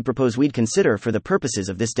capabilities you'd propose we'd consider for the purposes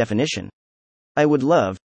of this definition. I would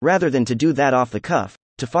love, rather than to do that off the cuff,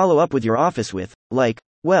 to follow up with your office with,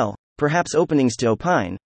 perhaps openings to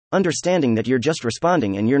opine, understanding that you're just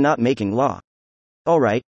responding and you're not making law.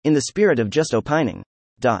 Alright, in the spirit of just opining.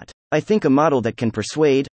 I think a model that can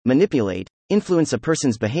persuade, manipulate, influence a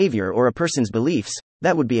person's behavior or a person's beliefs,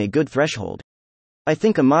 that would be a good threshold. I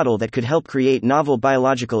think a model that could help create novel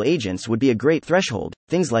biological agents would be a great threshold,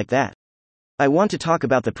 things like that. I want to talk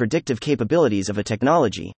about the predictive capabilities of a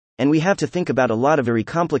technology, and we have to think about a lot of very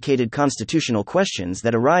complicated constitutional questions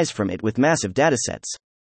that arise from it with massive datasets.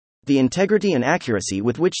 The integrity and accuracy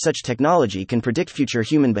with which such technology can predict future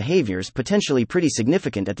human behaviors potentially pretty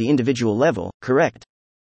significant at the individual level, correct?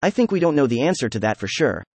 I think we don't know the answer to that for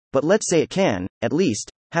sure, but let's say it can, at least,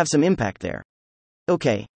 have some impact there.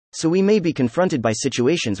 Okay. So we may be confronted by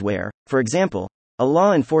situations where, for example, a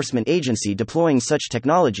law enforcement agency deploying such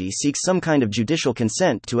technology seeks some kind of judicial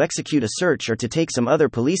consent to execute a search or to take some other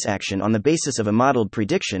police action on the basis of a modeled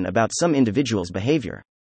prediction about some individual's behavior.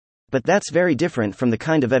 But that's very different from the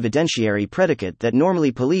kind of evidentiary predicate that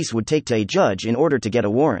normally police would take to a judge in order to get a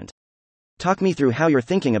warrant. Talk me through how you're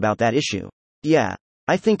thinking about that issue. Yeah.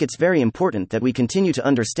 I think it's very important that we continue to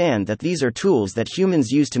understand that these are tools that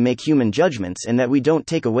humans use to make human judgments and that we don't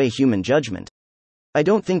take away human judgment. I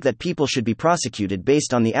don't think that people should be prosecuted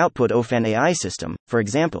based on the output of an AI system, for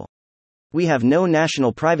example. We have no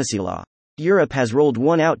national privacy law. Europe has rolled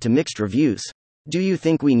one out to mixed reviews. Do you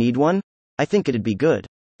think we need one? I think it'd be good.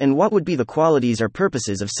 And what would be the qualities or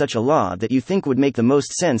purposes of such a law that you think would make the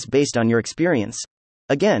most sense based on your experience?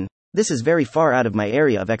 Again, this is very far out of my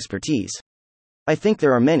area of expertise. I think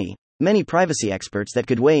there are many privacy experts that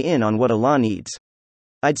could weigh in on what a law needs.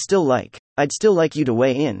 I'd still like you to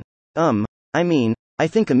weigh in. I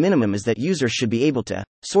think a minimum is that users should be able to,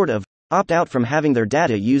 opt out from having their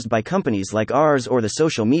data used by companies like ours or the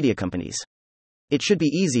social media companies. It should be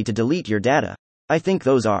easy to delete your data. I think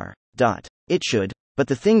those are. It should. But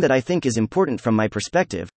the thing that I think is important from my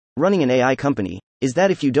perspective, running an AI company, is that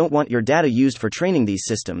if you don't want your data used for training these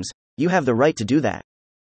systems, you have the right to do that.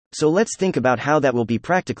 So let's think about how that will be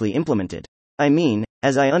practically implemented.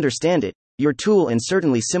 As I understand it, your tool and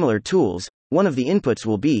certainly similar tools, one of the inputs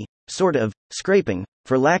will be, scraping,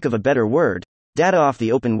 for lack of a better word, data off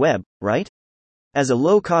the open web, right? As a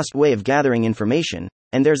low-cost way of gathering information,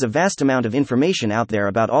 and there's a vast amount of information out there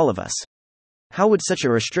about all of us. How would such a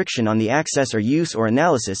restriction on the access or use or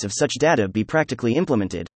analysis of such data be practically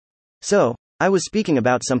implemented? So, I was speaking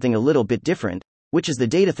about something a little bit different, which is the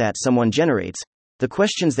data that someone generates, the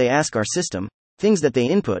questions they ask our system, things that they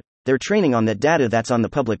input, they're training on that data that's on the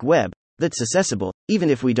public web, that's accessible,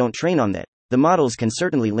 even if we don't train on that, the models can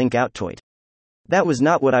certainly link out to it. That was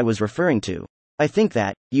not what I was referring to. I think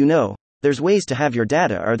that, there's ways to have your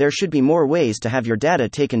data, or there should be more ways to have your data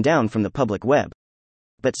taken down from the public web.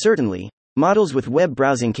 But certainly, models with web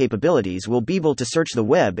browsing capabilities will be able to search the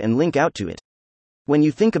web and link out to it. When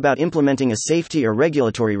you think about implementing a safety or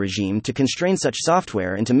regulatory regime to constrain such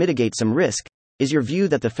software and to mitigate some risk, is your view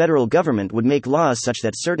that the federal government would make laws such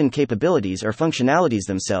that certain capabilities or functionalities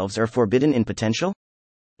themselves are forbidden in potential?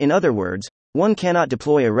 In other words, one cannot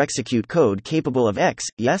deploy or execute code capable of X,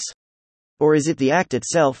 yes? Or is it the act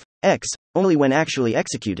itself, X, only when actually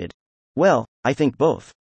executed? Well, I think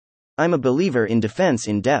both. I'm a believer in defense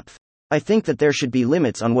in depth. I think that there should be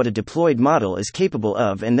limits on what a deployed model is capable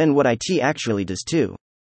of and then what IT actually does too.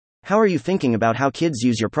 How are you thinking about how kids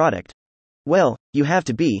use your product? Well, you have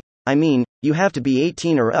to be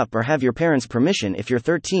 18 or up or have your parents' permission if you're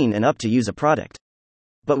 13 and up to use a product.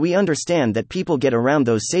 But we understand that people get around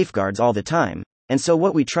those safeguards all the time, and so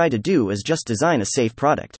what we try to do is just design a safe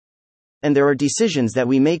product. And there are decisions that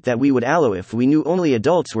we make that we would allow if we knew only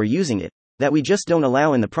adults were using it, that we just don't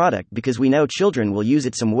allow in the product because we know children will use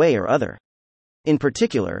it some way or other. In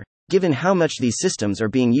particular, given how much these systems are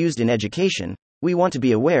being used in education, we want to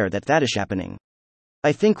be aware that that is happening.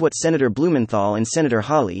 I think what Senator Blumenthal and Senator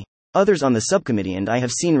Hawley, others on the subcommittee, and I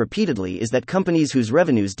have seen repeatedly is that companies whose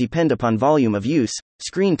revenues depend upon volume of use,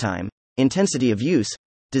 screen time, intensity of use,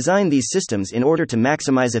 design these systems in order to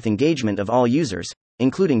maximize the engagement of all users,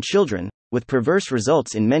 including children, with perverse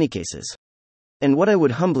results in many cases. And what I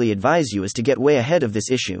would humbly advise you is to get way ahead of this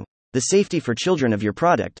issue, the safety for children of your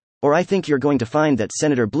product, or I think you're going to find that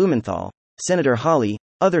Senator Blumenthal, Senator Hawley,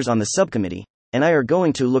 others on the subcommittee, and I are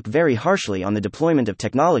going to look very harshly on the deployment of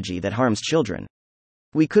technology that harms children.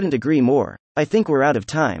 We couldn't agree more. I think we're out of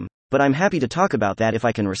time, but I'm happy to talk about that if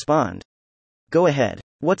I can respond. Go ahead.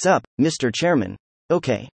 What's up, Mr. Chairman?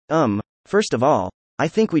 Okay. First of all, I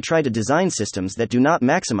think we try to design systems that do not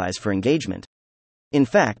maximize for engagement. In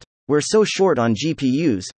fact, we're so short on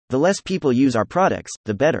GPUs, the less people use our products,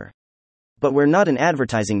 the better. But we're not an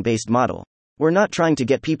advertising-based model. We're not trying to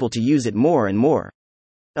get people to use it more and more.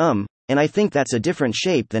 And I think that's a different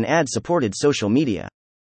shape than ad-supported social media.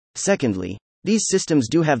 Secondly, these systems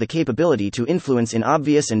do have the capability to influence in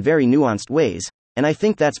obvious and very nuanced ways, and I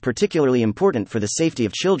think that's particularly important for the safety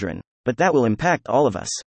of children, but that will impact all of us.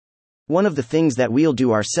 One of the things that we'll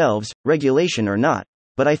do ourselves, regulation or not,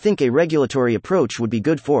 but I think a regulatory approach would be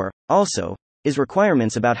good for, also, is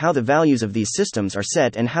requirements about how the values of these systems are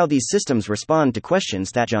set and how these systems respond to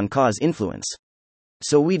questions that can cause influence.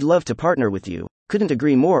 So we'd love to partner with you. Couldn't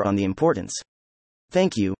agree more on the importance.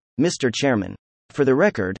 Thank you, Mr. Chairman. For the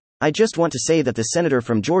record, I just want to say that the senator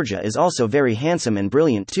from Georgia is also very handsome and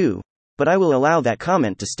brilliant too, but I will allow that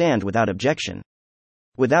comment to stand without objection.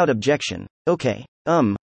 Without objection. Okay.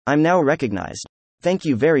 I'm now recognized. Thank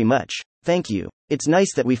you very much. Thank you. It's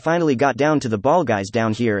nice that we finally got down to the ball guys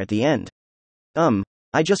down here at the end.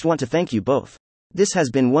 I just want to thank you both. This has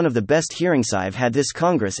been one of the best hearings I've had this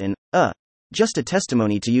Congress in, just a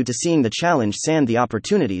testimony to you to seeing the challenge and the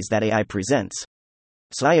opportunities that AI presents.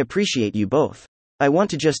 So I appreciate you both. I want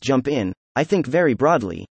to just jump in, I think very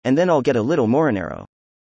broadly, and then I'll get a little more narrow.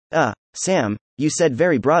 Sam, you said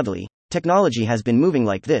very broadly, technology has been moving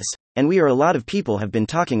like this, and a lot of people have been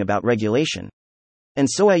talking about regulation. And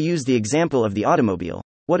so I use the example of the automobile.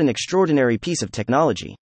 What an extraordinary piece of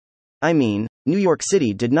technology. I mean, New York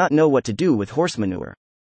City did not know what to do with horse manure.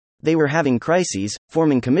 They were having crises,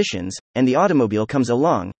 forming commissions, and the automobile comes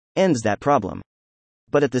along, ends that problem.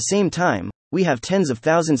 But at the same time, we have tens of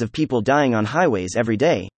thousands of people dying on highways every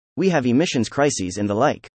day, we have emissions crises and the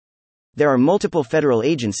like. There are multiple federal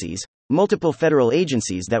agencies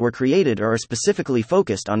that were created or are specifically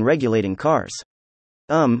focused on regulating cars.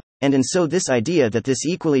 And so this idea that this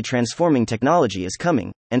equally transforming technology is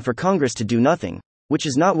coming, and for Congress to do nothing, which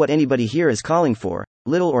is not what anybody here is calling for,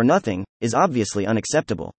 little or nothing, is obviously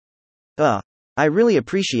unacceptable. I really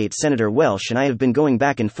appreciate Senator Welsh, and I have been going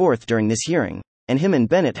back and forth during this hearing, and him and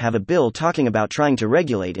Bennett have a bill talking about trying to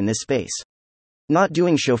regulate in this space. Not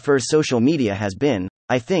doing chauffeur social media has been,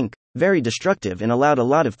 I think, very destructive and allowed a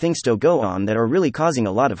lot of things to go on that are really causing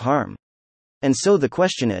a lot of harm. And so the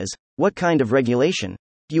question is, what kind of regulation?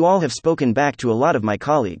 You all have spoken back to a lot of my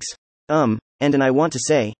colleagues. And I want to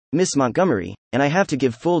say, Miss Montgomery, and I have to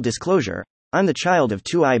give full disclosure, I'm the child of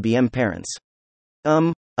 2 IBM parents.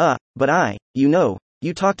 But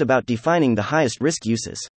you talked about defining the highest risk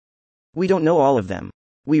uses. We don't know all of them.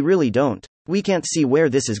 We really don't. We can't see where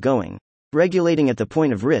this is going. Regulating at the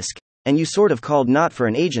point of risk, and you sort of called not for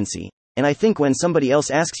an agency, and I think when somebody else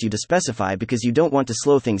asks you to specify because you don't want to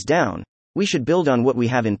slow things down, we should build on what we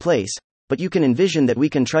have in place, but you can envision that we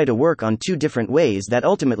can try to work on 2 different ways that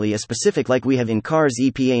ultimately is specific, like we have in cars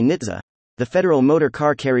EPA NHTSA, the Federal Motor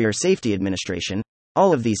Car Carrier Safety Administration,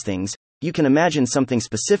 all of these things. You can imagine something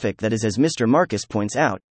specific that is, as Mr. Marcus points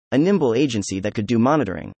out, a nimble agency that could do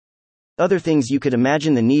monitoring. Other things you could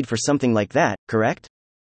imagine the need for something like that, correct?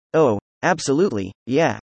 Oh, absolutely,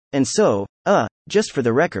 yeah. And so, just for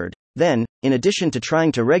the record, then, in addition to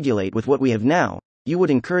trying to regulate with what we have now, you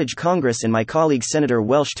would encourage Congress and my colleague Senator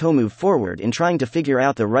Welsh to move forward in trying to figure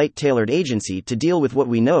out the right tailored agency to deal with what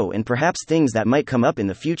we know and perhaps things that might come up in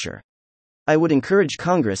the future. I would encourage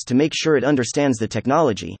Congress to make sure it understands the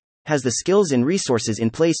technology, has the skills and resources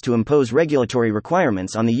in place to impose regulatory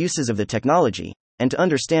requirements on the uses of the technology, and to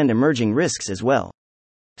understand emerging risks as well.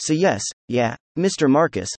 So yes, Mr.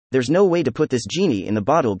 Marcus, there's no way to put this genie in the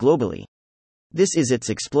bottle globally. It's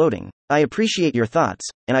exploding. I appreciate your thoughts,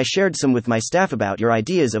 and I shared some with my staff about your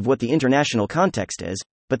ideas of what the international context is,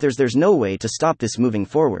 but there's no way to stop this moving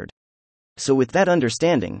forward. So with that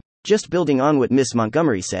understanding, just building on what Miss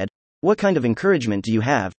Montgomery said, what kind of encouragement do you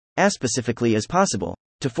have, as specifically as possible,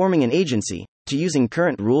 to forming an agency, to using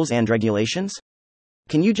current rules and regulations?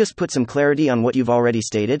 Can you just put some clarity on what you've already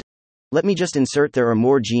stated? Let me just insert there are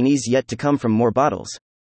more genies yet to come from more bottles.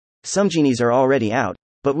 Some genies are already out,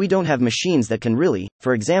 but we don't have machines that can really,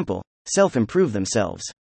 for example, self-improve themselves.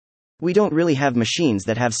 We don't really have machines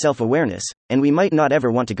that have self-awareness, and we might not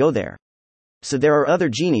ever want to go there. So there are other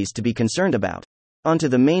genies to be concerned about. On to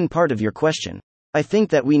the main part of your question. I think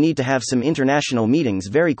that we need to have some international meetings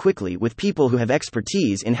very quickly with people who have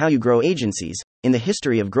expertise in how you grow agencies, in the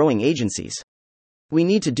history of growing agencies. We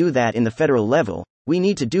need to do that in the federal level, we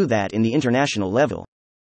need to do that in the international level.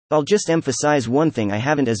 I'll just emphasize one thing I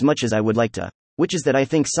haven't as much as I would like to, which is that I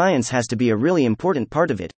think science has to be a really important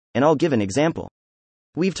part of it, and I'll give an example.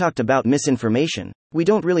 We've talked about misinformation. We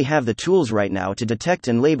don't really have the tools right now to detect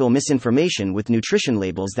and label misinformation with nutrition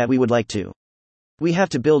labels that we would like to. We have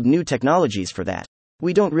to build new technologies for that.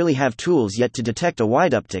 We don't really have tools yet to detect a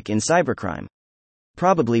wide uptick in cybercrime.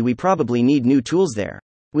 We probably need new tools there.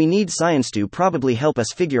 We need science to probably help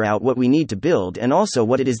us figure out what we need to build and also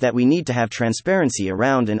what it is that we need to have transparency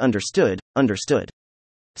around and understood.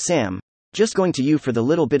 Sam, just going to you for the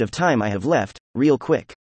little bit of time I have left, real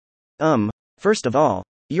quick. First of all,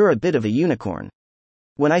 you're a bit of a unicorn.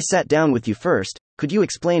 When I sat down with you first, could you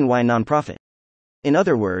explain why nonprofit? In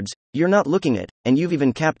other words, you're not looking at, and you've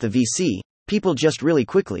even capped the VC, people just really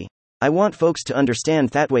quickly. I want folks to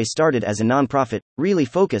understand Thatway started as a nonprofit, really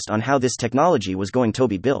focused on how this technology was going to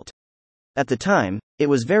be built. At the time, it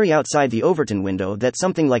was very outside the Overton window that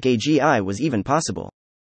something like AGI was even possible.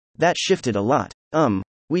 That shifted a lot.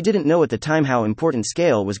 We didn't know at the time how important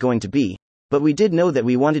scale was going to be, but we did know that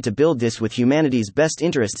we wanted to build this with humanity's best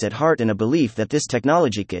interests at heart and a belief that this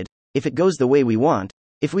technology could, if it goes the way we want,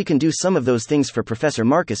 if we can do some of those things for Professor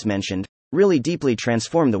Marcus mentioned, really deeply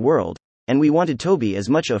transform the world, and we wanted Toby as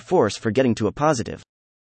much a force for getting to a positive.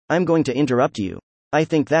 I'm going to interrupt you. I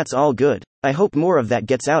think that's all good. I hope more of that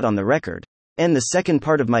gets out on the record. And the second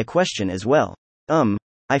part of my question as well.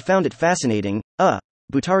 I found it fascinating.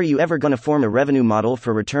 But are you ever gonna form a revenue model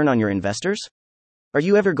for return on your investors? Are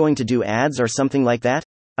you ever going to do ads or something like that?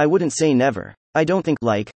 I wouldn't say never. I don't think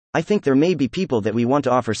I think there may be people that we want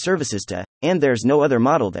to offer services to, and there's no other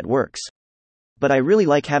model that works. But I really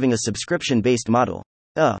like having a subscription-based model.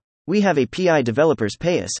 We have API developers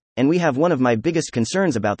pay us, and we have one of my biggest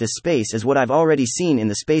concerns about this space is what I've already seen in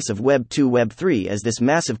the space of Web 2, Web 3 as this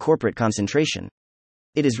massive corporate concentration.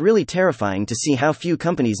 It is really terrifying to see how few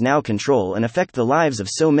companies now control and affect the lives of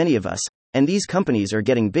so many of us, and these companies are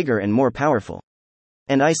getting bigger and more powerful.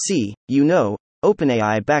 And I see,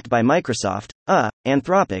 OpenAI backed by Microsoft,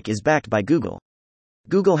 Anthropic is backed by Google.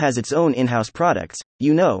 Google has its own in-house products,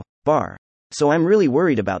 Bar. So I'm really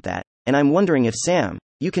worried about that, and I'm wondering if Sam,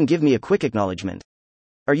 you can give me a quick acknowledgement.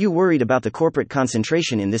 Are you worried about the corporate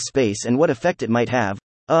concentration in this space and what effect it might have,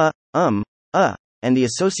 and the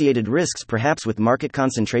associated risks perhaps with market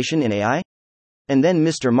concentration in AI? And then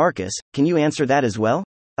Mr. Marcus, can you answer that as well?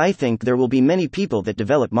 I think there will be many people that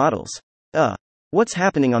develop models. What's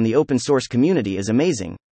happening on the open source community is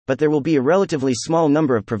amazing, but there will be a relatively small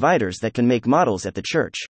number of providers that can make models at the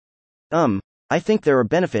church. I think there are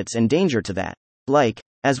benefits and danger to that.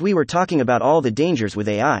 As we were talking about all the dangers with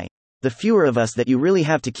AI, the fewer of us that you really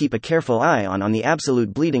have to keep a careful eye on the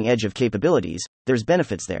absolute bleeding edge of capabilities, there's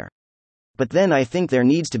benefits there. But then I think there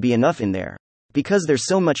needs to be enough in there. Because there's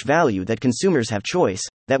so much value that consumers have choice,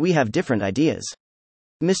 that we have different ideas.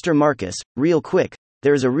 Mr. Marcus, real quick,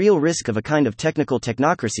 there is a real risk of a kind of technical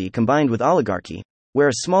technocracy combined with oligarchy, where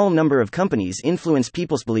a small number of companies influence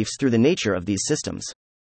people's beliefs through the nature of these systems.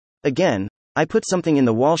 Again, I put something in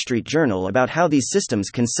the Wall Street Journal about how these systems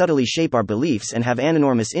can subtly shape our beliefs and have an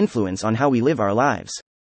enormous influence on how we live our lives.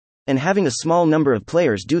 And having a small number of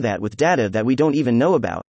players do that with data that we don't even know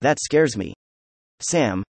about, that scares me.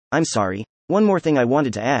 Sam, I'm sorry, one more thing I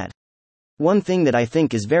wanted to add. One thing that I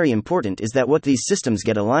think is very important is that what these systems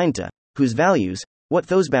get aligned to, whose values, what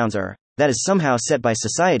those bounds are, that is somehow set by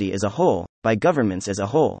society as a whole, by governments as a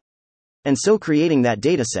whole. And so creating that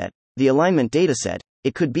dataset, the alignment dataset,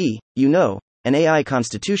 it could be, an AI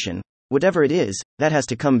constitution, whatever it is, that has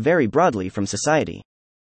to come very broadly from society.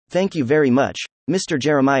 Thank you very much, Mr.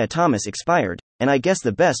 Jeremiah Thomas expired, and I guess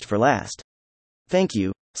the best for last. Thank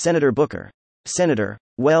you, Senator Booker. Senator,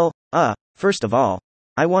 first of all,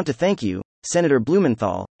 I want to thank you, Senator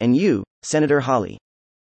Blumenthal, and you, Senator Hawley.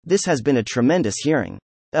 This has been a tremendous hearing.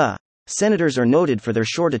 Senators are noted for their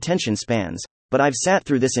short attention spans, but I've sat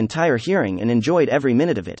through this entire hearing and enjoyed every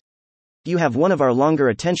minute of it. You have one of our longer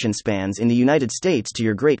attention spans in the United States to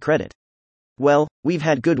your great credit. Well, we've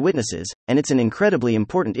had good witnesses, and it's an incredibly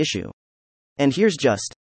important issue. And here's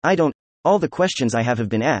just, all the questions I have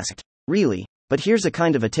been asked, really, but here's a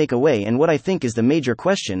kind of a takeaway and what I think is the major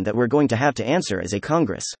question that we're going to have to answer as a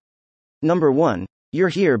Congress. Number 1, you're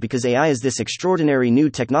here because AI is this extraordinary new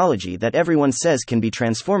technology that everyone says can be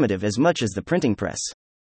transformative as much as the printing press.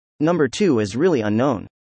 Number 2 is really unknown.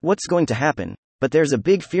 What's going to happen? But there's a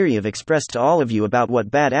big fear you've expressed to all of you about what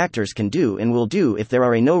bad actors can do and will do if there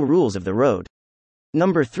are no rules of the road.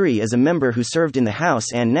 Number 3 is a member who served in the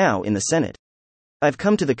House and now in the Senate. I've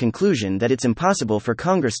come to the conclusion that it's impossible for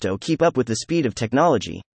Congress to keep up with the speed of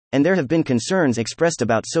technology, and there have been concerns expressed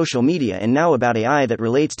about social media and now about AI that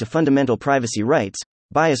relates to fundamental privacy rights,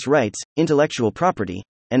 bias rights, intellectual property,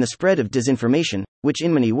 and the spread of disinformation, which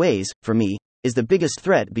in many ways, for me, is the biggest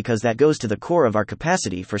threat because that goes to the core of our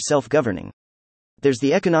capacity for self-governing. There's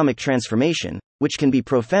the economic transformation, which can be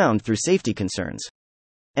profound through safety concerns.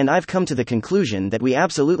 And I've come to the conclusion that we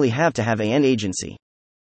absolutely have to have an agency.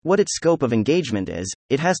 What its scope of engagement is,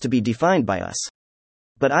 it has to be defined by us.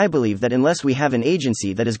 But I believe that unless we have an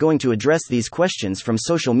agency that is going to address these questions from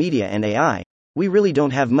social media and AI, we really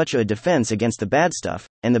don't have much of a defense against the bad stuff,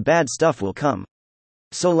 and the bad stuff will come.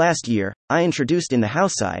 So last year, I introduced in the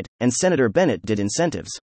House side, and Senator Bennett did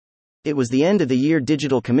incentives. It was the end of the year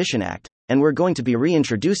Digital Commission Act, and we're going to be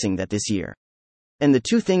reintroducing that this year. And the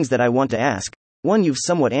two things that I want to ask, one you've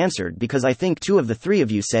somewhat answered because I think 2 of the 3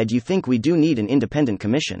 of you said you think we do need an independent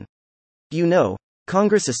commission.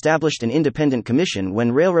 Congress established an independent commission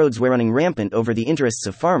when railroads were running rampant over the interests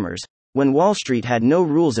of farmers, when Wall Street had no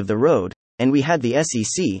rules of the road, and we had the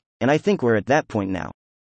SEC, and I think we're at that point now.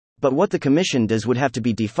 But what the commission does would have to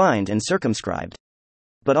be defined and circumscribed.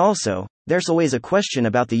 But also, there's always a question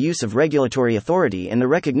about the use of regulatory authority and the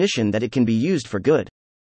recognition that it can be used for good.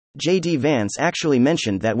 J.D. Vance actually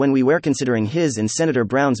mentioned that when we were considering his and Senator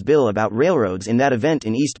Brown's bill about railroads in that event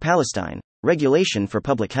in East Palestine, regulation for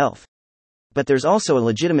public health. But there's also a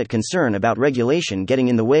legitimate concern about regulation getting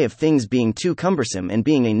in the way of things being too cumbersome and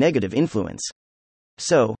being a negative influence.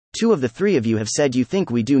 So, 2 of the 3 of you have said you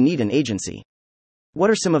think we do need an agency. What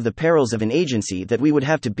are some of the perils of an agency that we would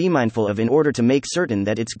have to be mindful of in order to make certain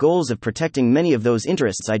that its goals of protecting many of those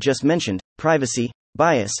interests I just mentioned, privacy,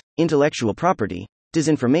 bias, intellectual property,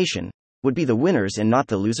 disinformation, would be the winners and not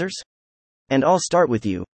the losers? And I'll start with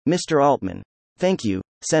you, Mr. Altman. Thank you,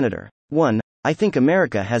 Senator. 1. I think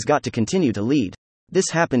America has got to continue to lead. This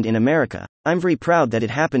happened in America. I'm very proud that it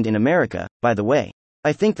happened in America, by the way.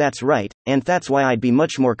 I think that's right, and that's why I'd be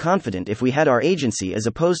much more confident if we had our agency as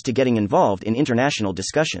opposed to getting involved in international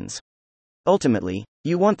discussions. Ultimately,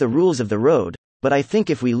 you want the rules of the road, but I think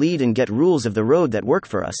if we lead and get rules of the road that work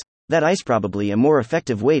for us, that is probably a more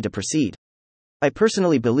effective way to proceed. I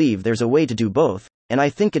personally believe there's a way to do both, and I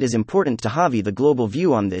think it is important to have the global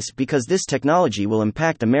view on this because this technology will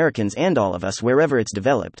impact Americans and all of us wherever it's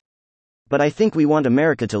developed. But I think we want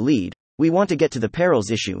America to lead. We want to get to the perils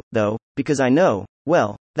issue, though, because I know,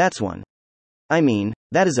 that's one. I mean,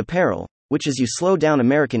 that is a peril, which is you slow down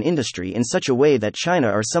American industry in such a way that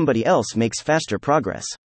China or somebody else makes faster progress.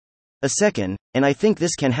 A second, and I think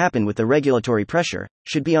this can happen with the regulatory pressure,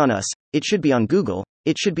 should be on us, it should be on Google,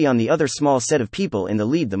 it should be on the other small set of people in the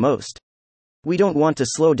lead the most. We don't want to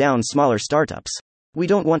slow down smaller startups. We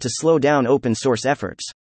don't want to slow down open source efforts.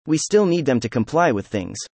 We still need them to comply with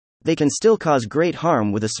things. They can still cause great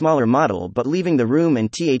harm with a smaller model, but leaving the room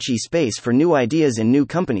and space for new ideas and new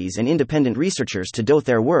companies and independent researchers to do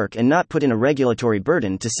their work and not put in a regulatory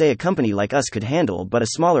burden to say a company like us could handle but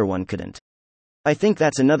a smaller one couldn't. I think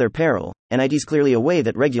that's another peril, and it is clearly a way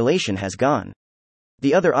that regulation has gone.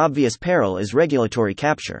 The other obvious peril is regulatory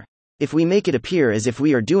capture. If we make it appear as if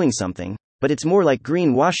we are doing something, but it's more like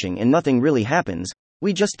greenwashing and nothing really happens,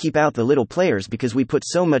 we just keep out the little players because we put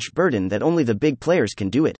so much burden that only the big players can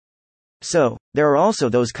do it. So, there are also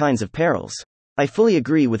those kinds of perils. I fully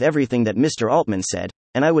agree with everything that Mr. Altman said,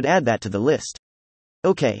 and I would add that to the list.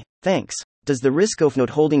 Okay, thanks. Does the risk of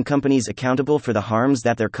not holding companies accountable for the harms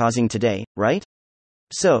that they're causing today, right?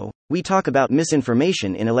 So, we talk about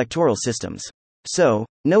misinformation in electoral systems. So,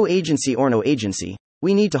 no agency or no agency,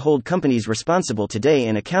 We need to hold companies responsible today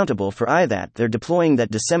and accountable for AI that they're deploying that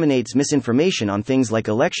disseminates misinformation on things like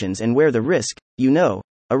elections and where the risk,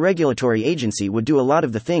 a regulatory agency would do a lot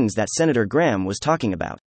of the things that Senator Graham was talking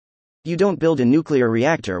about. You don't build a nuclear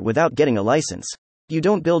reactor without getting a license. You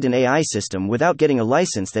don't build an AI system without getting a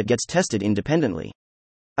license that gets tested independently.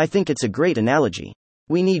 I think it's a great analogy.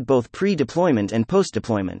 We need both pre-deployment and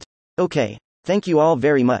post-deployment. Okay, thank you all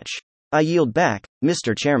very much. I yield back,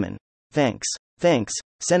 Mr. Chairman. Thanks,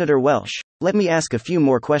 Senator Welsh. Let me ask a few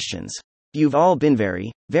more questions. You've all been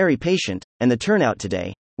very, very patient, and the turnout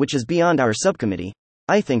today, which is beyond our subcommittee,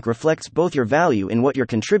 I think reflects both your value in what you're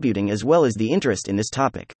contributing as well as the interest in this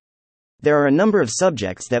topic. There are a number of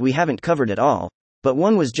subjects that we haven't covered at all, but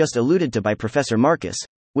one was just alluded to by Professor Marcus,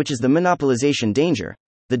 which is the monopolization danger,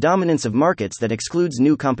 the dominance of markets that excludes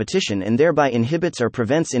new competition and thereby inhibits or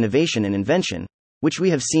prevents innovation and invention, which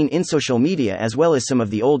we have seen in social media as well as some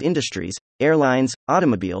of the old industries, airlines,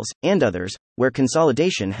 automobiles, and others, where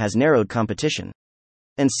consolidation has narrowed competition.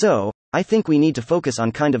 And so, I think we need to focus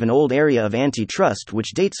on kind of an old area of antitrust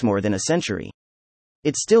which dates more than a century.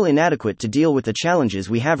 It's still inadequate to deal with the challenges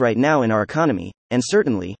we have right now in our economy, and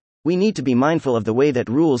certainly, we need to be mindful of the way that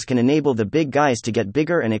rules can enable the big guys to get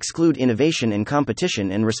bigger and exclude innovation and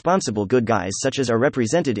competition and responsible good guys such as are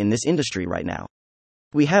represented in this industry right now.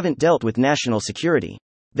 We haven't dealt with national security.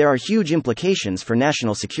 There are huge implications for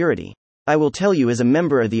national security. I will tell you as a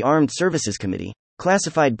member of the Armed Services Committee,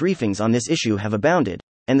 classified briefings on this issue have abounded,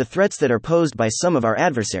 and the threats that are posed by some of our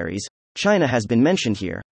adversaries, China has been mentioned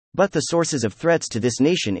here, but the sources of threats to this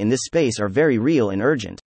nation in this space are very real and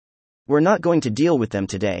urgent. We're not going to deal with them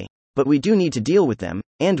today, but we do need to deal with them,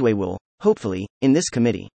 and we will, hopefully, in this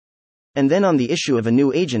committee. And then on the issue of a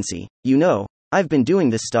new agency, I've been doing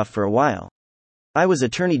this stuff for a while. I was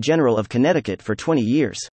Attorney General of Connecticut for 20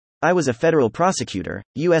 years. I was a federal prosecutor,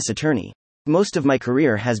 U.S. attorney. Most of my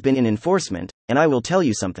career has been in enforcement, and I will tell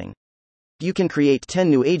you something. You can create 10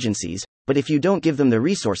 new agencies, but if you don't give them the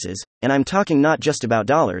resources, and I'm talking not just about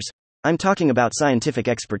dollars, I'm talking about scientific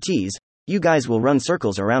expertise, you guys will run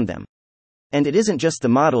circles around them. And it isn't just the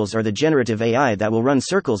models or the generative AI that will run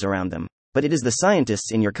circles around them, but it is the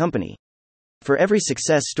scientists in your company. For every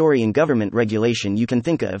success story in government regulation you can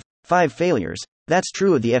think of, 5 failures. That's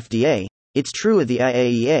true of the FDA, it's true of the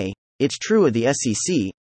IAEA, it's true of the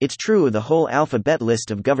SEC, it's true of the whole alphabet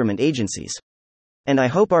list of government agencies. And I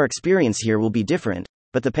hope our experience here will be different,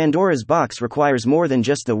 but the Pandora's box requires more than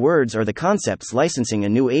just the words or the concepts licensing a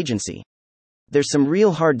new agency. There's some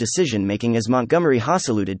real hard decision making as Montgomery Haas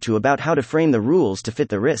alluded to about how to frame the rules to fit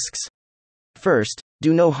the risks. First,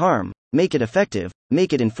 do no harm, make it effective,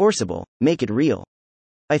 make it enforceable, make it real.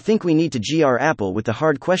 I think we need to GR Apple with the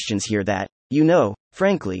hard questions here that,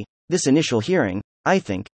 frankly, this initial hearing, I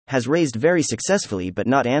think, has raised very successfully but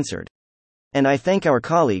not answered. And I thank our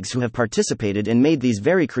colleagues who have participated and made these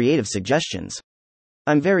very creative suggestions.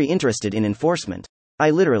 I'm very interested in enforcement.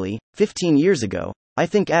 I literally, 15 years ago, I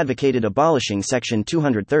think advocated abolishing Section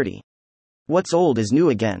 230. What's old is new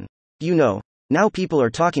again. Now people are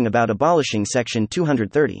talking about abolishing Section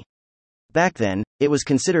 230. Back then, it was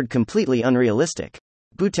considered completely unrealistic.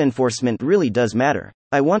 But enforcement really does matter.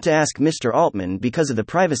 I want to ask Mr. Altman because of the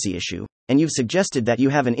privacy issue, and you've suggested that you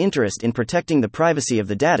have an interest in protecting the privacy of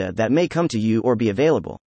the data that may come to you or be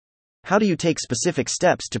available. How do you take specific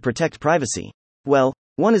steps to protect privacy? Well,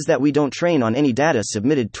 one is that we don't train on any data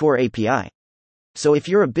submitted to our API. So if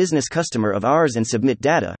you're a business customer of ours and submit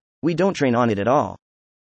data, we don't train on it at all.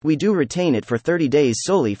 We do retain it for 30 days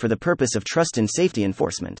solely for the purpose of trust and safety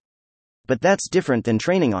enforcement. But that's different than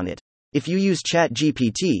training on it. If you use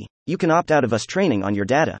ChatGPT, you can opt out of us training on your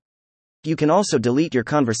data. You can also delete your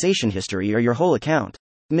conversation history or your whole account.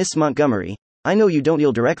 Miss Montgomery, I know you don't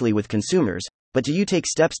deal directly with consumers, but do you take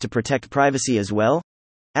steps to protect privacy as well?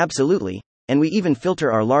 Absolutely, and we even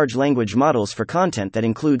filter our large language models for content that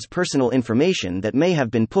includes personal information that may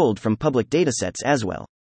have been pulled from public datasets as well.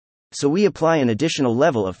 So we apply an additional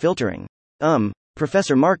level of filtering.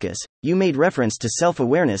 Professor Marcus, you made reference to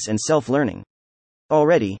self-awareness and self-learning.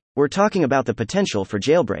 Already, we're talking about the potential for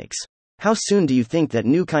jailbreaks. How soon do you think that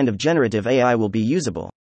new kind of generative AI will be usable?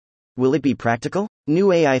 Will it be practical?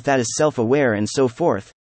 New AI that is self-aware and so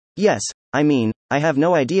forth? Yes, I have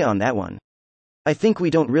no idea on that one. I think we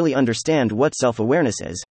don't really understand what self-awareness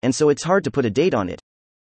is, and so it's hard to put a date on it.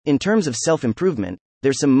 In terms of self-improvement,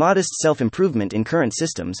 there's some modest self-improvement in current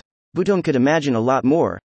systems, but one could imagine a lot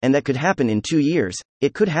more, and that could happen in 2 years,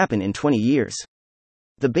 it could happen in 20 years.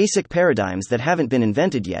 The basic paradigms that haven't been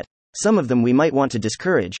invented yet, some of them we might want to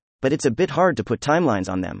discourage, but it's a bit hard to put timelines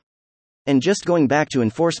on them. And just going back to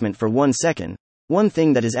enforcement for 1 second, one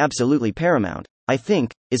thing that is absolutely paramount, I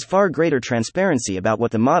think, is far greater transparency about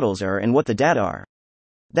what the models are and what the data are.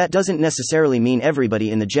 That doesn't necessarily mean everybody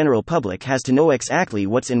in the general public has to know exactly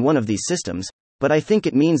what's in one of these systems, but I think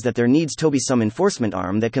it means that there needs to be some enforcement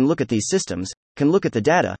arm that can look at these systems, can look at the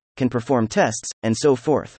data, can perform tests, and so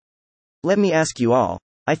forth. Let me ask you all,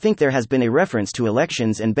 I think there has been a reference to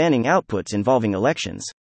elections and banning outputs involving elections.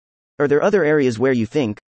 Are there other areas where you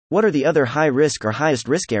think, what are the other high risk or highest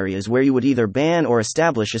risk areas where you would either ban or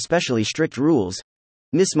establish especially strict rules?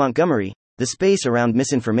 Miss Montgomery, the space around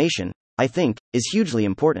misinformation, I think, is hugely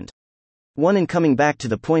important. One, in coming back to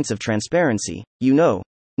the points of transparency,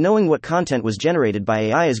 knowing what content was generated by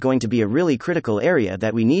AI is going to be a really critical area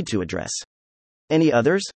that we need to address. Any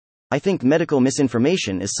others? I think medical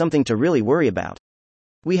misinformation is something to really worry about.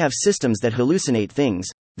 We have systems that hallucinate things,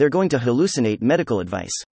 they're going to hallucinate medical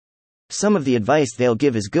advice. Some of the advice they'll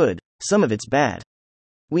give is good, some of it's bad.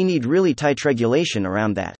 We need really tight regulation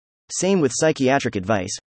around that. Same with psychiatric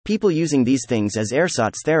advice, people using these things as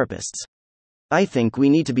ersatz therapists. I think we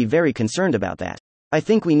need to be very concerned about that. I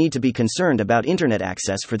think we need to be concerned about internet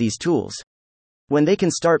access for these tools. When they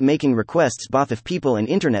can start making requests both of people and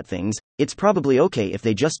internet things, it's probably okay if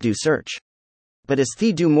they just do search. But as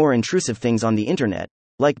they do more intrusive things on the internet,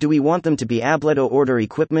 like do we want them to be ableto order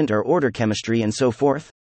equipment or order chemistry and so forth?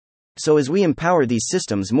 So as we empower these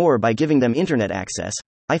systems more by giving them internet access,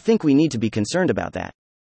 I think we need to be concerned about that.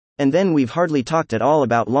 And then we've hardly talked at all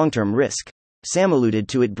about long-term risk. Sam alluded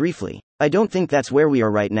to it briefly. I don't think that's where we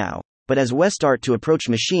are right now, but as we start to approach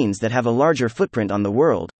machines that have a larger footprint on the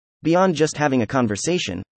world, beyond just having a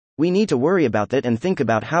conversation, we need to worry about that and think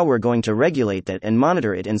about how we're going to regulate that and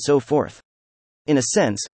monitor it and so forth. In a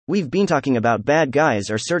sense, we've been talking about bad guys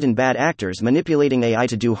or certain bad actors manipulating AI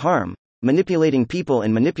to do harm, manipulating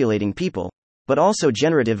people, but also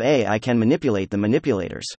generative AI can manipulate the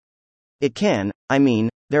manipulators. It can,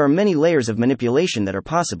 there are many layers of manipulation that are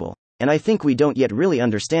possible, and I think we don't yet really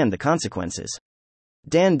understand the consequences.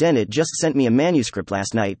 Dan Dennett just sent me a manuscript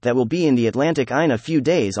last night that will be in the Atlantic in a few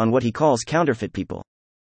days on what he calls counterfeit people.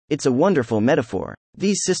 It's a wonderful metaphor.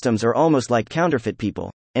 These systems are almost like counterfeit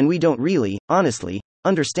people, and we don't really, honestly,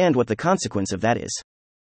 understand what the consequence of that is.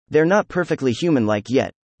 They're not perfectly human-like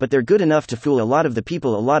yet, but they're good enough to fool a lot of the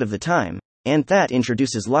people a lot of the time, and that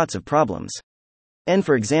introduces lots of problems. And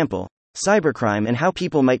for example, cybercrime and how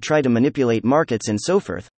people might try to manipulate markets and so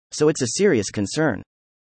forth, so it's a serious concern.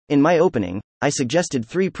 In my opening, I suggested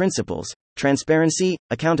 3 principles: transparency,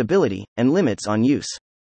 accountability, and limits on use.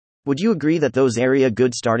 Would you agree that those are a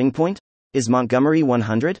good starting point? Is Montgomery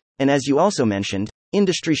 100? And as you also mentioned,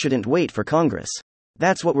 industry shouldn't wait for Congress.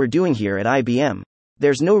 That's what we're doing here at IBM.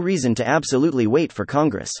 There's no reason to absolutely wait for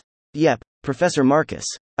Congress. Yep, Professor Marcus.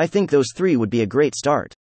 I think those 3 would be a great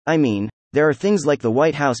start. There are things like the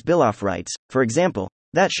White House Bill of Rights, for example,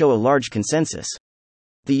 that show a large consensus.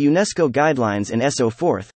 The UNESCO guidelines and so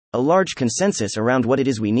forth, a large consensus around what it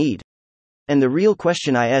is we need. And the real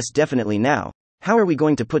question is definitely now, how are we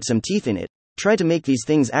going to put some teeth in it, try to make these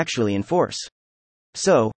things actually enforce?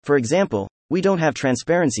 So, for example, we don't have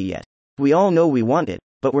transparency yet. We all know we want it,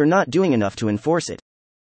 but we're not doing enough to enforce it.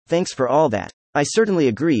 Thanks for all that. I certainly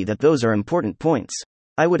agree that those are important points.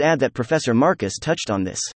 I would add that Professor Marcus touched on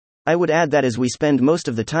this. I would add that as we spend most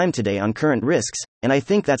of the time today on current risks, and I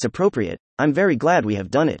think that's appropriate, I'm very glad we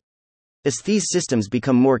have done it. As these systems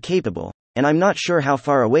become more capable, and I'm not sure how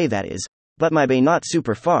far away that is, but maybe not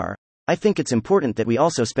super far, I think it's important that we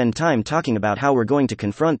also spend time talking about how we're going to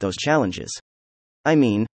confront those challenges.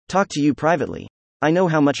 Talk to you privately. I know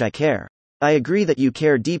how much I care. I agree that you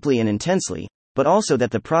care deeply and intensely, but also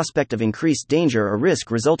that the prospect of increased danger or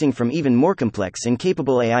risk resulting from even more complex and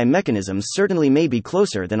capable AI mechanisms certainly may be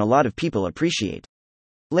closer than a lot of people appreciate.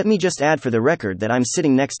 Let me just add for the record that I'm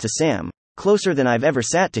sitting next to Sam, closer than I've ever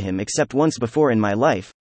sat to him except once before in my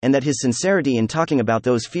life, and that his sincerity in talking about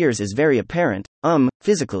those fears is very apparent,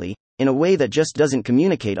 physically, in a way that just doesn't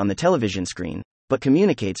communicate on the television screen, but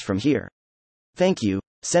communicates from here. Thank you,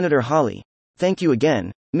 Senator Hawley. Thank you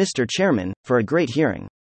again, Mr. Chairman, for a great hearing.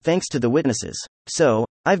 Thanks to the witnesses. So,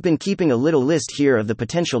 I've been keeping a little list here of the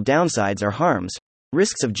potential downsides or harms,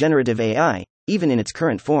 risks of generative AI, even in its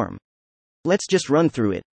current form. Let's just run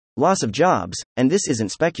through it. Loss of jobs, and this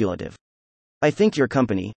isn't speculative. I think your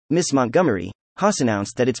company, Miss Montgomery, has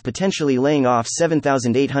announced that it's potentially laying off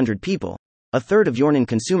 7,800 people, a third of your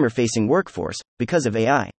non-consumer-facing workforce, because of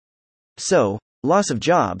AI. So, loss of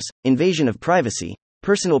jobs, invasion of privacy,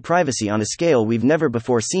 personal privacy on a scale we've never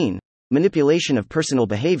before seen, manipulation of personal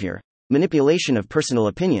behavior, manipulation of personal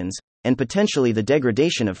opinions, and potentially the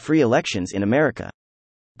degradation of free elections in America.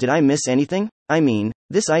 Did I miss anything?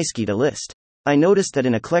 This iced a list. I noticed that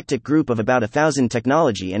an eclectic group of about 1,000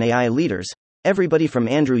 technology and AI leaders, Everybody from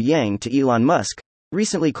Andrew Yang to Elon Musk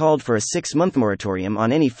recently called for a 6-month moratorium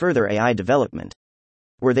on any further AI development.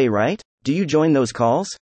 Were they right? Do you join those calls?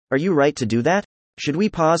 Are you right to do that? Should we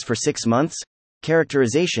pause for 6 months?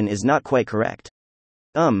 Characterization is not quite correct.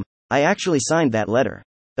 I actually signed that letter.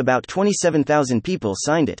 About 27,000 people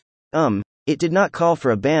signed it. It did not call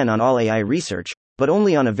for a ban on all AI research, but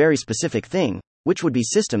only on a very specific thing, which would be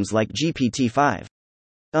systems like GPT-5.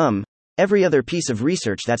 Every other piece of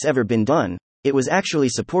research that's ever been done, it was actually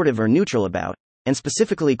supportive or neutral about, and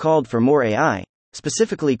specifically called for more AI,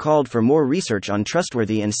 specifically called for more research on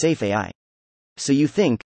trustworthy and safe AI. So you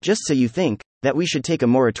think, just so you think, that we should take a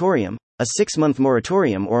moratorium, a 6-month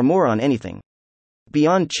moratorium or more on anything.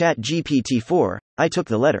 Beyond ChatGPT-4, I took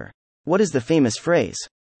the letter. What is the famous phrase?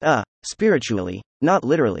 Spiritually, not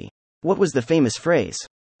literally. What was the famous phrase?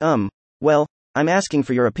 Well, I'm asking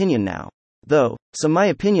for your opinion now. Though, so my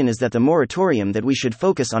opinion is that the moratorium that we should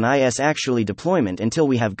focus on is actually deployment until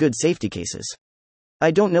we have good safety cases. I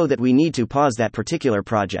don't know that we need to pause that particular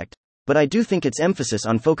project, but I do think its emphasis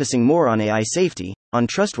on focusing more on AI safety, on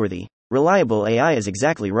trustworthy, reliable AI is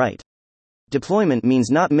exactly right. Deployment means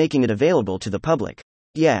not making it available to the public.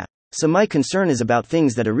 Yeah, so my concern is about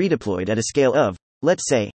things that are redeployed at a scale of, let's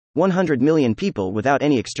say, 100 million people without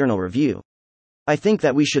any external review. I think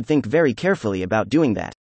that we should think very carefully about doing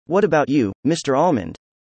that. What about you, Mr. Altman?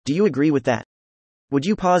 Do you agree with that? Would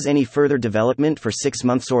you pause any further development for 6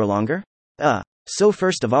 months or longer? So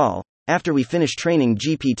first of all, after we finished training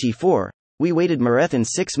GPT-4, we waited marathon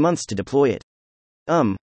 6 months to deploy it.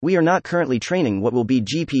 We are not currently training what will be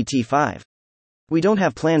GPT-5. We don't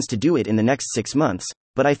have plans to do it in the next 6 months,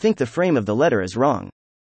 but I think the frame of the letter is wrong.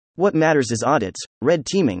 What matters is audits, red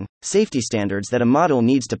teaming, safety standards that a model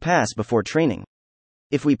needs to pass before training.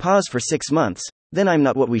 If we pause for 6 months, then I'm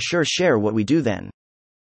not what we sure share what we do then.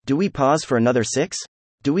 Do we pause for another 6?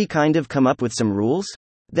 Do we kind of come up with some rules?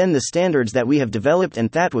 Then the standards that we have developed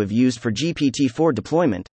and that we've used for GPT-4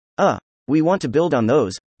 deployment, we want to build on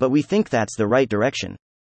those, but we think that's the right direction.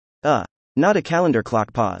 Not a calendar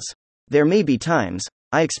clock pause. There may be times,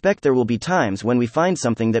 I expect there will be times when we find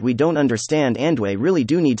something that we don't understand and we really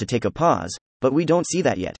do need to take a pause, but we don't see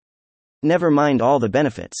that yet. Never mind all the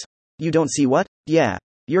benefits. You don't see what? Yeah,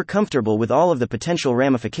 you're comfortable with all of the potential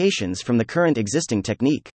ramifications from the current existing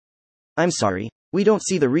technique. I'm sorry, we don't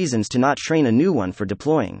see the reasons to not train a new one for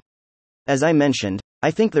deploying. As I mentioned,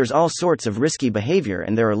 I think there's all sorts of risky behavior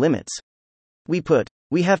and there are limits.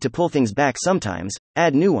 We have to pull things back sometimes,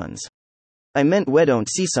 add new ones. I meant we don't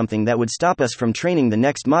see something that would stop us from training the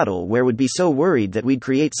next model where would be so worried that we'd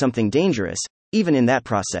create something dangerous, even in that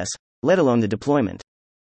process, let alone the deployment.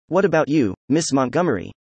 What about you, Miss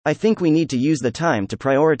Montgomery? I think we need to use the time to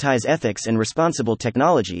prioritize ethics and responsible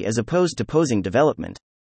technology as opposed to pausing development.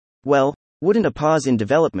 Well, wouldn't a pause in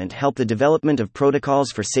development help the development of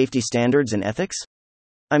protocols for safety standards and ethics?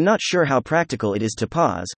 I'm not sure how practical it is to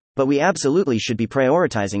pause, but we absolutely should be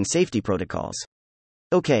prioritizing safety protocols.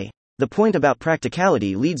 Okay. The point about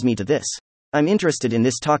practicality leads me to this. I'm interested in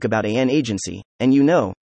this talk about an agency, and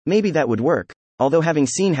maybe that would work, although having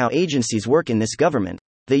seen how agencies work in this government,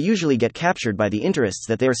 they usually get captured by the interests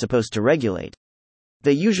that they're supposed to regulate.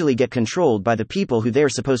 They usually get controlled by the people who they're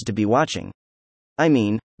supposed to be watching. I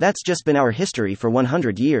mean, that's just been our history for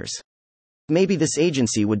 100 years. Maybe this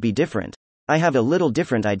agency would be different. I have a little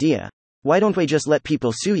different idea. Why don't we just let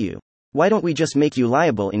people sue you? Why don't we just make you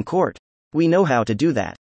liable in court? We know how to do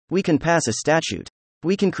that. We can pass a statute.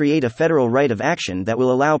 We can create a federal right of action that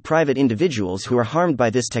will allow private individuals who are harmed by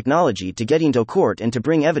this technology to get into court and to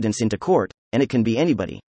bring evidence into court, and it can be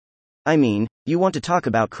anybody. I mean, you want to talk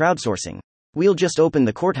about crowdsourcing? We'll just open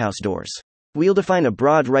the courthouse doors. We'll define a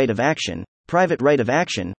broad right of action, private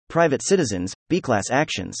citizens, B-class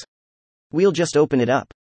actions. We'll just open it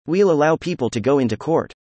up. We'll allow people to go into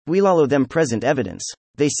court. We'll allow them present evidence.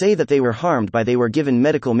 They say that they were harmed by they were given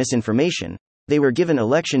medical misinformation. They were given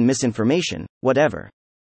election misinformation, whatever.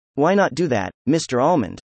 Why not do that, Mr.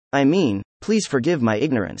 Altman? I mean, please forgive my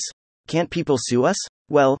ignorance. Can't people sue us?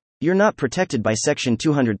 Well, you're not protected by Section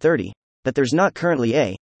 230, but there's not currently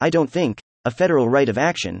I don't think, a federal right of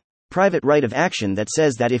action, private right of action that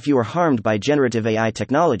says that if you are harmed by generative AI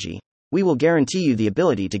technology, we will guarantee you the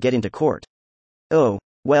ability to get into court. Oh,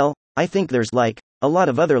 well, I think there's a lot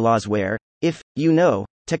of other laws where, if,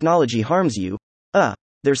 technology harms you,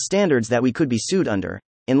 there's standards that we could be sued under,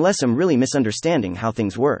 unless I'm really misunderstanding how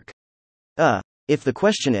things work. If the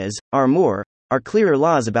question is, are clearer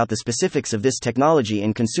laws about the specifics of this technology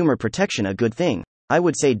and consumer protection a good thing, I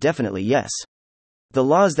would say definitely yes. The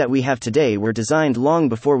laws that we have today were designed long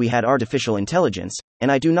before we had artificial intelligence,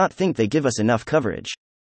 and I do not think they give us enough coverage.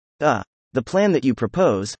 The plan that you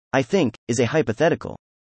propose, I think, is a hypothetical.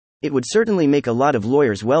 It would certainly make a lot of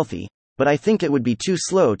lawyers wealthy, but I think it would be too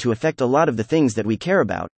slow to affect a lot of the things that we care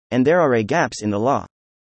about, and there are gaps in the law.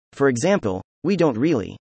 For example, we don't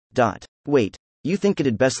really. Wait, you think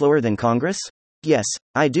it'd be slower than Congress? Yes,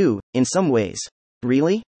 I do, in some ways.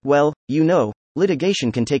 Really? Well,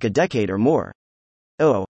 litigation can take a decade or more.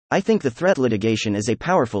 Oh, I think the threat litigation is a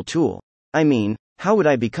powerful tool. I mean, how would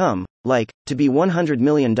I become, to be $100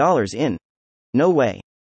 million in? No way.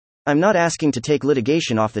 I'm not asking to take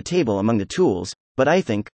litigation off the table among the tools, but I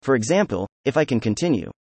think, for example, if I can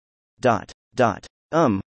continue.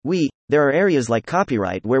 There are areas like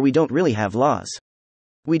copyright where we don't really have laws.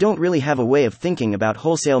 We don't really have a way of thinking about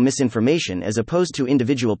wholesale misinformation as opposed to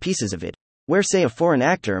individual pieces of it, where say a foreign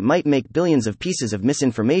actor might make billions of pieces of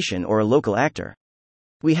misinformation or a local actor.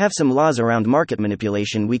 We have some laws around market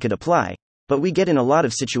manipulation we could apply, but we get in a lot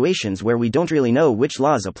of situations where we don't really know which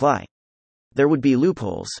laws apply. There would be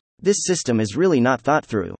loopholes. This system is really not thought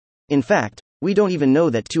through. In fact, we don't even know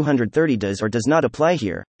that 230 does or does not apply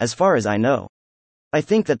here, as far as I know. I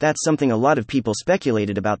think that that's something a lot of people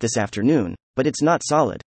speculated about this afternoon, but it's not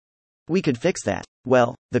solid. We could fix that.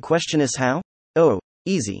 Well, the question is how? Oh,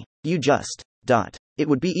 easy. You just. It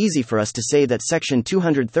would be easy for us to say that Section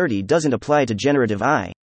 230 doesn't apply to generative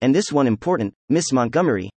AI, and this one important, Miss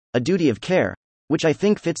Montgomery, a duty of care, which I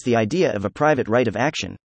think fits the idea of a private right of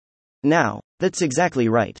action. Now, that's exactly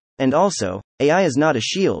right. And also, AI is not a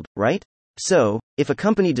shield, right? So, if a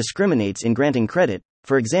company discriminates in granting credit,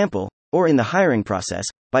 for example, or in the hiring process,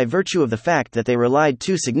 by virtue of the fact that they relied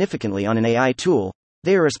too significantly on an AI tool,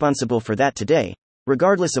 they are responsible for that today,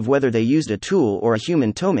 regardless of whether they used a tool or a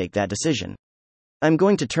human to make that decision. I'm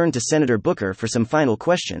going to turn to Senator Booker for some final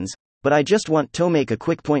questions, but I just want to make a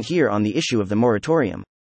quick point here on the issue of the moratorium.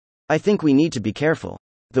 I think we need to be careful.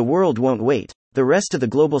 The world won't wait. The rest of the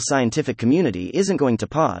global scientific community isn't going to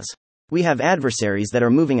pause. We have adversaries that are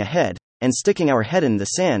moving ahead, and sticking our head in the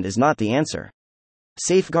sand is not the answer.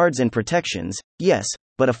 Safeguards and protections, yes,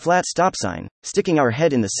 but a flat stop sign, sticking our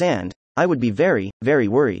head in the sand, I would be very, very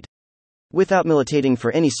worried. Without militating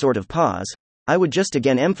for any sort of pause, I would just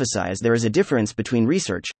again emphasize there is a difference between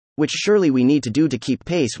research, which surely we need to do to keep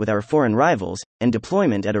pace with our foreign rivals, and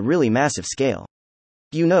deployment at a really massive scale.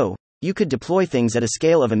 You could deploy things at a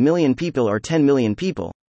scale of 1 million people or 10 million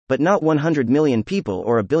people, but not 100 million people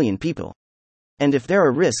or 1 billion people. And if there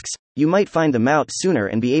are risks, you might find them out sooner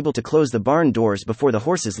and be able to close the barn doors before the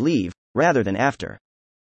horses leave, rather than after.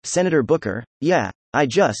 Senator Booker,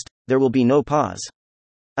 there will be no pause.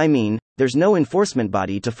 I mean, there's no enforcement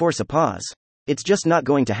body to force a pause. It's just not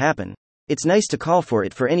going to happen. It's nice to call for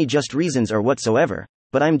it for any just reasons or whatsoever,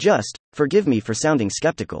 but forgive me for sounding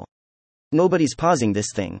skeptical. Nobody's pausing this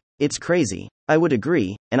thing. It's crazy. I would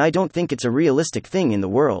agree, and I don't think it's a realistic thing in the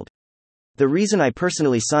world. The reason I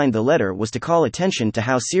personally signed the letter was to call attention to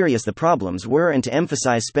how serious the problems were and to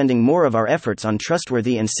emphasize spending more of our efforts on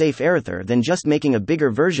trustworthy and safe rather than just making a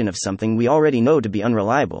bigger version of something we already know to be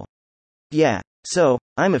unreliable. So,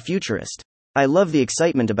 I'm a futurist. I love the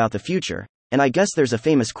excitement about the future, and I guess there's a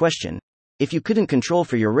famous question. If you couldn't control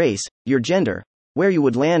for your race, your gender, where you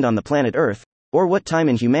would land on the planet Earth, or what time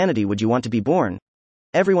in humanity would you want to be born?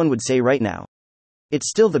 Everyone would say right now. It's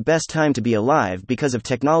still the best time to be alive because of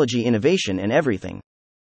technology innovation and everything.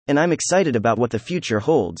 And I'm excited about what the future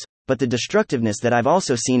holds, but the destructiveness that I've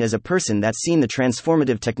also seen as a person that's seen the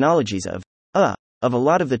transformative technologies of a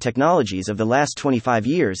lot of the technologies of the last 25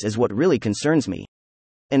 years is what really concerns me.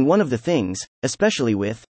 And one of the things, especially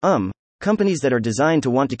with, companies that are designed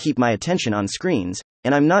to want to keep my attention on screens,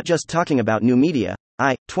 and I'm not just talking about new media,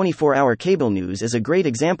 24-hour cable news is a great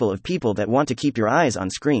example of people that want to keep your eyes on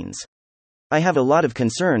screens. I have a lot of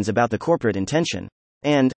concerns about the corporate intention.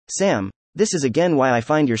 And, Sam, this is again why I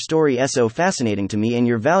find your story so fascinating to me and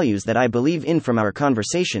your values that I believe in from our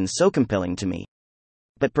conversations so compelling to me.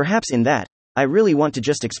 But perhaps in that, I really want to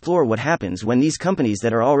just explore what happens when these companies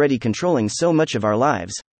that are already controlling so much of our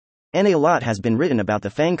lives, and a lot has been written about the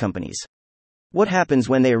FANG companies. What happens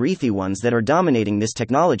when they are the ones that are dominating this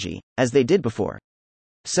technology, as they did before?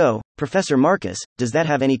 So, Professor Marcus, does that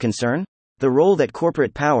have any concern? The role that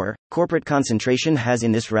corporate power, corporate concentration has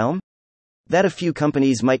in this realm? That a few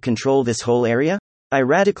companies might control this whole area? I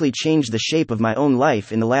radically changed the shape of my own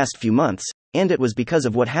life in the last few months, and it was because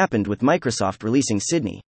of what happened with Microsoft releasing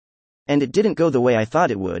Sydney. And it didn't go the way I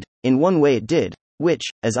thought it would. In one way it did, which,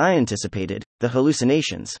 as I anticipated, the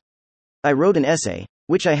hallucinations. I wrote an essay,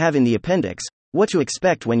 which I have in the appendix, What to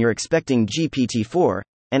Expect When You're Expecting GPT-4,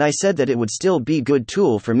 and I said that it would still be a good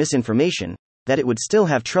tool for misinformation, that it would still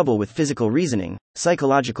have trouble with physical reasoning,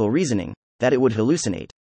 psychological reasoning, that it would hallucinate.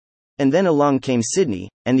 And then along came Sydney,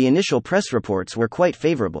 and the initial press reports were quite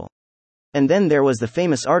favorable. And then there was the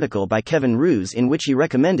famous article by Kevin Roose in which he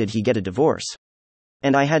recommended he get a divorce.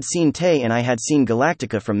 And I had seen Tay and I had seen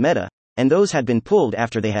Galactica from Meta, and those had been pulled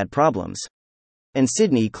after they had problems. And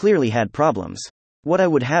Sydney clearly had problems. What I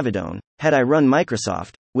would have done, had I run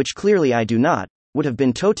Microsoft, which clearly I do not, would have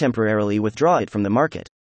been to temporarily withdraw it from the market.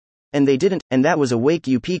 And they didn't, and that was a wake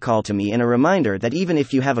up call to me and a reminder that even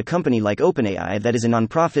if you have a company like OpenAI that is a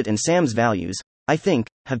non-profit and Sam's values, I think,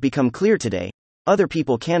 have become clear today, other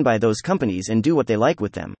people can buy those companies and do what they like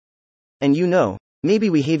with them. And maybe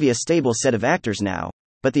we have a stable set of actors now,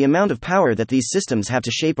 but the amount of power that these systems have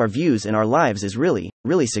to shape our views and our lives is really,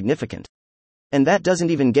 really significant. And that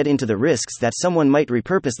doesn't even get into the risks that someone might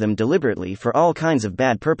repurpose them deliberately for all kinds of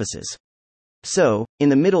bad purposes. So, in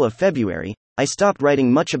the middle of February, I stopped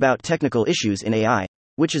writing much about technical issues in AI,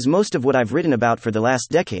 which is most of what I've written about for the last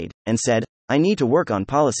decade, and said, I need to work on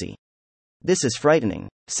policy. This is frightening.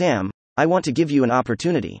 Sam, I want to give you an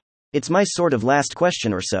opportunity. It's my sort of last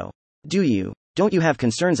question or so. Don't you have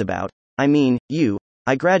concerns about,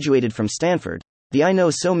 I graduated from Stanford, I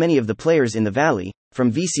know so many of the players in the Valley,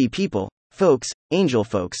 from VC people, folks, angel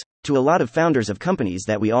folks, to a lot of founders of companies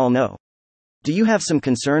that we all know. Do you have some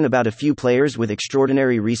concern about a few players with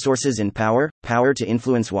extraordinary resources and power to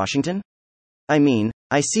influence Washington?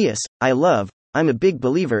 I see us, I'm a big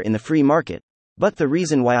believer in the free market, but the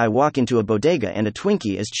reason why I walk into a bodega and a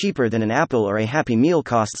Twinkie is cheaper than an apple or a Happy Meal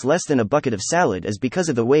costs less than a bucket of salad is because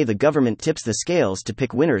of the way the government tips the scales to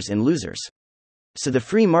pick winners and losers. So the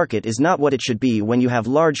free market is not what it should be when you have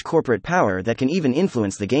large corporate power that can even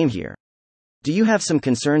influence the game here. Do you have some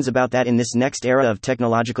concerns about that in this next era of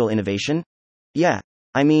technological innovation? Yeah.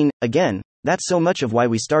 Again, that's so much of why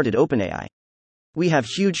we started OpenAI. We have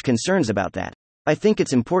huge concerns about that. I think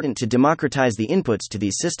it's important to democratize the inputs to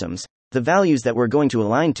these systems, the values that we're going to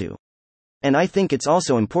align to. And I think it's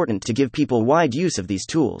also important to give people wide use of these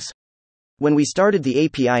tools. When we started the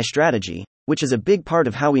API strategy, which is a big part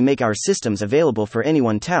of how we make our systems available for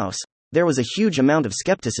anyone else, there was a huge amount of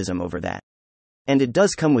skepticism over that. And it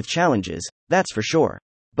does come with challenges, that's for sure.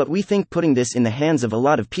 But we think putting this in the hands of a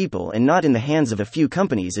lot of people and not in the hands of a few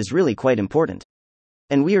companies is really quite important.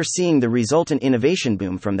 And we are seeing the resultant innovation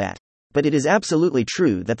boom from that. But it is absolutely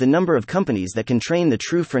true that the number of companies that can train the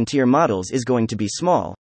true frontier models is going to be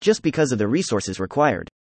small, just because of the resources required.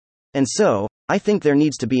 And so, I think there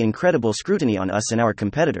needs to be incredible scrutiny on us and our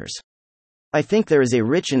competitors. I think there is a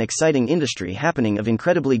rich and exciting industry happening of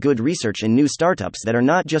incredibly good research and new startups that are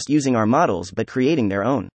not just using our models but creating their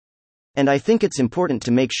own. And I think it's important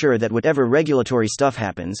to make sure that whatever regulatory stuff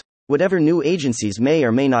happens, whatever new agencies may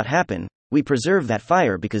or may not happen, we preserve that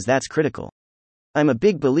fire because that's critical. I'm a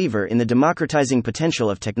big believer in the democratizing potential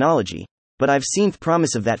of technology, but I've seen the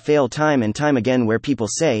promise of that fail time and time again where people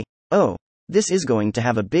say, oh, this is going to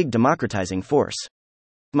have a big democratizing force.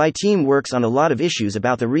 My team works on a lot of issues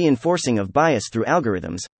about the reinforcing of bias through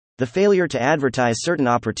algorithms, the failure to advertise certain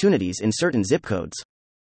opportunities in certain zip codes.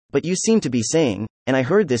 But you seem to be saying, and I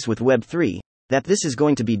heard this with Web3, that this is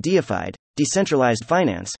going to be deified, decentralized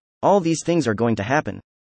finance, all these things are going to happen.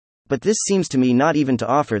 But this seems to me not even to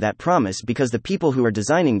offer that promise because the people who are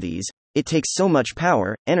designing these, it takes so much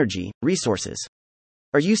power, energy, resources.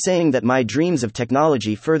 Are you saying that my dreams of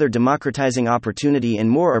technology further democratizing opportunity and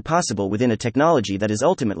more are possible within a technology that is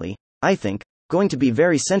ultimately, I think, going to be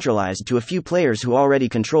very centralized to a few players who already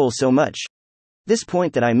control so much? This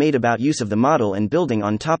point that I made about use of the model and building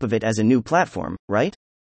on top of it as a new platform, right?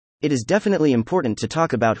 It is definitely important to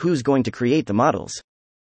talk about who's going to create the models.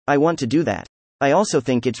 I want to do that. I also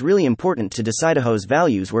think it's really important to decide whose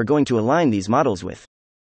values we're going to align these models with.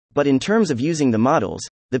 But in terms of using the models,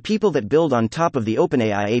 the people that build on top of the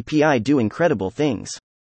OpenAI API do incredible things.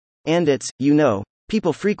 And it's,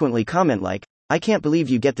 people frequently comment like, I can't believe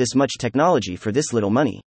you get this much technology for this little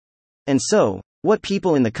money. And so, what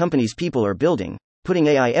people in the companies people are building, putting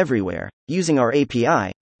AI everywhere, using our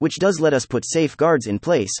API, which does let us put safeguards in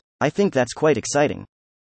place, I think that's quite exciting.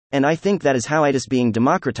 And I think that is how it is being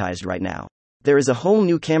democratized right now. There is a whole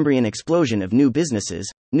new Cambrian explosion of new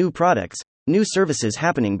businesses, new products, new services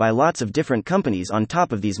happening by lots of different companies on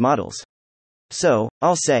top of these models. So,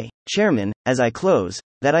 I'll say, Chairman, as I close,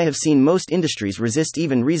 that I have seen most industries resist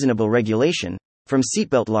even reasonable regulation, from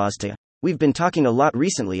seatbelt laws to, we've been talking a lot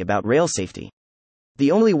recently about rail safety.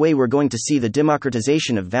 The only way we're going to see the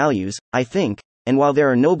democratization of values, I think, and while there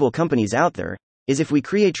are noble companies out there, is if we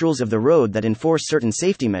create rules of the road that enforce certain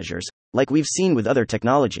safety measures, like we've seen with other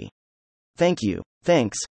technology. Thank you.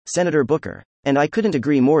 Thanks, Senator Booker. And I couldn't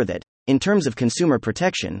agree more that, in terms of consumer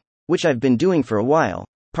protection, which I've been doing for a while,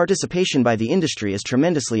 participation by the industry is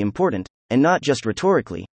tremendously important, and not just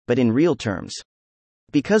rhetorically, but but in real terms.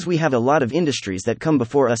 Because we have a lot of industries that come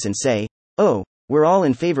before us and say, oh, we're all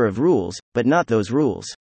in favor of rules, but not those rules.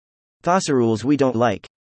 Those rules we don't like.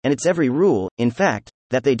 And it's every rule, in fact,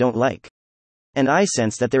 that they don't like. And I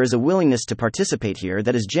sense that there is a willingness to participate here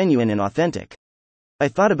that is genuine and authentic. I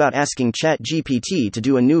thought about asking ChatGPT to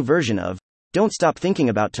do a new version of, Don't Stop Thinking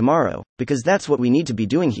About Tomorrow, because that's what we need to be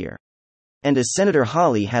doing here. And as Senator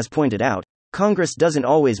Hawley has pointed out, Congress doesn't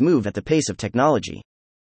always move at the pace of technology.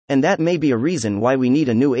 And that may be a reason why we need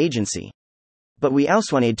a new agency. But we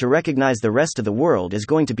also need to recognize the rest of the world is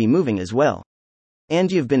going to be moving as well.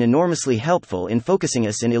 And you've been enormously helpful in focusing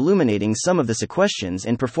us in illuminating some of the questions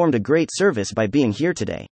and performed a great service by being here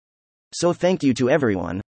today. So thank you to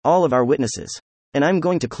everyone, all of our witnesses. And I'm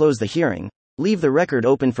going to close the hearing, leave the record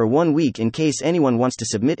open for 1 week in case anyone wants to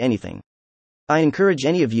submit anything. I encourage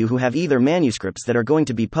any of you who have either manuscripts that are going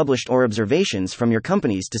to be published or observations from your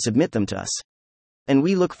companies to submit them to us. And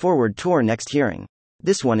we look forward to our next hearing.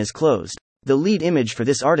 This one is closed. The lead image for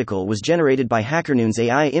this article was generated by HackerNoon's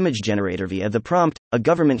AI image generator via the prompt, a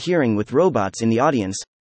government hearing with robots in the audience.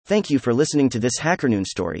 Thank you for listening to this HackerNoon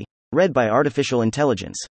story, read by artificial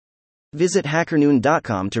intelligence. Visit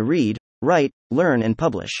hackernoon.com to read, write, learn and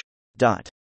publish.